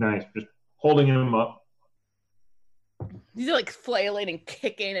 Nice. Just holding him up. He's like flailing and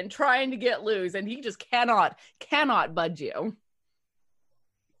kicking and trying to get loose, and he just cannot budge you.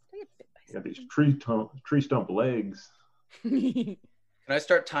 Got these tree stump legs. Can I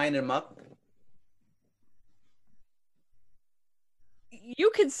start tying him up?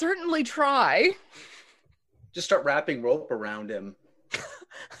 You can certainly try. Just start wrapping rope around him.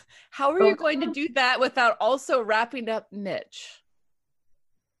 How are you going to do that without also wrapping up Mitch?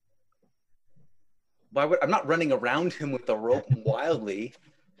 I'm not running around him with the rope wildly.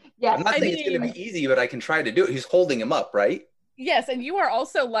 Yes, I'm not saying it's going to be easy, but I can try to do it. He's holding him up, right? Yes, and you are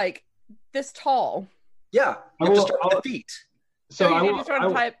also like this tall. Yeah, you have to start with the feet. So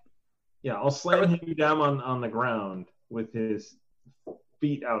I'll slam him down on the ground with his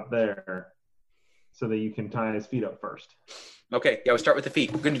feet out there so that you can tie his feet up first. Okay, yeah, we'll start with the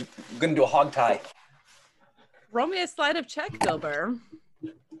feet. We're gonna do a hog tie. Roll me a sleight of check, Gilbert.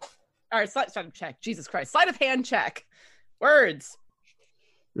 All right, sleight of check. Jesus Christ. Sleight of hand check. Words.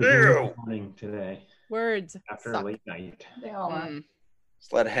 Morning today. Words. After suck. a late night. They all are.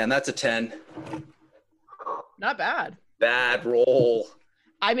 Sleight of hand, that's a 10. Not bad. Bad roll.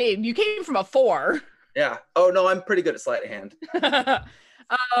 I mean, you came from a 4. Yeah. Oh, no, I'm pretty good at sleight of hand.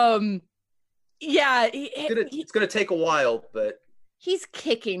 Yeah. It's going to take a while, but... He's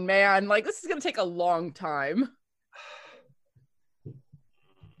kicking, man. Like, this is going to take a long time.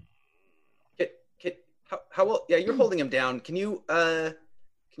 How well? Yeah, you're holding him down. Can you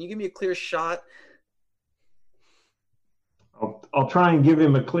give me a clear shot? I'll try and give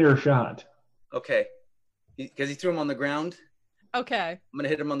him a clear shot. Okay. Because he threw him on the ground. Okay. I'm going to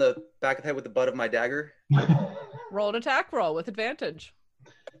hit him on the back of the head with the butt of my dagger. Roll an attack roll with advantage.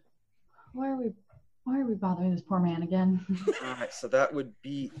 Why are we bothering this poor man again? All right, so that would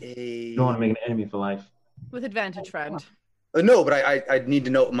be a... You don't want to make an enemy for life. With advantage, friend. No, but I'd need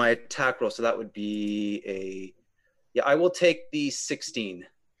to know my attack roll, so that would be a... Yeah, I will take the 16.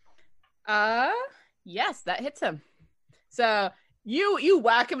 Yes, that hits him. So you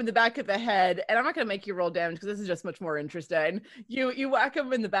whack him in the back of the head, and I'm not going to make you roll damage because this is just much more interesting. You whack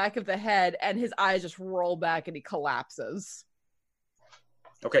him in the back of the head, and his eyes just roll back, and he collapses.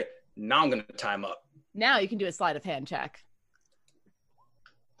 Okay, Now I'm going to time up. Now you can do a sleight of hand check.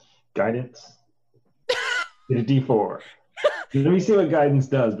 Guidance. Get a D4. Let me see what guidance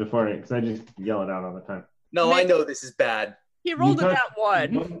does before it, because I just yell it out all the time. No, I know this is bad. He rolled a nat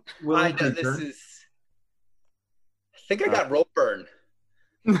 1. I know this is. I think I got rope burn.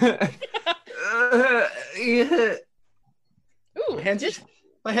 Ooh,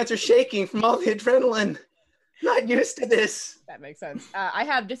 My hands are shaking from all the adrenaline. Not used to this. That makes sense. I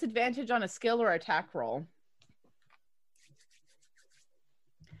have disadvantage on a skill or attack roll.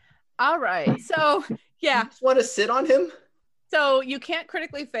 All right. So, yeah. You just want to sit on him? So you can't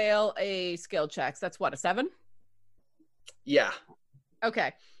critically fail a skill check. So that's what, a 7? Yeah.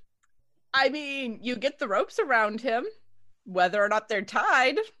 Okay. I mean, you get the ropes around him, whether or not they're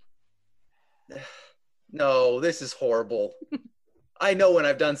tied. No, this is horrible. I know when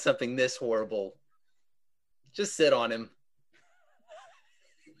I've done something this horrible. Just sit on him.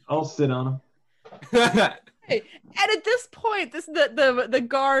 I'll sit on him. Hey, and at this point, the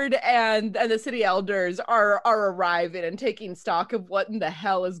guard and the city elders are arriving and taking stock of what in the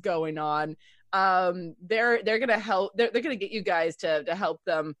hell is going on. They're gonna help. They're gonna get you guys to help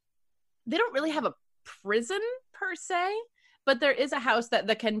them. They don't really have a prison per se, but there is a house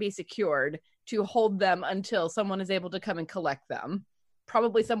that can be secured to hold them until someone is able to come and collect them.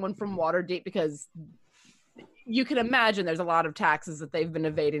 Probably someone from Waterdeep, because you can imagine there's a lot of taxes that they've been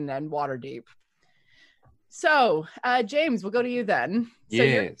evading in Waterdeep. So, James, we'll go to you then.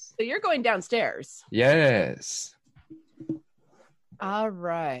 Yes. So you're going downstairs. Yes. All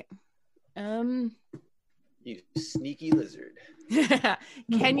right. You sneaky lizard.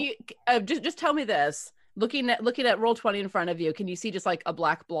 Can you just tell me this? Looking at Roll20 in front of you, can you see just like a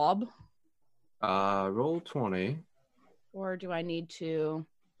black blob? Roll20. Or do I need to?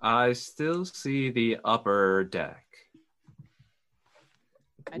 I still see the upper deck.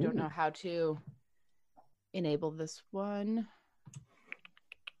 I don't know how to enable this one.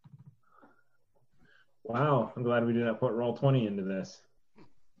 Wow, I'm glad we did not put Roll20 into this.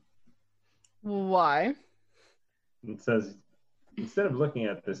 Why? It says, instead of looking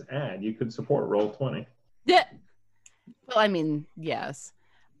at this ad, you could support Roll20. Yeah. Well, I mean, yes.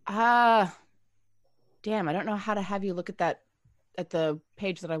 Damn, I don't know how to have you look at that at the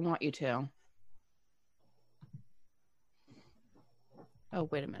page that I want you to. Oh,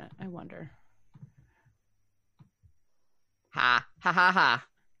 wait a minute. I wonder. Ha ha ha ha.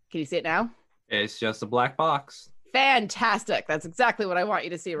 Can you see it now? It's just a black box. Fantastic. That's exactly what I want you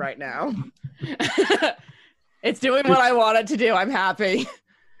to see right now. It's doing what I want it to do. I'm happy.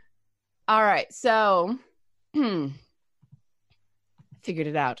 All right. So, figured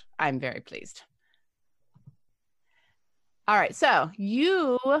it out. I'm very pleased. All right. So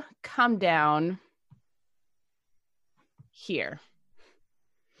you come down here.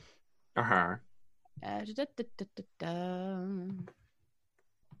 Uh-huh.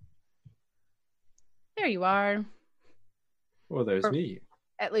 There you are. Well, there's me.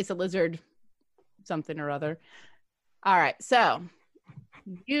 At least a lizard something or other. All right, so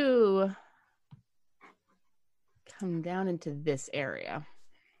you come down into this area.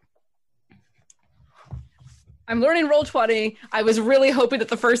 I'm learning Roll20. I was really hoping that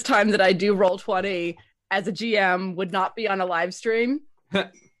the first time that I do Roll20 as a GM would not be on a live stream.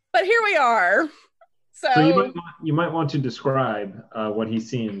 But here we are. So you might want to describe what he's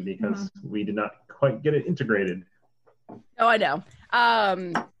seeing, because we did not quite get it integrated. Oh, I know.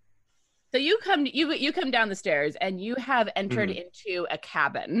 So you come down the stairs and you have entered into a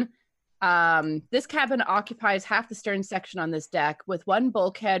cabin. This cabin occupies half the stern section on this deck, with one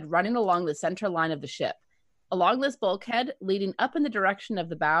bulkhead running along the center line of the ship. Along this bulkhead, leading up in the direction of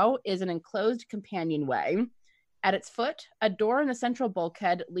the bow, is an enclosed companionway. At its foot, a door in the central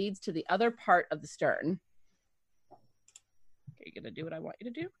bulkhead leads to the other part of the stern. Are you going to do what I want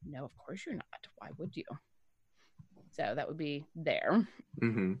you to do? No, of course you're not. Why would you? So that would be there.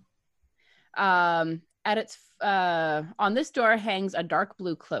 Mm-hmm. At its on this door hangs a dark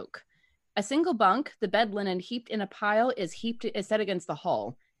blue cloak. A single bunk, the bed linen heaped in a pile, is set against the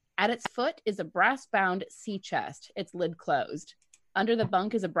hull. At its foot is a brass-bound sea chest, its lid closed. Under the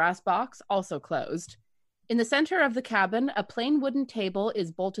bunk is a brass box, also closed. In the center of the cabin, a plain wooden table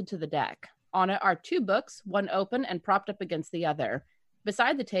is bolted to the deck. On it are 2 books, one open and propped up against the other.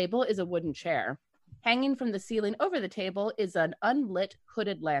 Beside the table is a wooden chair. Hanging from the ceiling over the table is an unlit,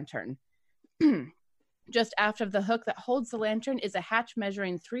 hooded lantern. Just aft of the hook that holds the lantern is a hatch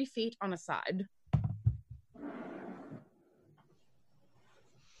measuring 3 feet on a side.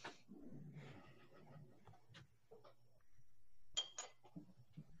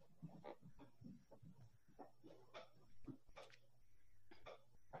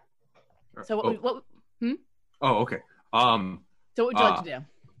 So what Oh, okay. So what would you like to do?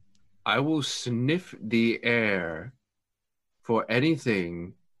 I will sniff the air for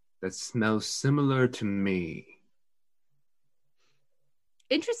anything that smells similar to me.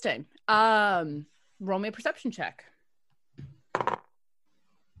 Interesting. Roll me a perception check.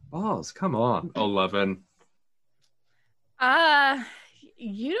 Balls, come on. 11.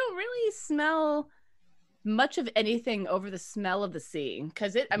 You don't really smell much of anything over the smell of the sea,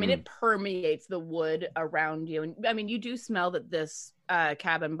 because it permeates the wood around you. And I mean, you do smell that this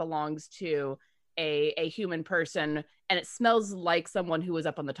cabin belongs to a human person, and it smells like someone who was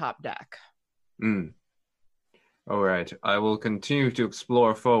up on the top deck. All right, I will continue to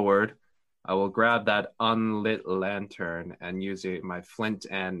explore forward. I will grab that unlit lantern and use my flint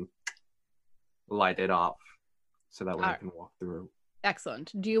and light it off so that way I can walk through.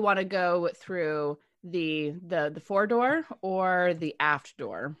 Excellent. Do you want to go through the fore door or the aft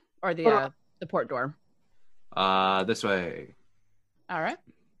door or the port door? This way. All right.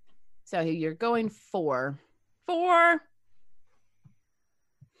 So you're going four.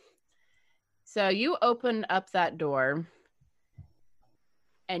 So you open up that door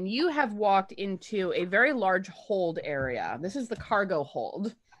and you have walked into a very large hold area. This is the cargo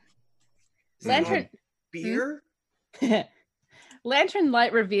hold. Lantern beer? Lantern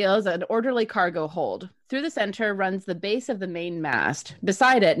light reveals an orderly cargo hold. Through the center runs the base of the main mast.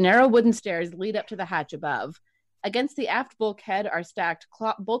 Beside it, narrow wooden stairs lead up to the hatch above. Against the aft bulkhead are stacked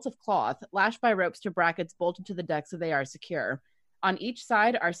bolts of cloth, lashed by ropes to brackets bolted to the deck so they are secure. On each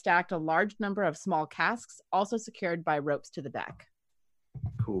side are stacked a large number of small casks, also secured by ropes to the deck.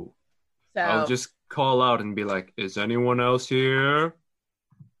 Cool. So I'll just call out and be like, is anyone else here?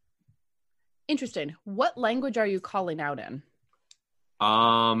 Interesting. What language are you calling out in?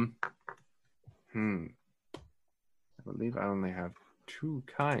 I believe I only have 2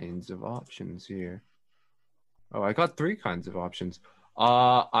 kinds of options here. Oh, I got 3 kinds of options.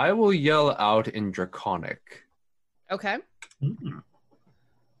 I will yell out in Draconic. Okay.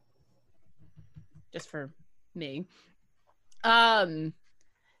 Just for me. Yeah.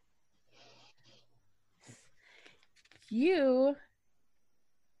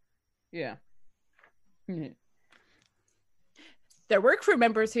 There were crew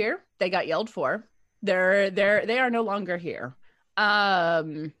members here. They got yelled for. They are no longer here.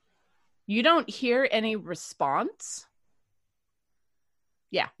 You don't hear any response.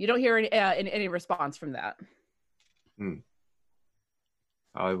 Yeah, you don't hear any response from that.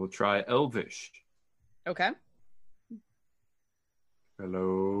 I will try Elvish. Okay.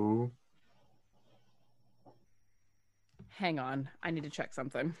 Hello. Hang on. I need to check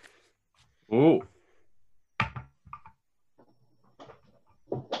something. Oh.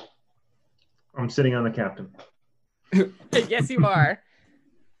 I'm sitting on the captain. Yes, you are.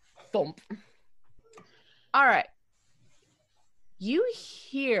 Thump. All right. You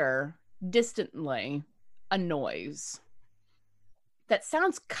hear distantly a noise that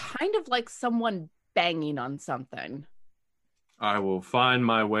sounds kind of like someone banging on something. I will find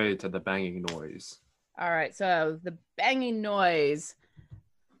my way to the banging noise. All right. So the banging noise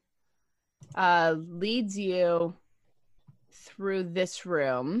leads you through this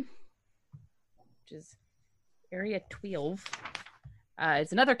room, which is area 12.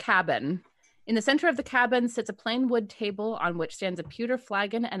 It's another cabin. In the center of the cabin sits a plain wood table on which stands a pewter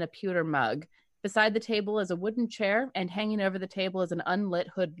flagon and a pewter mug. Beside the table is a wooden chair, and hanging over the table is an unlit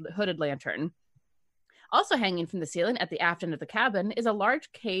hooded lantern. Also hanging from the ceiling at the aft end of the cabin is a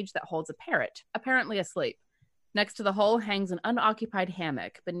large cage that holds a parrot, apparently asleep. Next to the hole hangs an unoccupied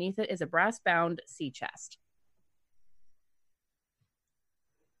hammock. Beneath it is a brass-bound sea chest.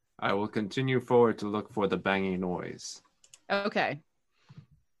 I will continue forward to look for the banging noise. Okay.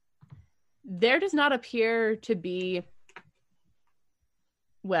 There does not appear to be...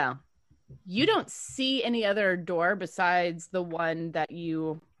 Well, you don't see any other door besides the one that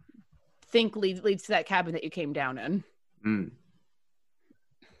you think leads to that cabin that you came down in.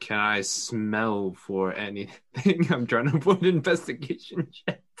 Can I smell for anything? I'm trying to put investigation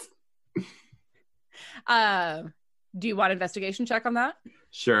checks. Do you want an investigation check on that?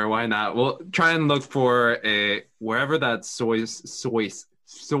 Sure, why not? We'll try and look for wherever that source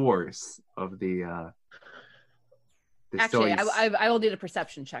of the Actually, I will need a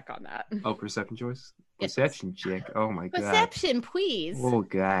perception check on that. Oh, perception choice? Yes. Perception check. Oh my god. Perception, please. Oh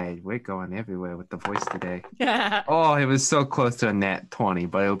god, we're going everywhere with the voice today. Oh, it was so close to a nat 20,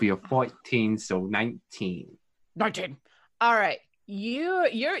 but it'll be a 14, so 19. 19. All right.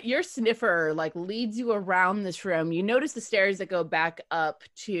 Your sniffer like leads you around this room. You notice the stairs that go back up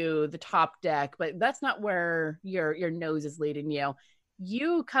to the top deck, but that's not where your nose is leading you.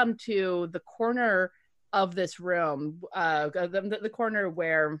 you come to the corner of this room, the corner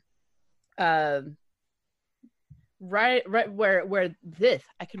where, right where this,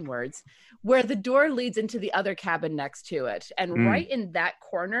 I can words, where the door leads into the other cabin next to it. And right in that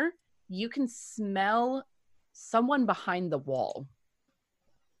corner, you can smell someone behind the wall.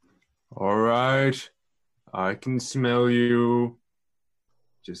 All right. I can smell you.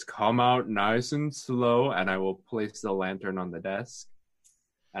 Just come out nice and slow, and I will place the lantern on the desk,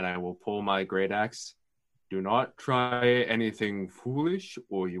 and I will pull my great axe. Do not try anything foolish,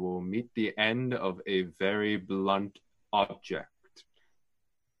 or you will meet the end of a very blunt object.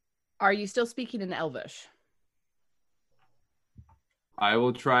 Are you still speaking in Elvish? I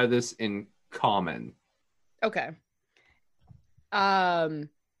will try this in common. Okay.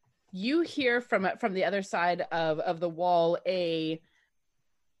 You hear from the other side of the wall a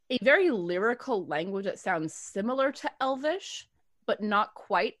very lyrical language that sounds similar to Elvish, but not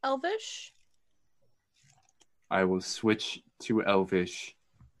quite Elvish. I will switch to Elvish,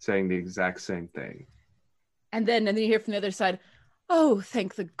 saying the exact same thing. And then you hear from the other side, "Oh,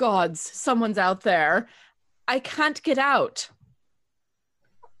 thank the gods, someone's out there. I can't get out."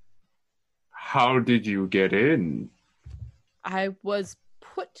 How did you get in? I was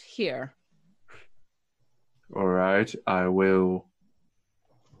put here. All right, I will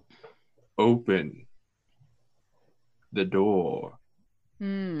open the door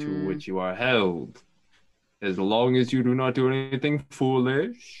to which you are held, as long as you do not do anything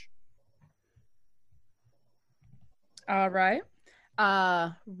foolish. All right.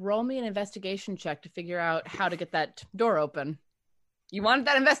 Roll me an investigation check to figure out how to get that door open. You wanted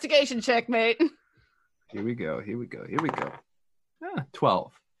that investigation check, mate. Here we go.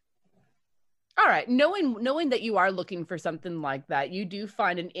 12. All right. Knowing that you are looking for something like that, you do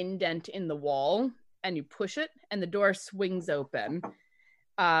find an indent in the wall, and you push it, and the door swings open.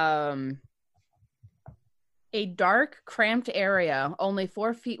 A dark, cramped area, only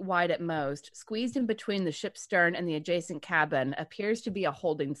 4 feet wide at most, squeezed in between the ship's stern and the adjacent cabin, appears to be a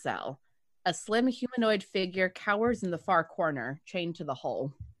holding cell. A slim humanoid figure cowers in the far corner, chained to the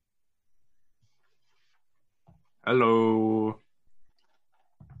hull. Hello.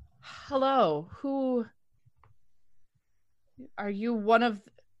 Hello. Who are you? One of...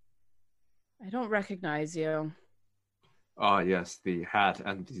 I don't recognize you. Yes, the hat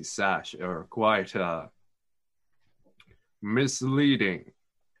and the sash are quite misleading.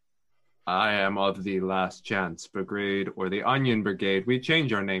 I am of the Last Chance Brigade, or the Onion Brigade. We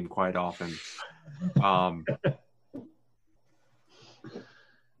change our name quite often.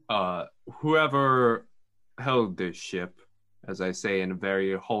 Whoever held this ship, as I say in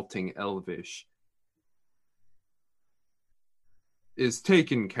very halting Elvish, is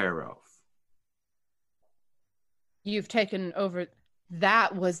taken care of. You've taken over...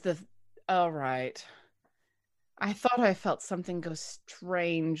 That was the... All right. I thought I felt something go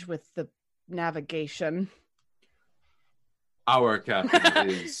strange with the navigation. Our captain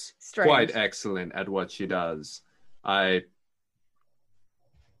is quite excellent at what she does. By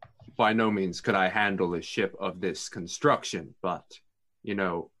no means could I handle a ship of this construction, but,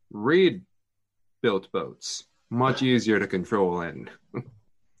 Reed built boats. Much easier to control, and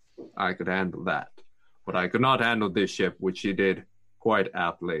I could handle that. But I could not handle this ship, which she did quite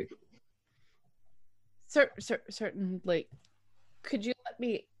aptly. Certainly. Could you let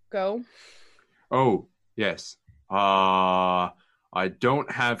me go? Oh, yes. I don't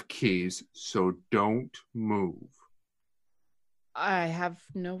have keys, so don't move. I have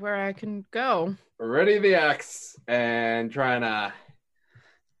nowhere I can go. Ready the axe and trying to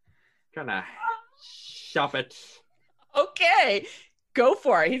shop it. Okay, go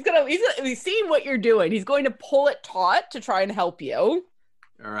for it. He's seeing what you're doing. He's going to pull it taut to try and help you.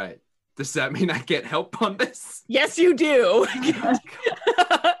 All right. Does that mean I get help on this? Yes, you do.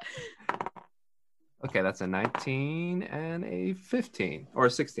 Okay, that's a 19 and a 15 or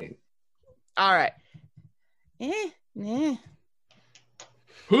a 16. All right.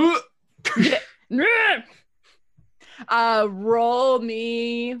 Roll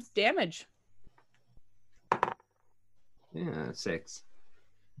me damage. Yeah, 6.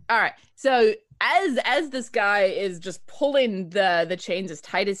 All right. So as this guy is just pulling the chains as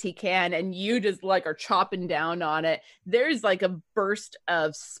tight as he can, and you just are chopping down on it, there's a burst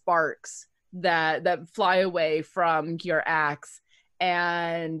of sparks that fly away from your axe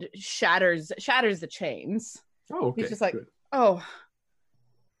and shatters the chains. Oh, okay. He's just like, good.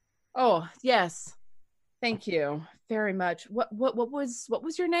 Oh, yes. Thank you very much. What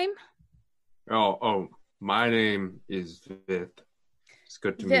was your name? Oh, my name is Vith. It's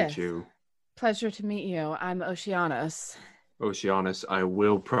good to meet you. Pleasure to meet you. I'm Oceanus. Oceanus, I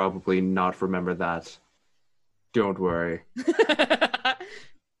will probably not remember that. Don't worry.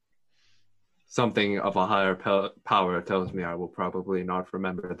 Something of a higher power tells me I will probably not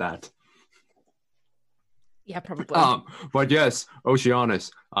remember that. Yeah, probably. But yes,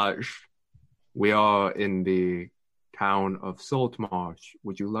 Oceanus, we are in the town of Saltmarsh.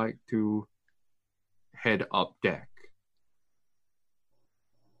 Would you like to head up deck?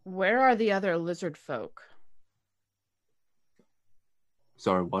 Where are the other lizard folk?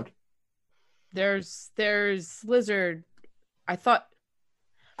 Sorry, what? There's lizard. I thought.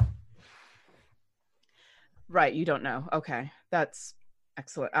 Right, you don't know. Okay, that's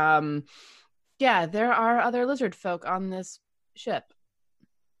excellent. Yeah, there are other lizard folk on this ship.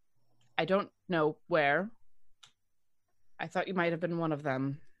 I don't know where. I thought you might have been one of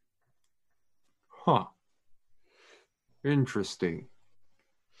them. Huh. Interesting.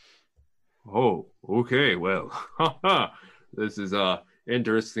 Oh, okay, well, this is a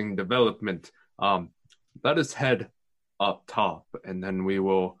interesting development. Let us head up top, and then we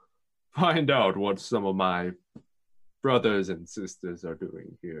will find out what some of my brothers and sisters are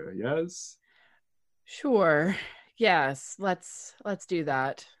doing here. Yes? Sure. Yes, let's do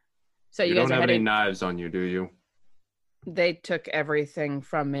that. So you guys don't are have heading... any knives on you, do you? They took everything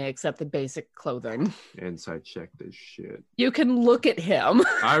from me except the basic clothing. Insight check this shit. You can look at him.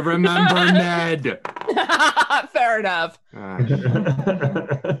 I remember Ned. Fair enough.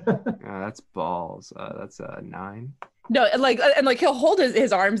 That's balls. That's a 9. No, and like he'll hold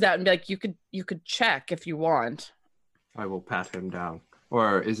his arms out and be like, you could check if you want. I will pat him down.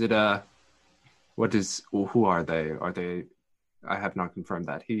 Or is it who are they? Are they? I have not confirmed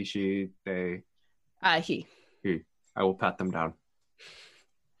that. He, she, they. He. I will pat them down.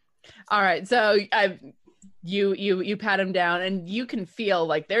 All right, so you pat him down, and you can feel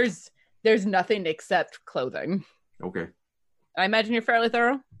like there's nothing except clothing. Okay. I imagine you're fairly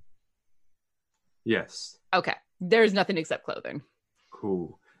thorough. Yes. Okay. There's nothing except clothing.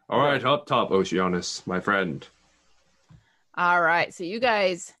 Cool. All right, up top, Oceanus, my friend. All right, so you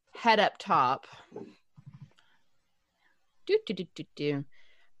guys head up top.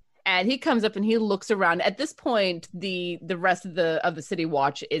 And he comes up and he looks around. At this point, the rest of the city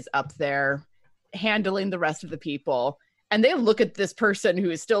watch is up there handling the rest of the people. And they look at this person who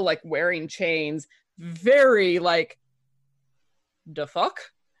is still like wearing chains, very like, the fuck?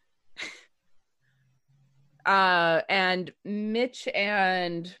 And Mitch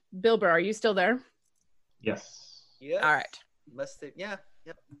and Bilber, are you still there? Yes. Yeah. All right. Must they? Yeah.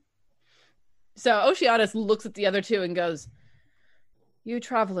 Yep. So Oceanus looks at the other two and goes, "You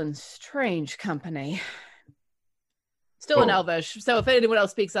travel in strange company." Still in Elvish, so if anyone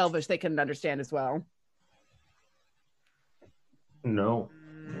else speaks Elvish, they can understand as well. No.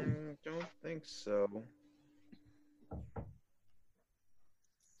 Don't think so.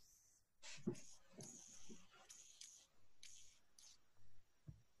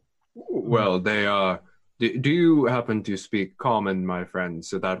 Well, they are. Do you happen to speak common, my friend?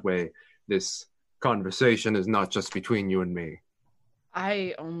 So that way, this conversation is not just between you and me.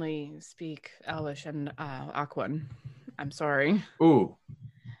 I only speak Elvish and Aquan. I'm sorry. Ooh.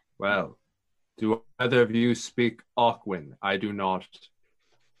 Well, do either of you speak Aquan? I do not.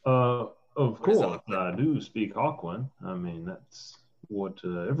 Of What is course, Aquan? I do speak Aquan. I mean, that's what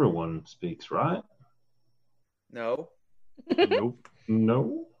everyone speaks, right? No. Nope.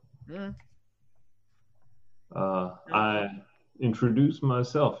 No. Mm. I introduce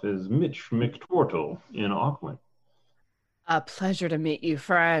myself as Mitch McTortle in Aquan. A pleasure to meet you,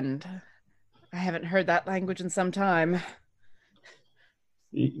 friend. I haven't heard that language in some time.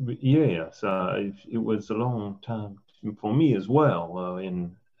 Yes, it was a long time for me as well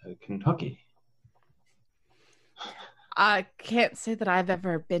in Kentucky. I can't say that I've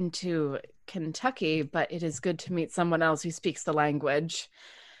ever been to Kentucky, but it is good to meet someone else who speaks the language.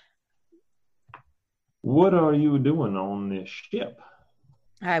 What are you doing on this ship?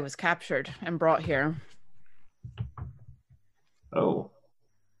 I was captured and brought here. Oh,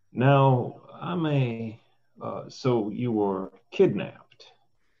 now so you were kidnapped?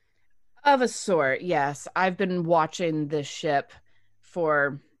 Of a sort, yes. I've been watching this ship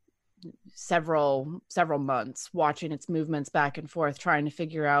for several months, watching its movements back and forth, trying to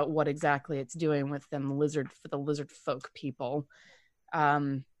figure out what exactly it's doing with the lizard folk people.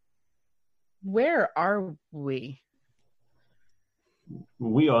 Where are we?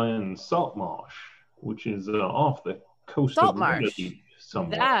 We are in Saltmarsh, which is off the coast of Liberty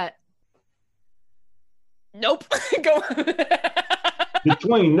somewhere. Nope. Go on. The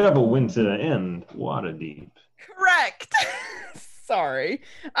twain never went to the end. Waterdeep. Correct. Sorry.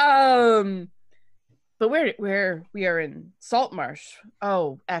 But we are in Saltmarsh.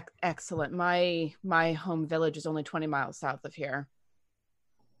 Oh, excellent. My home village is only 20 miles south of here.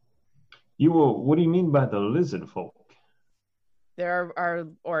 What do you mean by the lizard folk? There are,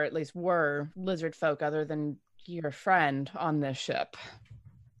 or at least were, lizard folk other than your friend on this ship.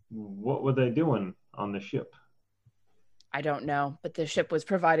 What were they doing on the ship? I don't know, but the ship was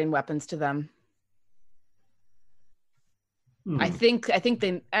providing weapons to them. I think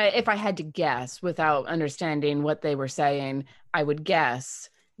they, if I had to guess without understanding what they were saying, I would guess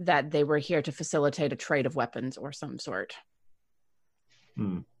that they were here to facilitate a trade of weapons or some sort.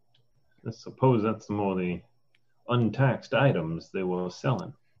 I suppose that's more the untaxed items they were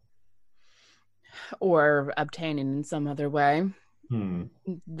selling. Or obtaining in some other way.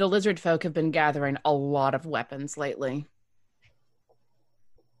 The lizard folk have been gathering a lot of weapons lately.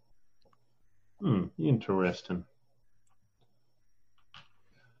 Interesting.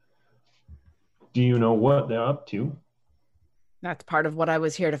 Do you know what they're up to? That's part of what I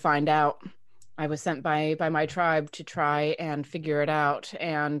was here to find out. I was sent by my tribe to try and figure it out,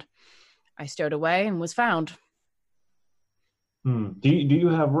 and I stowed away and was found. Do you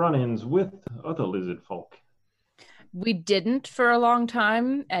have run-ins with other lizard folk? We didn't for a long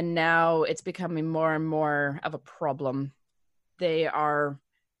time, and now it's becoming more and more of a problem. They are...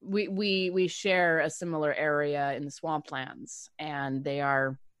 We share a similar area in the swamplands, and they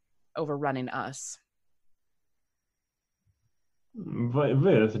are overrunning us.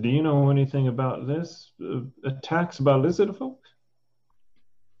 Vith, do you know anything about this? Attacks by lizard folk?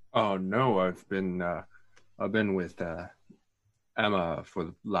 Oh no, I've been with Emma for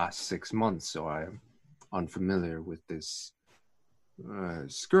the last 6 months, so I'm unfamiliar with this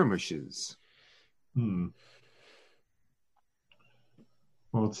skirmishes.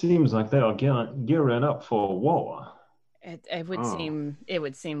 Well, it seems like they are gearing up for war. It would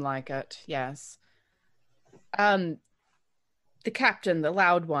seem like it, yes. The captain, the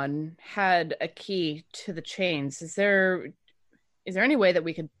loud one, had a key to the chains. Is there any way that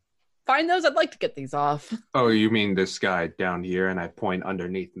we could find those? I'd like to get these off. Oh, you mean this guy down here? And I point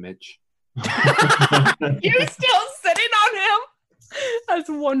underneath Mitch. You still sitting on him? That's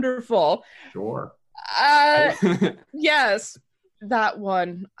wonderful. Sure. Yes, that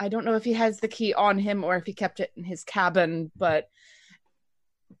one. I don't know if he has the key on him or if he kept it in his cabin, but...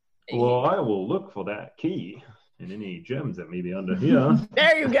 Well, I will look for that key and any gems that may be under here.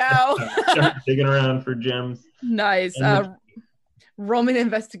 There you go. Start digging around for gems. Nice. Roman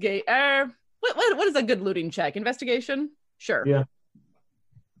investigate. What is a good looting check? Investigation? Sure. Yeah.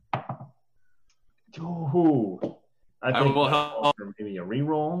 Ooh. I will help. Maybe a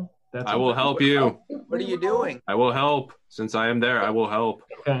reroll. I will help you. What are you doing? I will help. Since I am there, I will help.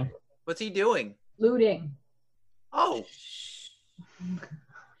 Okay. What's he doing? Looting. Oh.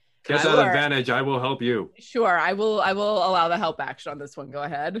 Get that advantage. I will help you. Sure. I will allow the help action on this one. Go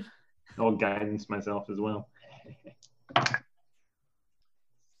ahead. I'll guidance myself as well.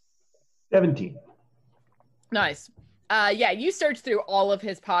 17. Nice. Yeah, you search through all of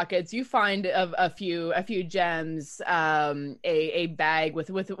his pockets. You find a few gems, a bag with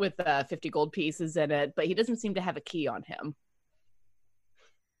 50 gold pieces in it, but he doesn't seem to have a key on him.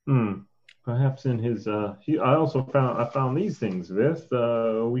 Perhaps in his. I also found these things. Vith,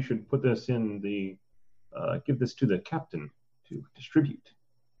 we should put this in the. Give this to the captain to distribute.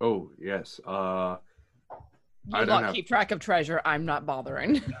 Oh yes. You don't keep track of treasure. I'm not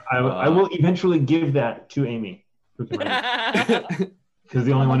bothering. I will eventually give that to Amy. Because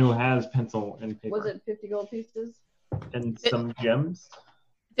the only one who has pencil and paper. Was it 50 gold pieces? And some gems?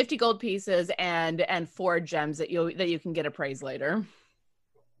 50 gold pieces and 4 gems that you can get appraised later.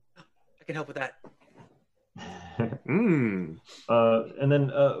 I can help with that. And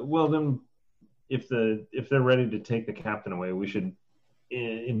then, then, if they're ready to take the captain away, we should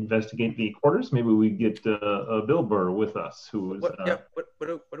investigate the quarters. Maybe we get Bilber with us, who is. What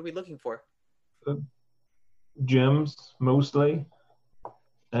are we looking for? Gems, mostly,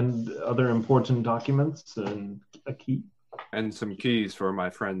 and other important documents, and a key. And some keys for my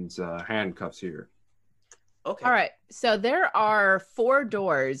friend's handcuffs here. Okay. All right. So there are 4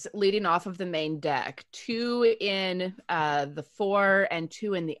 doors leading off of the main deck, 2 in the fore and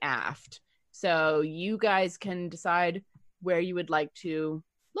 2 in the aft. So you guys can decide where you would like to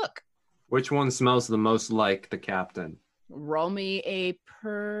look. Which one smells the most like the captain? Roll me a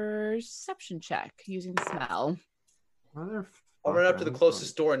perception check using smell. I'll run up to the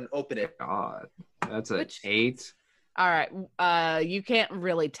closest door and open it. God, that's an 8. All right. You can't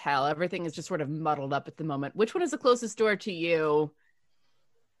really tell. Everything is just sort of muddled up at the moment. Which one is the closest door to you?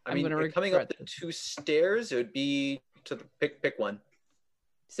 Coming up the 2 stairs, it would be to the pick one.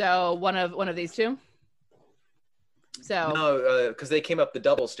 So one of these 2? So no, because they came up the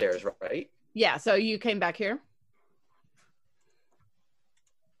double stairs, right? Yeah. So you came back here.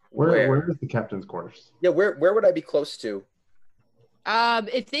 Where is the captain's quarters? Yeah, where would I be close to?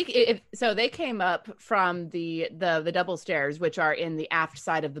 If they came up from the double stairs, which are in the aft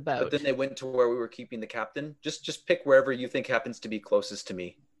side of the boat. But then they went to where we were keeping the captain. Just pick wherever you think happens to be closest to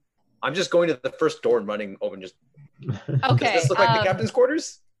me. I'm just going to the first door and running over and just. Okay. Does this look like the captain's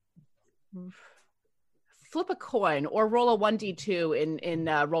quarters? Flip a coin or roll a 1d2 in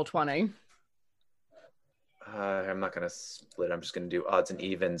roll 20. I'm not gonna split. I'm just gonna do odds and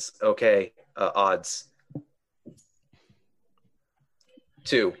evens. Okay, odds.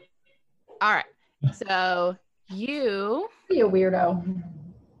 2. All right. So you Be a weirdo.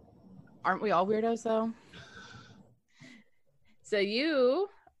 aren't we all weirdos though? So you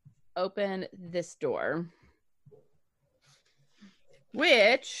open this door,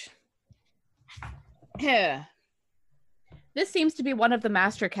 which this seems to be one of the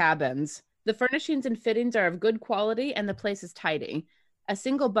master cabins. The furnishings and fittings are of good quality and the place is tidy. A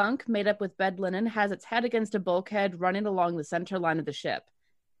single bunk made up with bed linen has its head against a bulkhead running along the center line of the ship.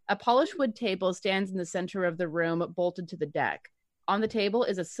 A polished wood table stands in the center of the room, bolted to the deck. On the table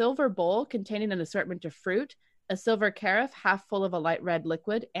is a silver bowl containing an assortment of fruit, a silver carafe half full of a light red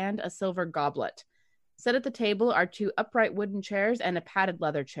liquid, and a silver goblet. Set at the table are 2 upright wooden chairs and a padded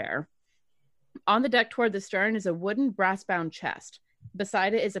leather chair. On the deck toward the stern is a wooden brass-bound chest.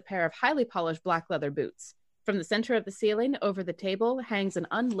 Beside it is a pair of highly polished black leather boots. From the center of the ceiling, over the table, hangs an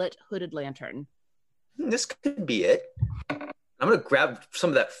unlit hooded lantern. This could be it. I'm gonna grab some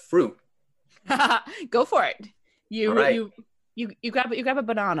of that fruit. Go for it. You right. you grab a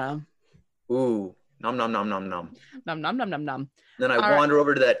banana. Ooh, nom nom nom nom nom. Nom nom nom nom nom. Then I wander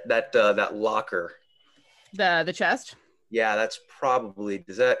over to that locker. The chest? Yeah, that's probably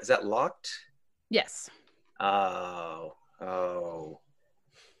is that locked? Yes. Oh.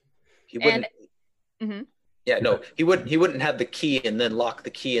 He wouldn't. Mm-hmm. Yeah, no, he wouldn't have the key and then lock the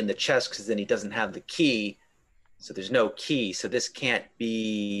key in the chest because then he doesn't have the key. So there's no key. So this can't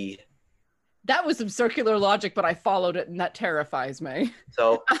be. That was some circular logic, but I followed it, and that terrifies me.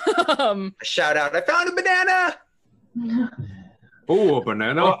 So I shout out, "I found a banana!" Oh, a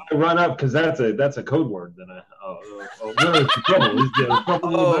banana! Oh, I run up because that's a code word. Then where is the trouble? Is there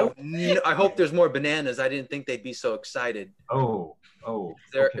trouble? Oh, no, I hope there's more bananas. I didn't think they'd be so excited. Oh.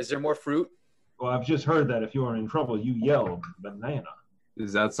 Is there more fruit? Well, I've just heard that if you are in trouble, you yell banana.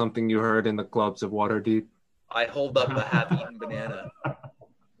 Is that something you heard in the clubs of Waterdeep? I hold up a half-eaten banana.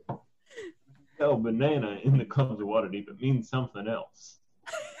 Yell banana in the clubs of Waterdeep. It means something else.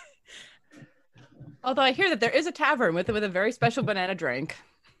 Although I hear that there is a tavern with a very special banana drink.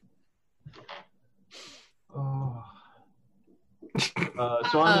 Oh.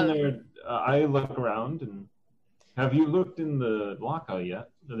 So I'm in there. I look around, and have you looked in the locker yet?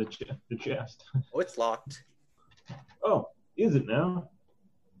 The chest. Oh, it's locked. Oh, is it now?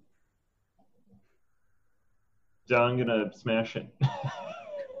 So I'm gonna smash it.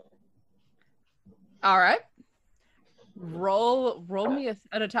 All right. Roll me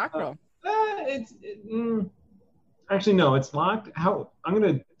an attack roll. Actually no, it's locked. I'm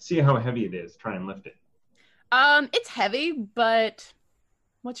gonna see how heavy it is. Try and lift it. It's heavy, but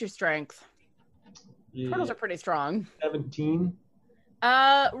what's your strength? Yeah. Turtles are pretty strong. 17.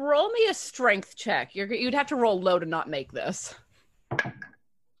 Roll me a strength check. You'd have to roll low to not make this.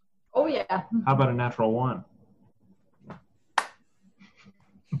 Oh yeah. How about a natural 1?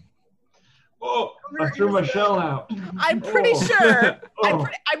 Oh, I threw my shell out. I'm pretty sure. Oh.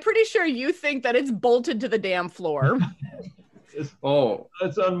 I'm pretty sure you think that it's bolted to the damn floor. It's Oh,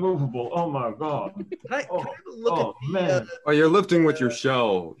 unmovable. Oh my god. Can I have a look at man. oh, you're lifting with your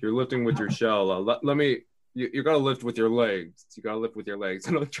shell. You're lifting with your shell. Let me. You gotta lift with your legs. You gotta lift with your legs,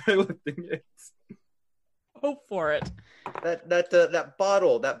 and I'll try lifting it. Go for it. that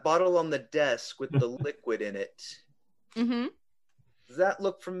bottle on the desk with the liquid in it? Mm-hmm. Does that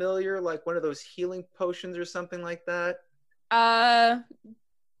look familiar? Like one of those healing potions or something like that?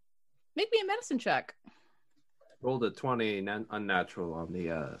 Make me a medicine check. Rolled a 20 unnatural on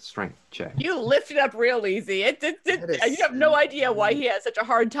the strength check. You lift it up real easy. You have no idea why he has such a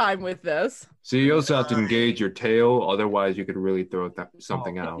hard time with this. So you also have to engage your tail, otherwise you could really throw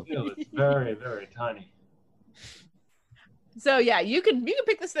something out. It's very, very tiny. So yeah, you can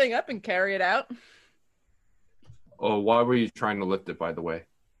pick this thing up and carry it out. Oh, why were you trying to lift it, by the way?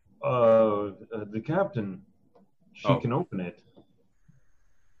 The captain, she can open it.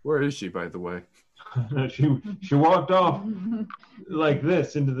 Where is she, by the way? she walked off like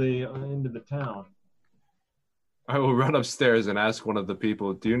this into the town. I will run upstairs and ask one of the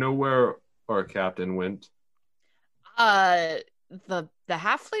people, do you know where our captain went? The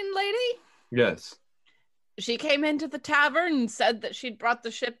halfling lady? Yes. She came into the tavern and said that she'd brought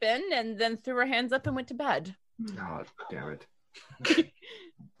the ship in and then threw her hands up and went to bed. Oh, damn it.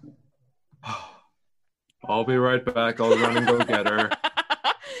 I'll be right back. I'll run and go get her.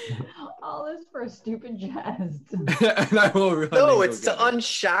 All this for a stupid jest. And I will run. No, it's to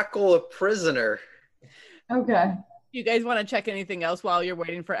unshackle a prisoner. Okay. You guys want to check anything else while you're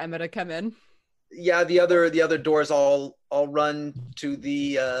waiting for Emma to come in? Yeah, the other doors all run to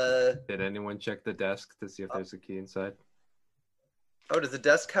the. Did anyone check the desk to see if there's a key inside? Oh, does the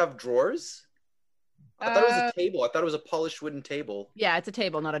desk have drawers? I thought it was a table. I thought it was a polished wooden table. Yeah, it's a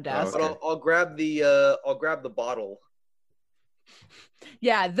table, not a desk. But I'll grab the bottle.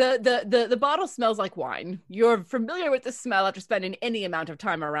 Yeah, the bottle smells like wine. You're familiar with the smell after spending any amount of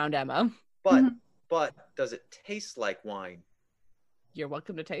time around Emma. But does it taste like wine? You're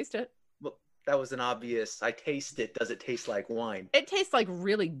welcome to taste it. Well, that was an obvious. I taste it. Does it taste like wine? It tastes like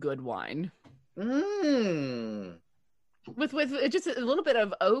really good wine. Mmm. With just a little bit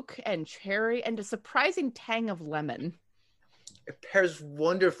of oak and cherry and a surprising tang of lemon. It pairs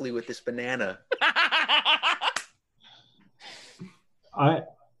wonderfully with this banana. I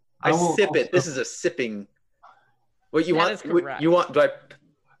sip it. This is a sipping. What you want? You want? Do I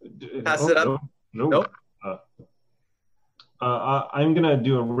pass it up? No. Nope. I'm gonna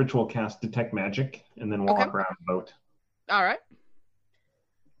do a ritual cast detect magic and then walk around the boat. All right.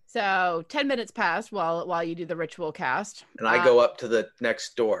 So 10 minutes pass while you do the ritual cast. And I go up to the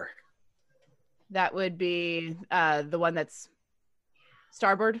next door. That would be the one that's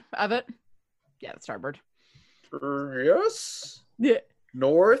starboard of it. Yeah, starboard. Yes. Yeah.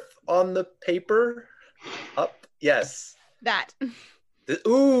 North on the paper. Up. Yes. That.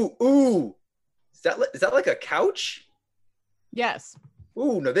 Ooh. Is that like a couch? Yes.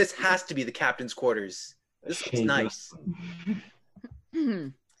 Ooh, no, this has to be the captain's quarters. This looks nice.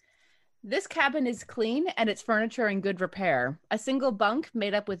 This cabin is clean and its furniture in good repair. A single bunk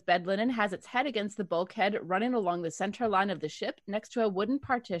made up with bed linen has its head against the bulkhead running along the center line of the ship next to a wooden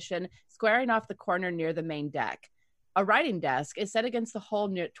partition squaring off the corner near the main deck. A writing desk is set against the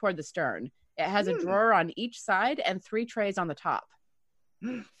hull toward the stern. It has a drawer on each side and 3 trays on the top.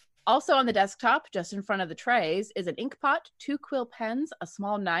 Also on the desktop, just in front of the trays, is an ink pot, 2 quill pens, a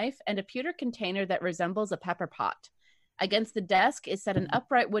small knife, and a pewter container that resembles a pepper pot. Against the desk is set an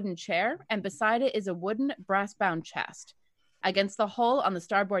upright wooden chair, and beside it is a wooden brass-bound chest. Against the hull on the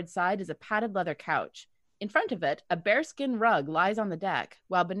starboard side is a padded leather couch. In front of it, a bearskin rug lies on the deck,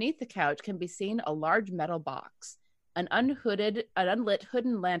 while beneath the couch can be seen a large metal box. An unlit hooded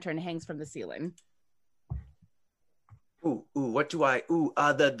lantern hangs from the ceiling. What do I?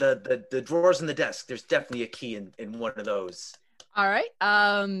 The drawers in the desk. There's definitely a key in one of those. All right.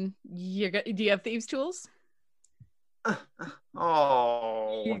 Do you have thieves' tools?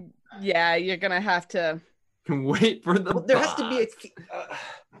 Yeah, you're gonna have to wait for the. Well, there has to be a key.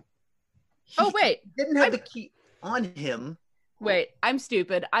 Wait, he didn't have the key on him. Wait, I'm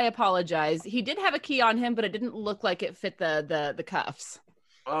stupid. I apologize. He did have a key on him, but it didn't look like it fit the cuffs.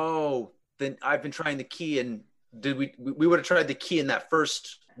 Oh, then I've been trying the key, and did we would have tried the key in that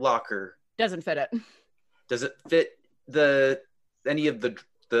first locker? Doesn't fit it. Does it fit any of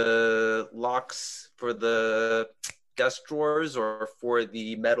the locks for the desk drawers or for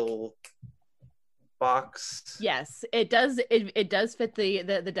the metal box? Yes, it does. It does fit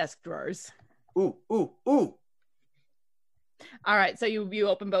the desk drawers. Ooh. All right, so you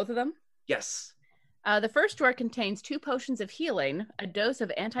open both of them? Yes. The first drawer contains 2 potions of healing, a dose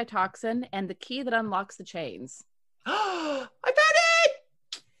of antitoxin, and the key that unlocks the chains. I found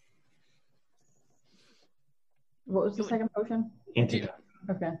it! What was the second potion? Antitoxin.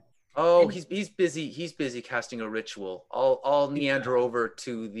 Okay. Oh, he's busy. He's busy casting a ritual. I'll meander over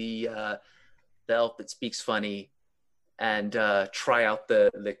to the elf that speaks funny and try out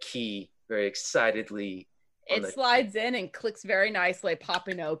the key very excitedly. It slides in and clicks very nicely,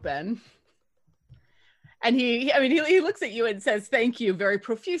 popping open. And he looks at you and says thank you very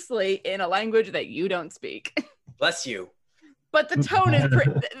profusely in a language that you don't speak. Bless you. But the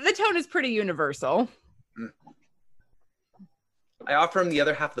tone is pretty universal. I offer him the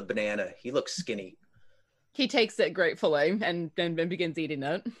other half of the banana. He looks skinny. He takes it gratefully and begins eating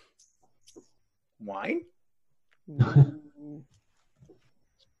it. Wine?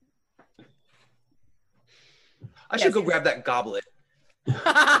 I should go grab that goblet.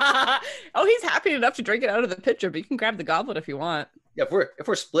 Oh, he's happy enough to drink it out of the pitcher, but you can grab the goblet if you want. Yeah, if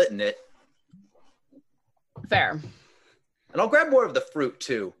we're splitting it. Fair. And I'll grab more of the fruit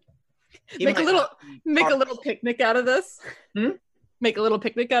too. Make a little picnic out of this. Make a little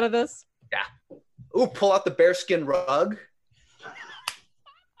picnic out of this. Yeah. Ooh, pull out the bearskin rug.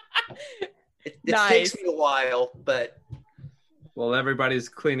 It Nice. takes me a while, but While everybody's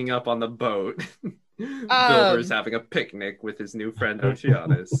cleaning up on the boat, Bilber's having a picnic with his new friend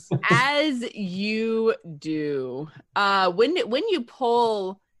Oceanus. As you do, when you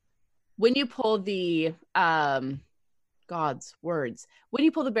pull the God's words, when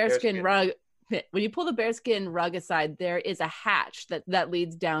you pull the bearskin rug. When you pull the bearskin rug aside, there is a hatch that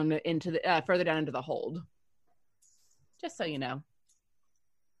leads down into the further down into the hold. Just so you know.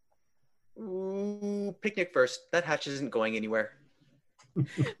 ooh, picnic first. That hatch isn't going anywhere.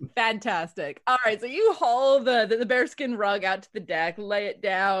 Fantastic. All right, so you haul the bearskin rug out to the deck, lay it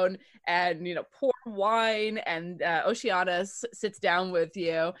down, and pour wine. And Oceanus sits down with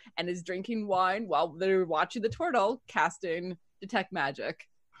you and is drinking wine while they're watching the turtle casting detect magic.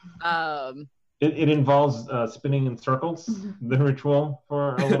 It involves spinning in circles, the ritual,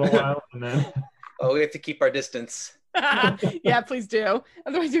 for a little while, and then. Oh, we have to keep our distance. Yeah, please do.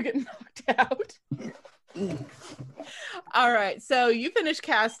 Otherwise, you get knocked out. All right, so you finish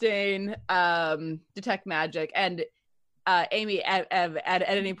casting detect magic, and Amy, at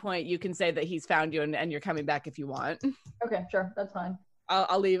any point, you can say that he's found you, and you're coming back if you want. Okay, sure, that's fine.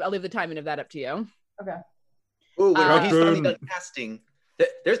 I'll leave the timing of that up to you. Okay. Ooh, when he's finally done casting,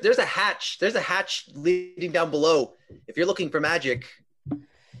 there's a hatch. There's a hatch leading down below. If you're looking for magic,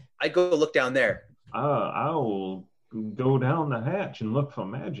 I'd go look down there. I will go down the hatch and look for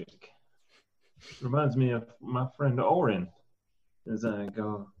magic. Reminds me of my friend Orin as I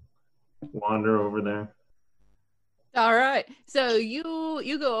go wander over there. All right. So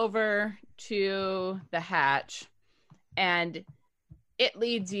you go over to the hatch, and it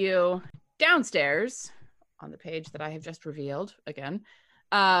leads you downstairs on the page that I have just revealed again.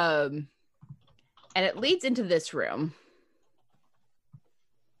 And it leads into this room,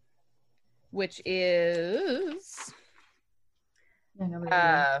 which is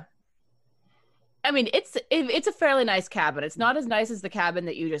I mean, it's a fairly nice cabin. It's not as nice as the cabin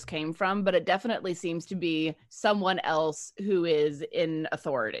that you just came from, but it definitely seems to be someone else who is in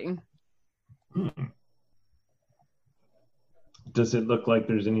authority. Does it look like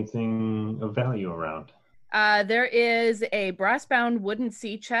there's anything of value around? There is a brass-bound wooden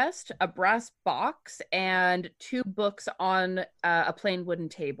sea chest, a brass box, and 2 books on a plain wooden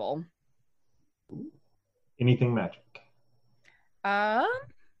table. Anything magic?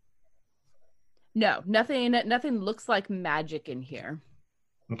 No, nothing looks like magic in here.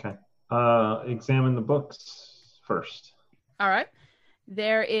 Okay. Examine the books first. All right.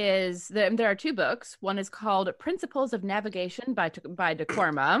 There are 2 books. One is called Principles of Navigation by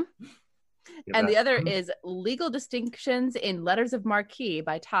Decorma. And the other is Legal Distinctions in Letters of Marquis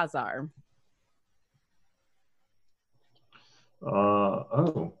by Tazar.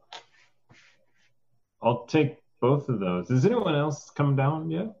 I'll take both of those. Is anyone else come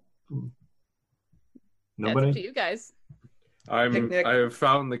down yet? Nobody? That's up to you guys. I have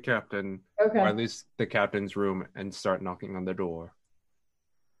found the captain, Okay. or at least the captain's room, and start knocking on the door.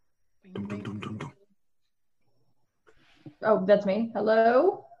 Dum, dum, dum, dum, dum. Oh, that's me.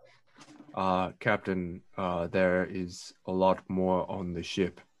 Hello? Captain, there is a lot more on the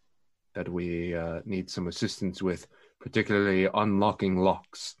ship that we need some assistance with, particularly unlocking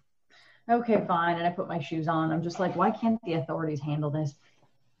locks. Okay, fine. And I put my shoes on. I'm just like, why can't the authorities handle this?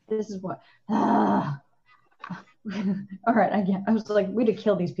 This is what... All right, I was like, we'd have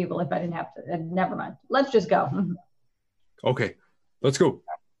killed these people if I didn't have to. Never mind. Let's just go. Okay, let's go.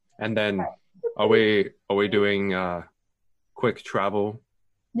 And then, are we doing quick travel?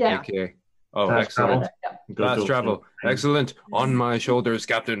 Yeah. Okay. Oh, Fast excellent. travel. Fast travel. Excellent. On my shoulders,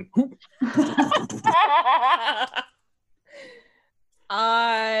 Captain.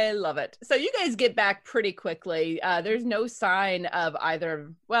 I love it. So you guys get back pretty quickly. There's no sign of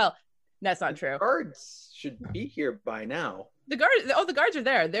either. Well, that's not true. Guards should be here by now. The guards are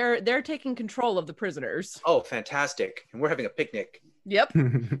there. They're taking control of the prisoners. Oh, fantastic! And we're having a picnic. Yep.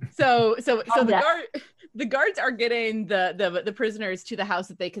 So the guards are getting the prisoners to the house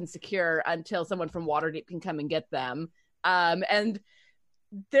that they can secure until someone from Waterdeep can come and get them. And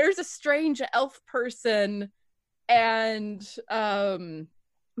there's a strange elf person and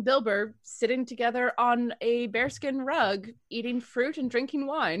Bilber sitting together on a bearskin rug, eating fruit and drinking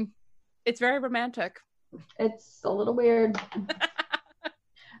wine. It's very romantic. It's a little weird.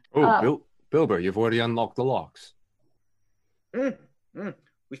 Bilber, you've already unlocked the locks.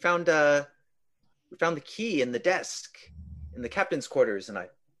 We found the key in the desk in the captain's quarters, and I.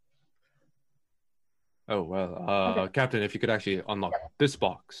 Oh well, Okay. Captain, if you could actually unlock this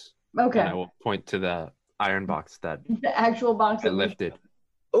box, Okay. and I will point to the iron box that The actual box I that lifted.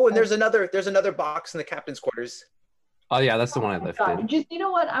 Oh, and there's another box in the captain's quarters. Oh yeah, that's the one I lifted. Just, you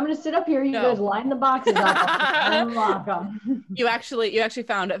know what? I'm gonna sit up here. You guys line the boxes up. I'll unlock them. You actually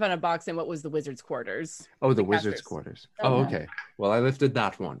found a box in what was the wizard's quarters. Oh, the wizard's quarters. Oh, okay. Well, I lifted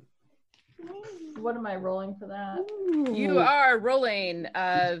that one. What am I rolling for that? You are rolling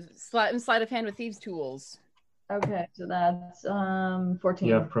sleight of hand with thieves tools. Okay, so that's 14.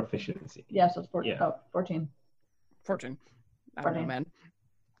 You have proficiency. Yeah, so it's 14. Yeah. Oh, 14. 14. I don't know, man.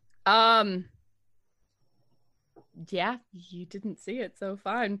 Yeah, you didn't see it, so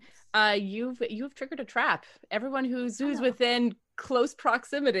fine. You've triggered a trap. Everyone who's within close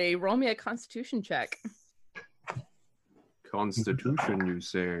proximity, roll me a Constitution check. Constitution, you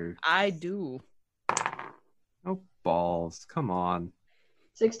say? I do. Oh balls! Come on.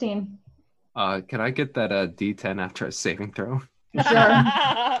 16. Can I get that D10 after a saving throw? Sure.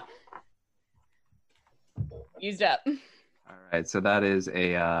 Used up. All right, so that is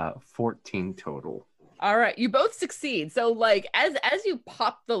a 14 total. All right, you both succeed. So, like, as you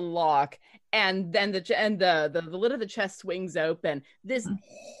pop the lock, and then the lid of the chest swings open, this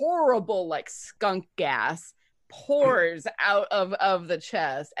horrible like skunk gas pours out of the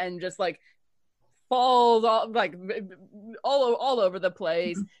chest and just like falls all over the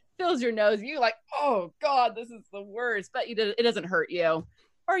place, fills your nose. You like, oh god, this is the worst. But it doesn't hurt you,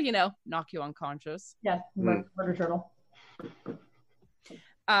 or knock you unconscious. Yeah, murder turtle.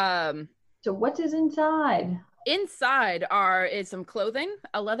 So what is inside? Inside is some clothing,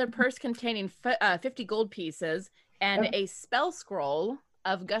 a leather purse containing 50 gold pieces, and a spell scroll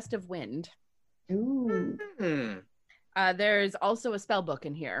of Gust of Wind. Ooh. There's also a spell book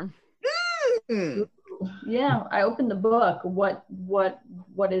in here. Yeah, I opened the book. What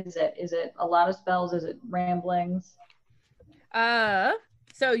is it? Is it a lot of spells? Is it ramblings?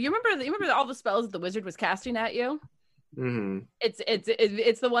 So you remember all the spells that the wizard was casting at you? Mm-hmm.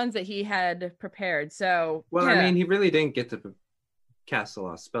 It's the ones that he had prepared. So I mean, he really didn't get to cast a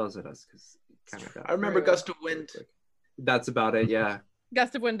lot of spells at us because kind of. I remember Gust of Wind. That's about it. Yeah.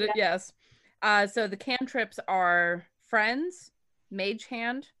 Gust of Wind. Yeah. Yes. So the cantrips are Friends, Mage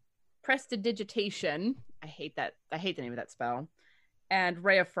Hand, Prestidigitation. I hate the name of that spell, and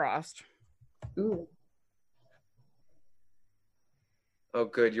Ray of Frost. Ooh. Oh,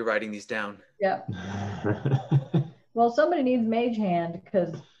 good. You're writing these down. Yeah. Well, somebody needs Mage Hand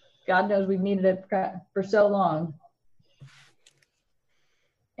because God knows we've needed it for so long.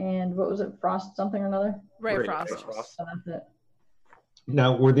 And what was it? Frost something or another? Ray of Frost. Oh, that's it.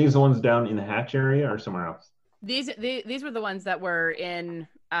 Now, were these the ones down in the hatch area or somewhere else? These were the ones that were in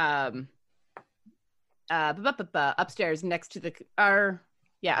upstairs next to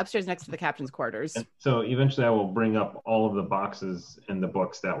upstairs next to the captain's quarters. And so eventually I will bring up all of the boxes and the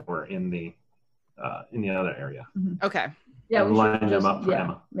books that were in the other area. Okay. Yeah, we line them up for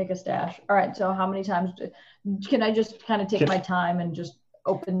Emma. Make a stash. All right. So how many times can I just kind of take my time and just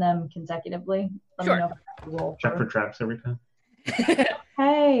open them consecutively? Let me know if I have to roll check for traps every time.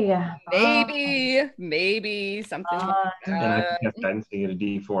 Hey. Maybe something. And I can have guidance to get a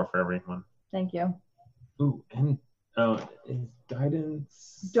D4 for everyone. Thank you. Ooh, and is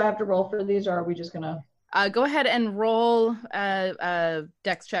guidance. Do I have to roll for these, or are we just gonna? Go ahead and roll a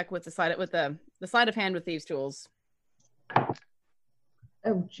dex check with the sleight of hand with thieves tools.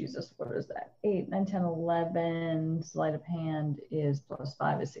 Oh Jesus, what is that? 8, 9, 10, 11. Sleight of hand is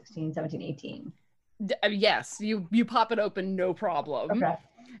 +5 is 16, 17, 18. Yes, you pop it open, no problem. Okay.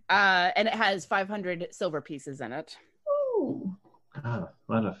 And it has 500 silver pieces in it. Ooh. A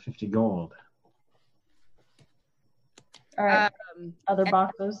lot of 50 gold. All right. Other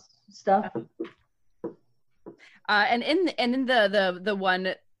boxes, stuff. And in the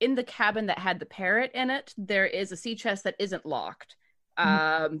one in the cabin that had the parrot in it, there is a sea chest that isn't locked.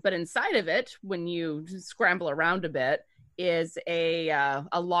 But inside of it, when you scramble around a bit, is a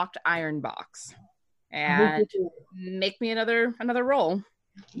locked iron box. And make me another roll.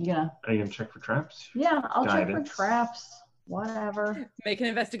 Yeah. Are you gonna check for traps? Yeah, I'll Guidance. check for traps. Whatever. Make an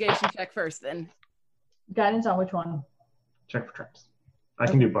investigation check first, then. Guidance on which one? Check for traps. I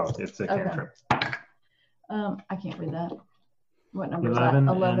can do both. It's a cantrip. I can't read that. What number is 11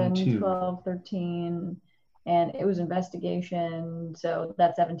 that? 11, and 2. 12, 13. And it was investigation. So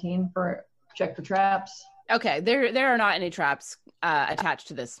that's 17 for check for traps. Okay, there are not any traps attached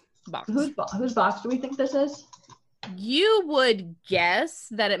to this box. Whose box do we think this is? You would guess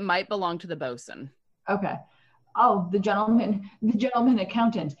that it might belong to the bosun. Okay. Oh, the gentleman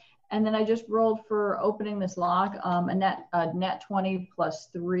accountant. And then I just rolled for opening this lock, a net 20 plus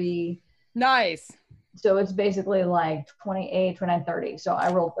 3. Nice. So it's basically like 28, 29, 30. So I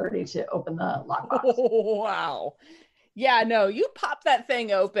rolled 30 to open the lockbox. Wow. Yeah, no, you pop that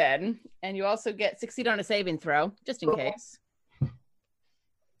thing open, and you also get succeed on a saving throw, just in case.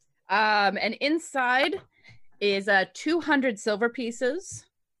 And inside is 200 silver pieces,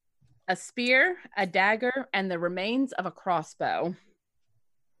 a spear, a dagger, and the remains of a crossbow.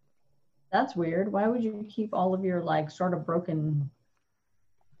 That's weird. Why would you keep all of your like sort of broken?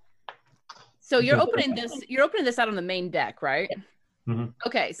 So you're opening this out on the main deck, right? Mm-hmm.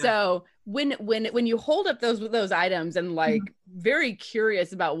 Okay, so when you hold up those items and like very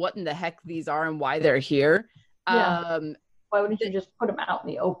curious about what in the heck these are and why they're here. Yeah. Why wouldn't you just put them out in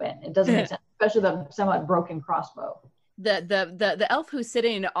the open? It doesn't make sense, especially the somewhat broken crossbow. The elf who's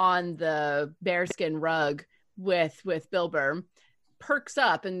sitting on the bearskin rug with Bilber perks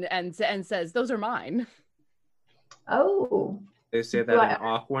up and says, "Those are mine." Oh. They say that in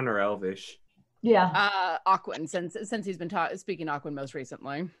Aquan or Elvish? Yeah. Aquan, since he's been speaking Aquan most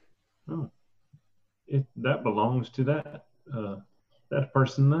recently. Oh. That belongs to that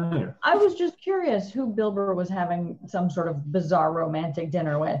person there. I was just curious who Bilber was having some sort of bizarre romantic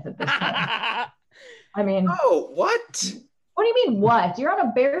dinner with at this point. I mean, oh, what? What do you mean, what? You're on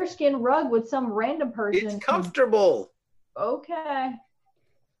a bearskin rug with some random person. It's comfortable. Okay.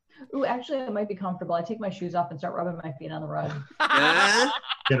 Ooh, actually, it might be comfortable. I take my shoes off and start rubbing my feet on the rug.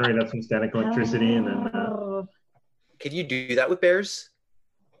 Generate up some static electricity and then... Can you do that with bears?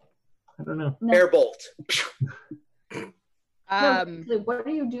 I don't know. No. Bear bolt. What are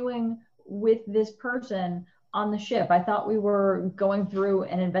you doing with this person on the ship? I thought we were going through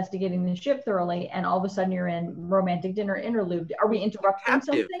and investigating the ship thoroughly, and all of a sudden you're in romantic dinner interlude. Are we interrupting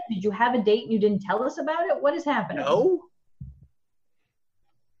something? Did you have a date and you didn't tell us about it? What is happening? No.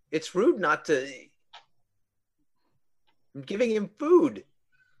 It's rude not to... I'm giving him food.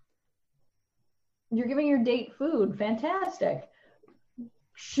 You're giving your date food. Fantastic.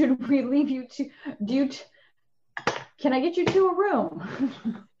 Should we leave you to... Can I get you to a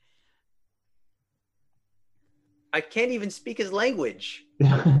room? I can't even speak his language.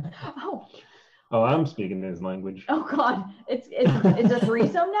 Oh, I'm speaking his language. Oh God, it's a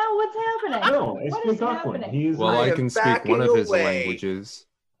threesome now. What's happening? No, I speak Aquan. I can speak one of his languages.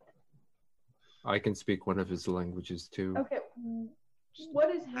 I can speak one of his languages too. Okay,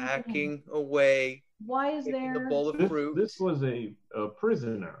 what is happening? Backing away. Why is there the bowl of fruit? This was a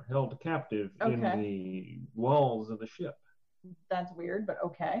prisoner held captive in the walls of the ship. That's weird, but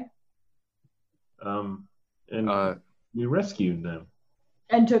okay. And we rescued them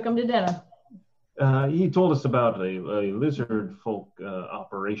and took them to dinner. He told us about a lizard folk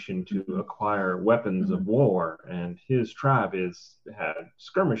operation to acquire weapons of war, and his tribe had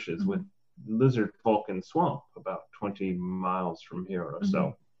skirmishes with lizard folk in swamp about 20 miles from here or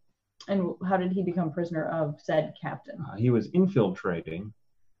so. And how did he become prisoner of said captain? He was infiltrating.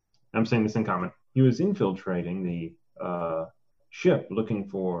 I'm saying this in common. He was infiltrating the ship looking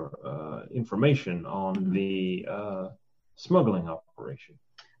for information on the smuggling operation.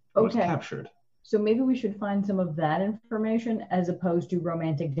 Was captured. So maybe we should find some of that information as opposed to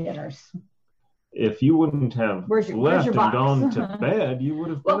romantic dinners. If you wouldn't have left and gone to bed, you would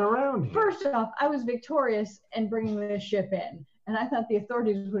have been around here. First off, I was victorious in bringing this ship in, and I thought the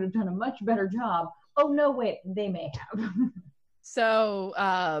authorities would have done a much better job. Oh, no, wait, they may have. So,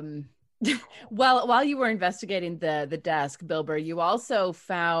 while you were investigating the desk, Bilber, you also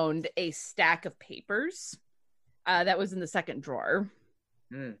found a stack of papers that was in the second drawer.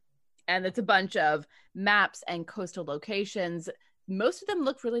 And it's a bunch of maps and coastal locations. Most of them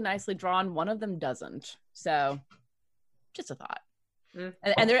look really nicely drawn. One of them doesn't. So, just a thought.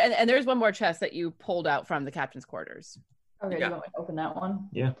 And there's one more chest that you pulled out from the captain's quarters. Okay, you want me to open that one?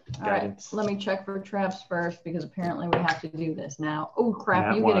 Yeah. All right, let me check for traps first because apparently we have to do this now. Oh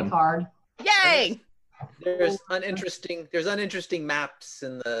crap! You get a card. Yay! There's uninteresting maps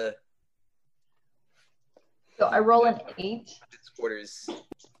in the. So I roll an 8. Quarters.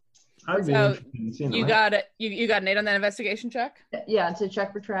 So you got it. You got an 8 on that investigation check. Yeah, to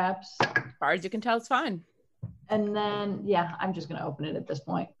check for traps. As far as you can tell, it's fine. And then, I'm just gonna open it at this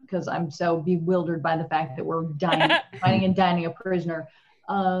point because I'm so bewildered by the fact that we're finding and dining a prisoner.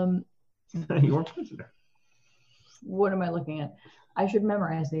 You're a prisoner. What am I looking at? I should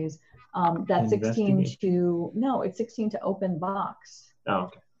memorize these. That's 16 it's 16 to open box. Oh,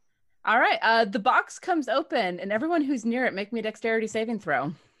 okay. All right. The box comes open, and everyone who's near it make me a dexterity saving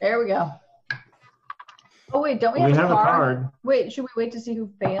throw. There we go. Oh wait, don't we have a card? Wait, should we wait to see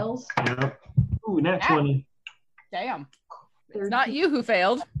who fails? Yep. Ooh, nat 20. Damn. It's not you who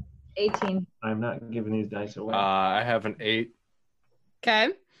failed. 18. I'm not giving these dice away. I have an 8. Okay.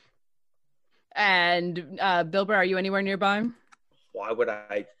 And Bilber, are you anywhere nearby? Why would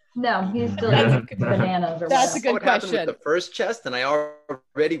I No, he's still That's eating bananas or That's a whatever. good What happened question. with the first chest, and I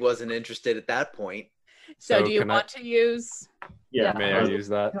already wasn't interested at that point. So So do you can I- want to use? Yeah. May I use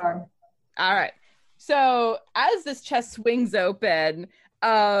that? Card. All right. So as this chest swings open,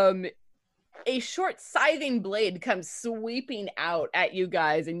 a short scything blade comes sweeping out at you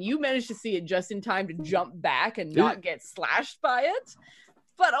guys, and you manage to see it just in time to jump back and not get slashed by it,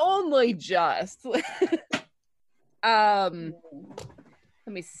 but only just. Let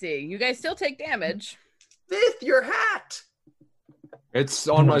me see. You guys still take damage. Fifth, your hat. It's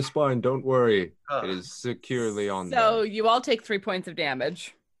on my spine. Don't worry. Oh. It is securely on So there. you all take 3 points of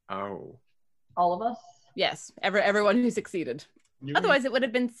damage. Oh. All of us? Yes, everyone who succeeded. Otherwise, it would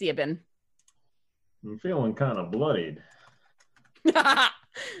have been Siabin. I'm feeling kind of bloodied.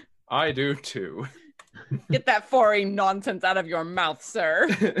 I do too. Get that foreign nonsense out of your mouth, sir.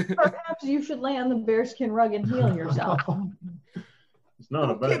 Perhaps you should lay on the bearskin rug and heal yourself. It's not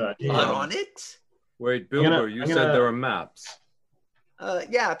a bad idea. On it. Wait, Bilbo, you said there were maps.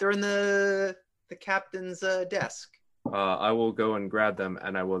 Yeah, they're in the captain's desk. I will go and grab them,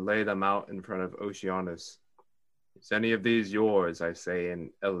 and I will lay them out in front of Oceanus. Is any of these yours? I say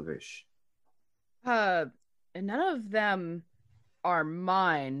in Elvish. None of them are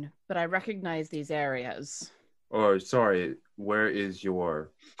mine, but I recognize these areas. Or, sorry, where is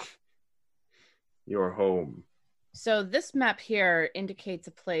your home? So this map here indicates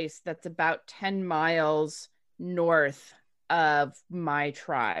a place that's about 10 miles north of my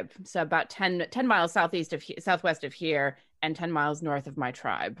tribe. So about 10 miles southwest of here and 10 miles north of my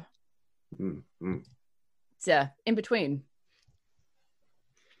tribe. Mm-hmm. It's in between.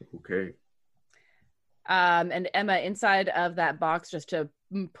 Okay. And Emma, inside of that box, just to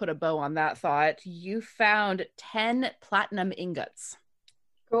put a bow on that thought, you found 10 platinum ingots.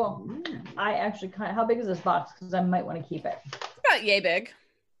 Cool. I actually how big is this box? Because I might want to keep it. It's about yay big.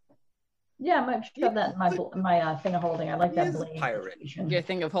 Yeah, I might shove that in my thing of holding. I like that blade. Pirate. Your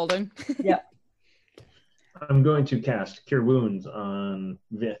thing of holding. Yeah. I'm going to cast Cure Wounds on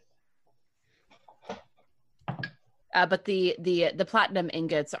Vith. But the platinum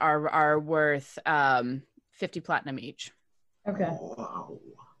ingots are worth 50 platinum each. Okay. Wow.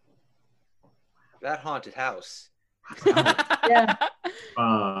 That haunted house. Yeah.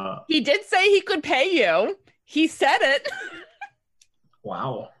 He did say he could pay you. He said it.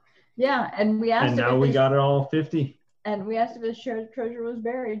 Wow. Yeah, and we asked. And now we got it all 50. And we asked if his treasure was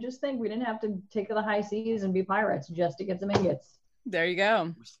buried. Just think, we didn't have to take to the high seas and be pirates just to get some ingots. There you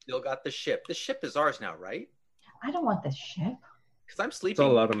go. We still got the ship. The ship is ours now, right? I don't want this ship. Because I'm It's sleeping. a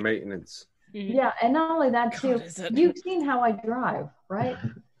lot of maintenance. Yeah, and not only that too. God, is it? You've seen how I drive, right?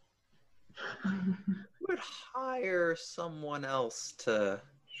 Would hire someone else to.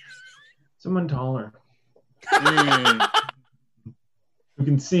 Someone taller. Mm. Who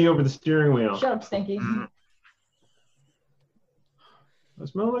can see over the steering wheel. Shut up, Stinky. I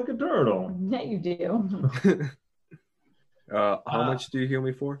smell like a turtle. Yeah, you do. How much do you heal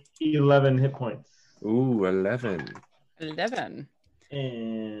me for? 11 hit points. Ooh, 11. 11.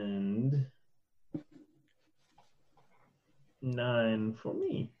 And 9 for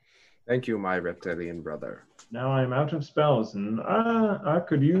me. Thank you, my reptilian brother. Now I'm out of spells, and I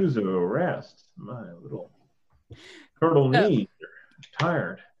could use a rest. My little turtle knees are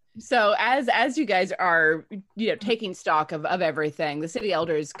tired. So as you guys are, taking stock of everything, the city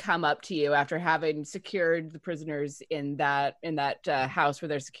elders come up to you after having secured the prisoners in that house where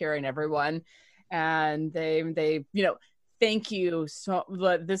they're securing everyone, and they thank you. So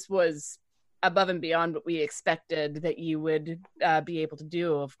this was above and beyond what we expected that you would be able to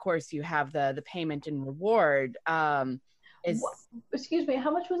do. Of course, you have the payment and reward. Excuse me,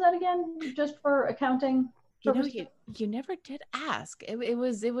 how much was that again? Just for accounting? You never did ask. It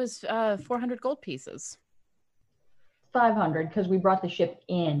was 400 gold pieces. 500 because we brought the ship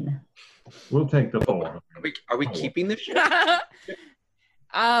in. We'll take the 4. Are we keeping the ship?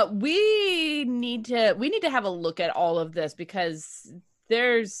 We need to have a look at all of this because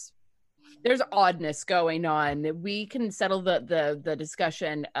there's oddness going on. We can settle the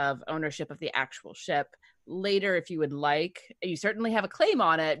discussion of ownership of the actual ship later if you would like. You certainly have a claim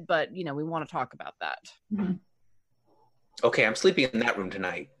on it, but we want to talk about that. Mm-hmm. Okay, I'm sleeping in that room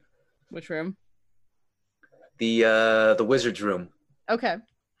tonight. Which room? The wizard's room. Okay.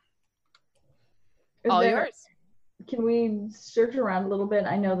 All yours. Can we search around a little bit?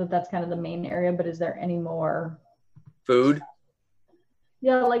 I know that's kind of the main area, but is there any more food?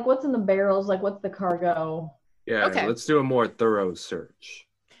 Yeah, like what's in the barrels? Like what's the cargo? Yeah, okay. Let's do a more thorough search.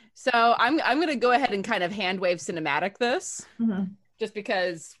 So I'm going to go ahead and kind of hand wave cinematic this, just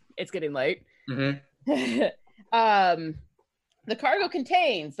because it's getting late. Mm-hmm. The The cargo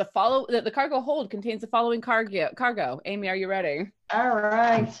contains the cargo hold contains the following cargo. Amy, are you ready? All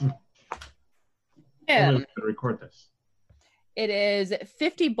right. And record this. It is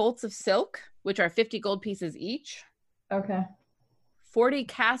 50 bolts of silk, which are 50 gold pieces each. Okay. 40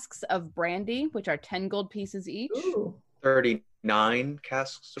 casks of brandy, which are 10 gold pieces each. Ooh. 39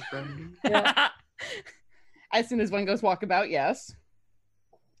 casks of brandy. Yeah. As soon as one goes walkabout, yes.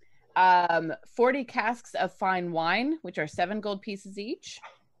 40 casks of fine wine, which are 7 gold pieces each.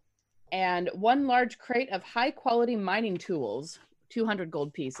 And 1 large crate of high quality mining tools, 200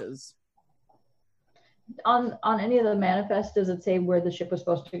 gold pieces. On any of the manifests, does it say where the ship was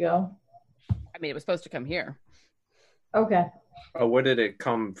supposed to go? I mean, it was supposed to come here. Okay. Where did it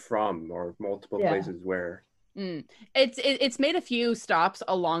come from, or multiple places where? It's made a few stops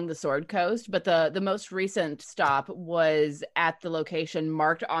along the Sword Coast, but the most recent stop was at the location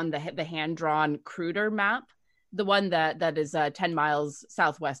marked on the hand-drawn Cruder map, the one that is 10 miles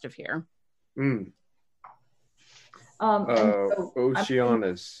southwest of here.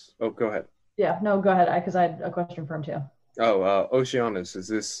 Oceanus. Oh, go ahead. Yeah, no, go ahead, because I had a question for him too. Oceanus, is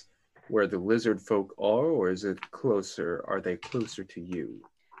this where the lizard folk are, or is it closer? Are they closer to you?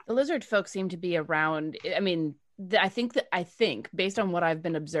 The lizard folk seem to be around. I mean, I think based on what I've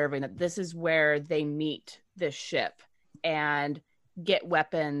been observing, that this is where they meet this ship and get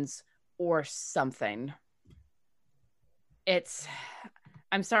weapons or something.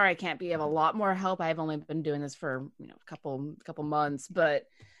 I'm sorry I can't be of a lot more help. I've only been doing this for a couple months, but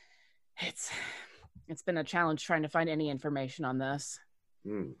it's been a challenge trying to find any information on this.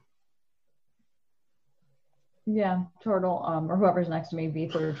 Yeah, Turtle, or whoever's next to me,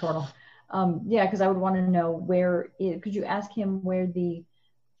 Beef or Turtle. Yeah, because I would want to know could you ask him where the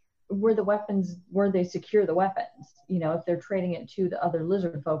weapons, where they secure the weapons? If they're trading it to the other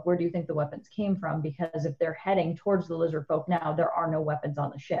lizard folk, where do you think the weapons came from? Because if they're heading towards the lizard folk now, there are no weapons on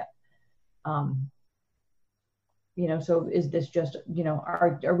the ship. So is this just,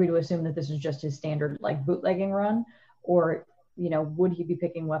 are we to assume that this is just his standard like bootlegging run, or would he be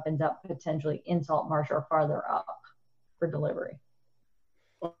picking weapons up potentially in Salt Marsh or farther up for delivery?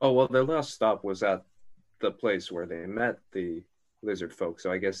 Oh, well, their last stop was at the place where they met the lizard folk,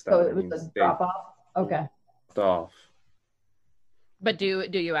 so I guess that means a drop off. Okay. Off. But do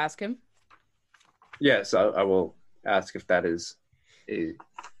you ask him? Yes, I will ask if that is a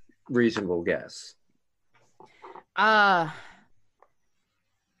reasonable guess.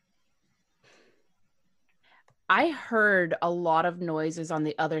 I heard a lot of noises on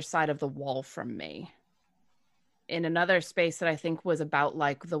the other side of the wall from me, in another space that I think was about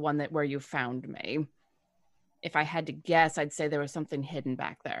like the one where you found me. If I had to guess, I'd say there was something hidden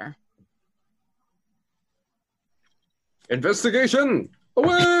back there. Investigation!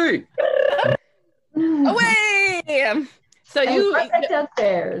 Away! Away! So you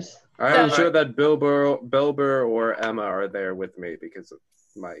downstairs. I'm sure that Bilber or Emma are there with me because of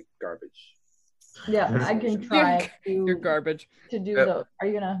my garbage. Yeah, I can try your garbage to do the. Are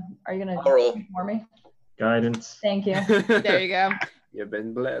you gonna roll for me? Guidance. Thank you. There you go. You've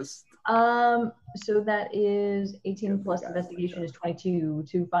been blessed. So that is 18 plus investigation is 22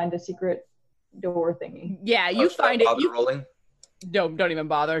 to find a secret door thingy. Yeah, you find it. You rolling? No, don't even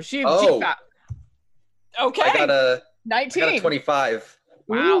bother. She found. Okay. I got a 19. I got a 25.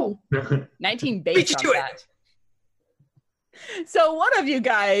 Wow. 19 based on that. So one of you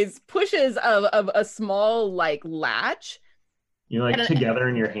guys pushes a small like latch. You're like together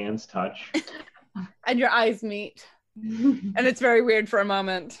and your hands touch. And your eyes meet. And it's very weird for a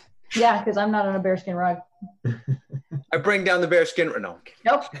moment. Yeah, because I'm not on a bearskin rug. I bring down the bearskin. No.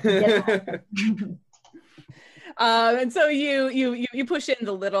 Nope. And so you push in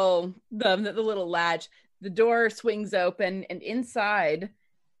the little latch. The door swings open, and inside,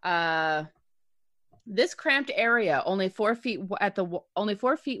 this cramped area, only 4 feet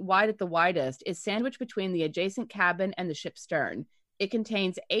wide at the widest, is sandwiched between the adjacent cabin and the ship's stern. It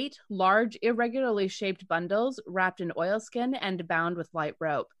contains 8 large, irregularly shaped bundles wrapped in oilskin and bound with light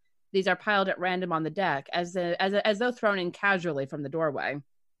rope. These are piled at random on the deck, as though thrown in casually from the doorway.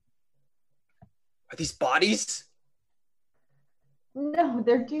 Are these bodies? No,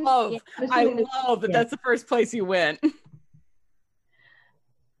 they're due. I love that. That's the first place you went.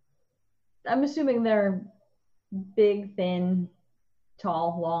 I'm assuming they're big, thin,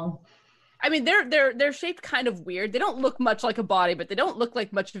 tall, long. I mean, they're shaped kind of weird. They don't look much like a body, but they don't look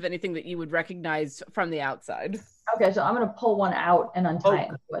like much of anything that you would recognize from the outside. Okay, so I'm gonna pull one out and untie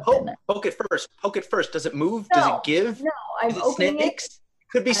it. Poke it first. Poke it first. Does it move? Does it give? No, I'm opening snakes? it.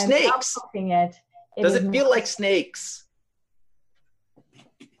 Could be snakes. I'm poking it. Does it feel like snakes?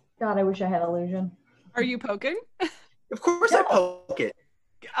 God, I wish I had illusion. Are you poking? Of course I poke it.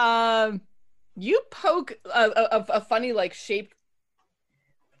 You poke a funny like shaped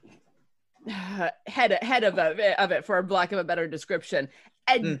head of it, for lack of a better description,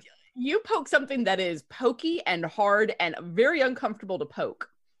 and you poke something that is pokey and hard and very uncomfortable to poke.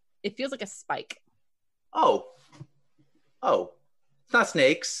 It feels like a spike. Oh, it's not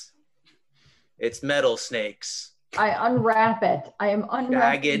snakes. It's metal snakes. I unwrap it. I am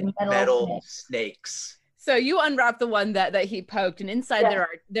unwrapping jagged metal snakes. So you unwrap the one that he poked, and inside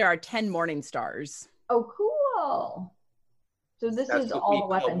there are 10 morning stars. Oh, cool. So this That's is what all we the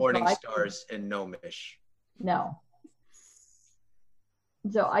weapons. call morning stars in Gnomish. No.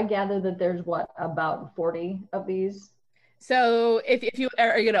 So I gather that there's about 40 of these. So if you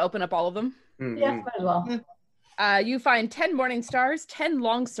are you going to open up all of them? Mm-hmm. Yeah, might as well. You find 10 morning stars, 10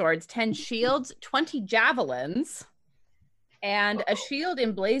 long swords, 10 shields, 20 javelins, and a shield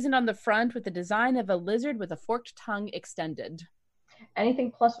emblazoned on the front with the design of a lizard with a forked tongue extended.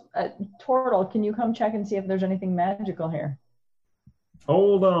 Anything plus Turtle, can you come check and see if there's anything magical here?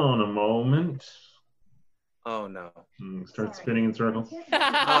 Hold on a moment. Oh no. Start spinning in circles.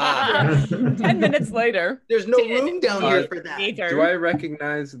 10 minutes later. There's no room down here for that. Do I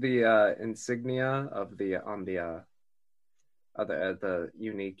recognize the insignia of the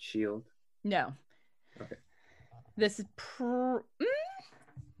unique shield? No. Okay. This is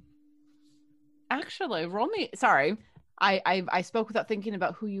actually, roll me. Sorry, I spoke without thinking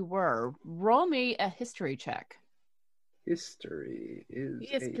about who you were. Roll me a history check. History is.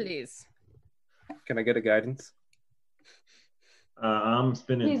 Yes, please. Can I get a guidance? I'm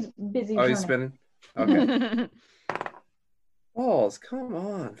spinning. He's busy. Oh, he's spinning. Okay. Balls, come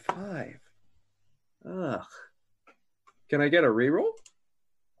on, 5. Ugh. Can I get a reroll?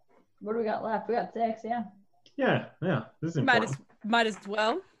 What do we got left? We got 6. Yeah. Yeah. This is important. Might as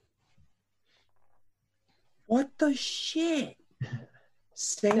well. What the shit?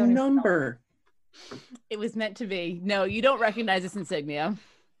 Same number. It was meant to be. No, you don't recognize this insignia.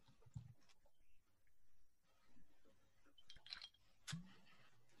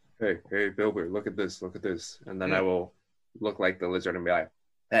 Hey, Bilber, look at this. And then I will look like the lizard and be like,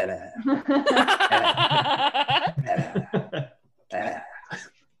 Can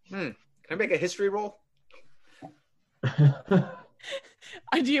I make a history roll? Do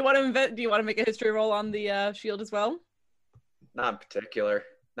you want to make a history roll on the shield as well? Not in particular.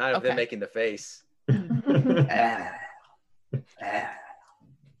 Not if they're making the face. Is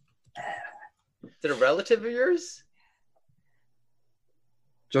it a relative of yours?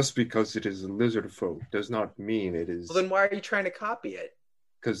 Just because it is a lizard folk does not mean it is. Well, then why are you trying to copy it?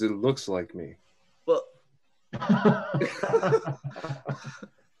 Because it looks like me. Well,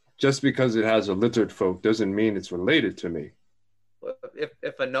 just because it has a lizard folk doesn't mean it's related to me. Well,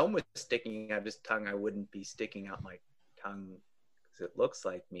 if a gnome was sticking out his tongue, I wouldn't be sticking out my tongue because it looks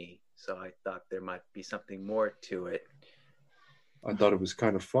like me. So I thought there might be something more to it. I thought it was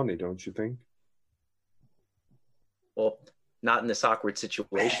kind of funny, don't you think? Well, not in this awkward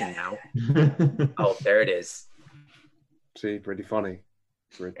situation now. Oh, there it is. See, pretty funny.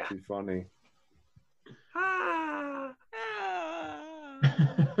 Pretty funny.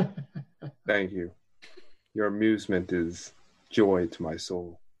 Thank you. Your amusement is joy to my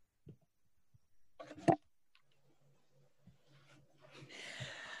soul.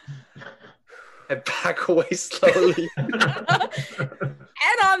 I back away slowly. And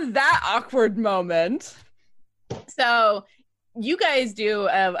on that awkward moment, so you guys do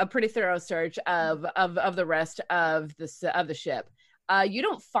a pretty thorough search of the rest of the ship. You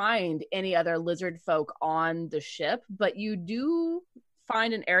don't find any other lizard folk on the ship, but you do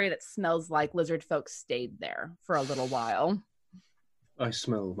find an area that smells like lizard folk stayed there for a little while. I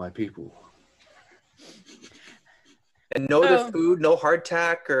smell my people. And no other food, no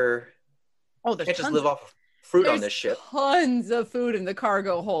hardtack, or there's can't just live off fruit on this ship. Tons of food in the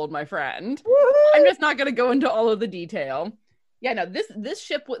cargo hold, my friend. Woo-hoo! I'm just not going to go into all of the detail. Yeah, no, this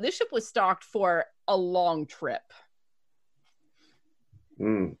ship was stocked for a long trip.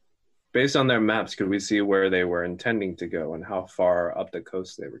 Based on their maps, could we see where they were intending to go and how far up the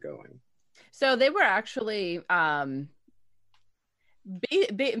coast they were going? So they were actually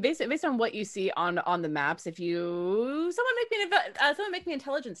based on what you see on the maps. If someone make me an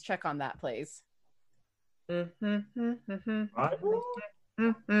intelligence check on that, please. I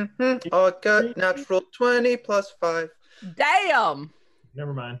got natural 20 plus 5. Damn.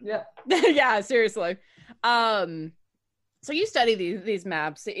 Never mind. Yeah. Yeah, seriously. So you study these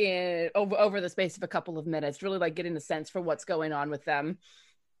maps over the space of a couple of minutes, really like getting a sense for what's going on with them.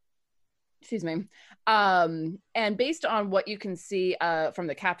 Excuse me. And based on what you can see from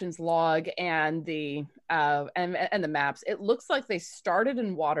the captain's log and the maps, it looks like they started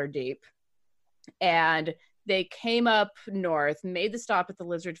in Waterdeep and they came up north, made the stop at the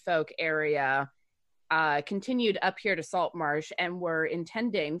Lizard Folk area, continued up here to Saltmarsh, and were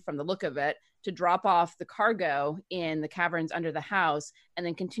intending, from the look of it, to drop off the cargo in the caverns under the house, and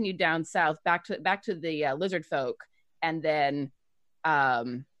then continue down south back to the Lizard Folk, and then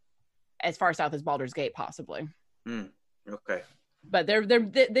as far south as Baldur's Gate, possibly. Okay. But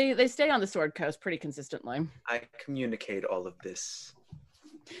they stay on the Sword Coast pretty consistently. I communicate all of this.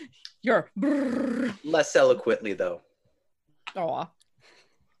 You're less eloquently, though. Aw.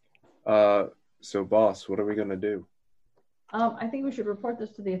 So, boss, what are we gonna do? I think we should report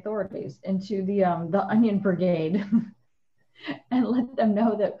this to the authorities and to the Onion Brigade, and let them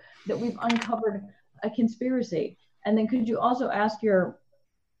know that we've uncovered a conspiracy. And then could you also ask your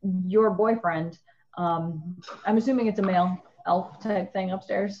boyfriend? I'm assuming it's a male elf type thing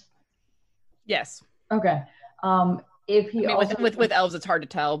upstairs. Yes. Okay. If he with elves, it's hard to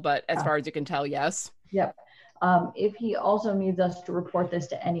tell, but as far as you can tell, yes. Yep. If he also needs us to report this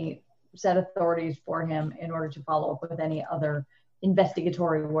to any set authorities for him in order to follow up with any other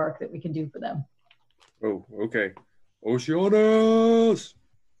investigatory work that we can do for them. Oh, okay. Oceanus!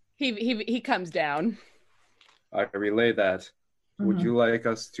 He comes down. I relay that. Mm-hmm. Would you like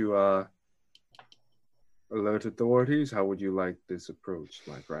us to alert authorities? How would you like this approach,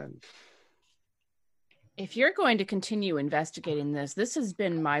 my friend? If you're going to continue investigating this has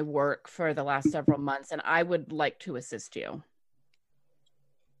been my work for the last several months, and I would like to assist you.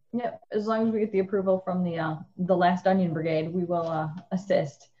 Yeah, as long as we get the approval from the last Onion Brigade, we will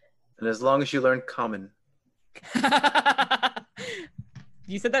assist. And as long as you learn Common.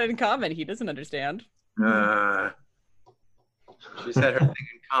 You said that in Common. He doesn't understand. She said her thing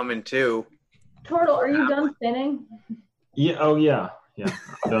in Common too. Turtle, are you done spinning? Yeah. Oh yeah. Yeah.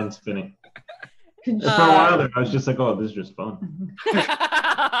 I'm done spinning. For a while there, I was just like, "Oh, this is just fun."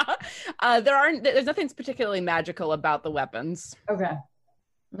 There's nothing particularly magical about the weapons. Okay.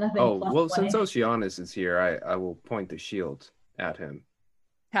 Nothing. Oh well, since Oceanus is here, I will point the shield at him.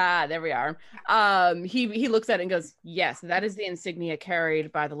 There we are. He looks at it and goes, "Yes, that is the insignia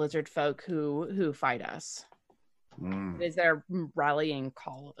carried by the Lizard Folk who fight us. It is their rallying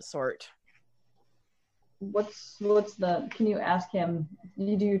call of a sort." What's the? Can you ask him?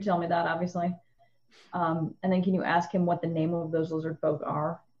 You tell me that, obviously. And then can you ask him what the name of those Lizard Folk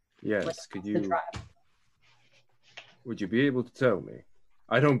are? Yes. Could you? The tribe. Would you be able to tell me?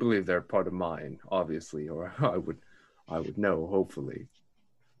 I don't believe they're part of mine, obviously, or I would know, hopefully.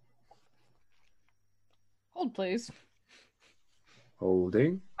 Hold, please.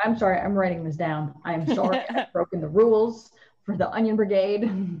 Holding. I'm sorry, I'm writing this down. I'm sorry, I've broken the rules for the Onion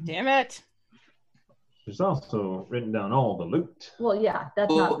Brigade. Damn it. There's also written down all the loot. Well, yeah,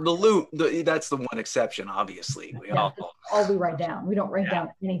 that's not the loot. That's the one exception, obviously. All we write down. We don't write down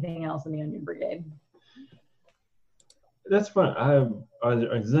anything else in the Onion Brigade. That's fine.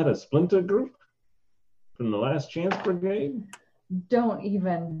 Is that a splinter group from the Last Chance Brigade? Don't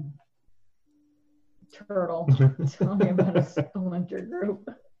even, Turtle, tell me about a splinter group.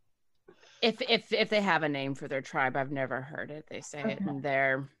 If they have a name for their tribe, I've never heard it. They say it in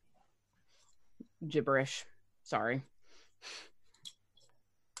their gibberish. Sorry.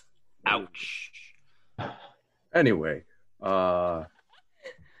 Ouch. Anyway,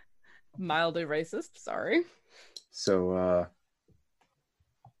 mildly racist. Sorry. So,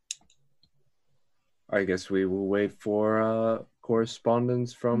 I guess we will wait for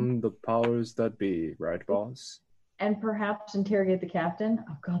correspondence from the powers that be, right, boss? And perhaps interrogate the captain?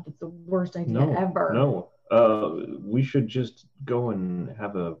 Oh, God, that's the worst idea ever. No, we should just go and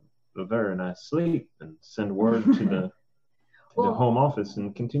have a very nice sleep and send word to the home office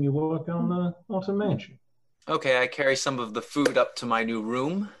and continue work on the Autumn Mansion. Okay, I carry some of the food up to my new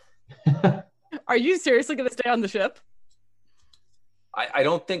room. Are you seriously going to stay on the ship? I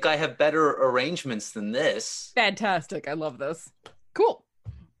don't think I have better arrangements than this. Fantastic. I love this. Cool.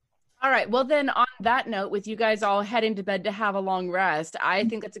 All right. Well, then on that note, with you guys all heading to bed to have a long rest, I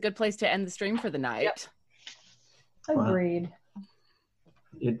think that's a good place to end the stream for the night. Yep. Agreed.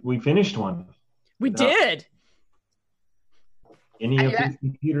 We finished one. We did. Any of these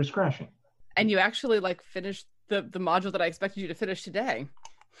computers crashing. And you actually finished the module that I expected you to finish today.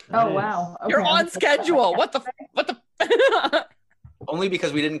 Oh, wow. Okay. You're on schedule. What the? Only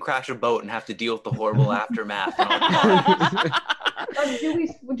because we didn't crash a boat and have to deal with the horrible aftermath.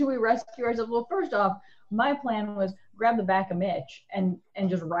 Do we rescue ourselves? Well, first off, my plan was grab the back of Mitch and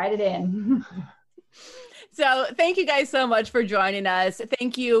just ride it in. So thank you guys so much for joining us.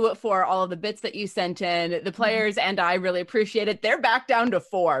 Thank you for all of the bits that you sent in. The players and I really appreciate it. They're back down to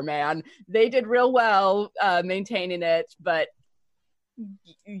 4, man. They did real well maintaining it, but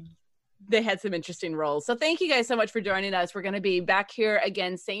they had some interesting roles. So thank you guys so much for joining us. We're going to be back here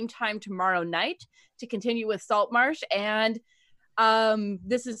again, same time tomorrow night to continue with Saltmarsh. And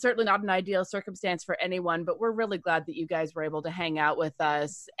this is certainly not an ideal circumstance for anyone, but we're really glad that you guys were able to hang out with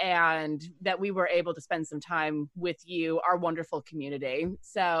us and that we were able to spend some time with you, our wonderful community.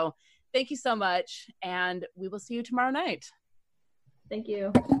 So thank you so much, and we will see you tomorrow night. Thank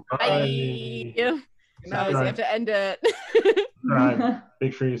you. Bye. No, you have to end it. Subscribe.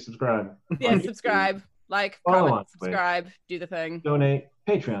 Make sure you subscribe. Yeah, subscribe, like, Follow comment, on, subscribe, do the thing. Donate.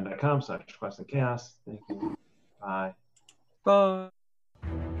 Patreon.com/Quests and Chaos. Thank you. Bye. Bye.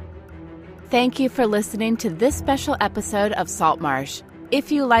 Thank you for listening to this special episode of Saltmarsh.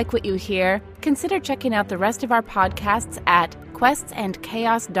 If you like what you hear, consider checking out the rest of our podcasts at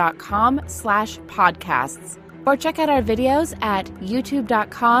questsandchaos.com/podcasts, or check out our videos at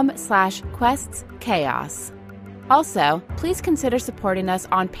youtube.com/questschaos. Also, please consider supporting us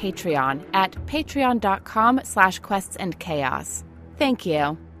on Patreon at patreon.com/questsandchaos. Thank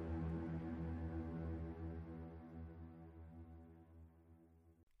you.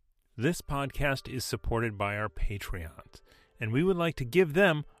 This podcast is supported by our Patreons, and we would like to give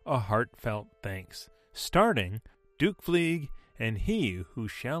them a heartfelt thanks, starting Duke Fleeg and He Who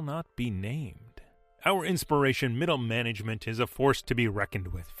Shall Not Be Named. Our inspiration middle management is a force to be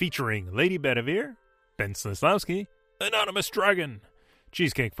reckoned with, featuring Lady Bedivere, Ben Slislawski, Anonymous Dragon,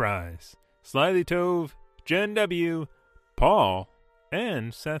 Cheesecake Fries, Slyly Tove, Jen W., Paul,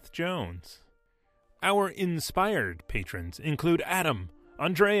 and Seth Jones. Our inspired patrons include Adam,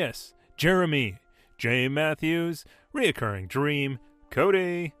 Andreas, Jeremy, Jay Matthews, Reoccurring Dream,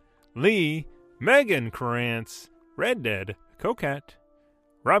 Cody, Lee, Megan Krantz, Red Dead, Coquette,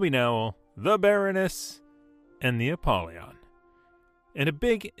 Robbie Nowell, The Baroness, and the Apollyon. And a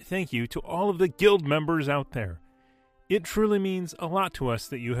big thank you to all of the guild members out there. It truly means a lot to us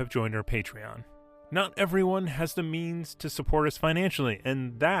that you have joined our Patreon. Not everyone has the means to support us financially,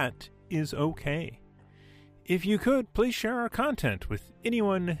 and that is okay. If you could, please share our content with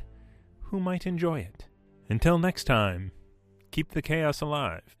anyone who might enjoy it. Until next time, keep the chaos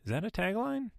alive. Is that a tagline?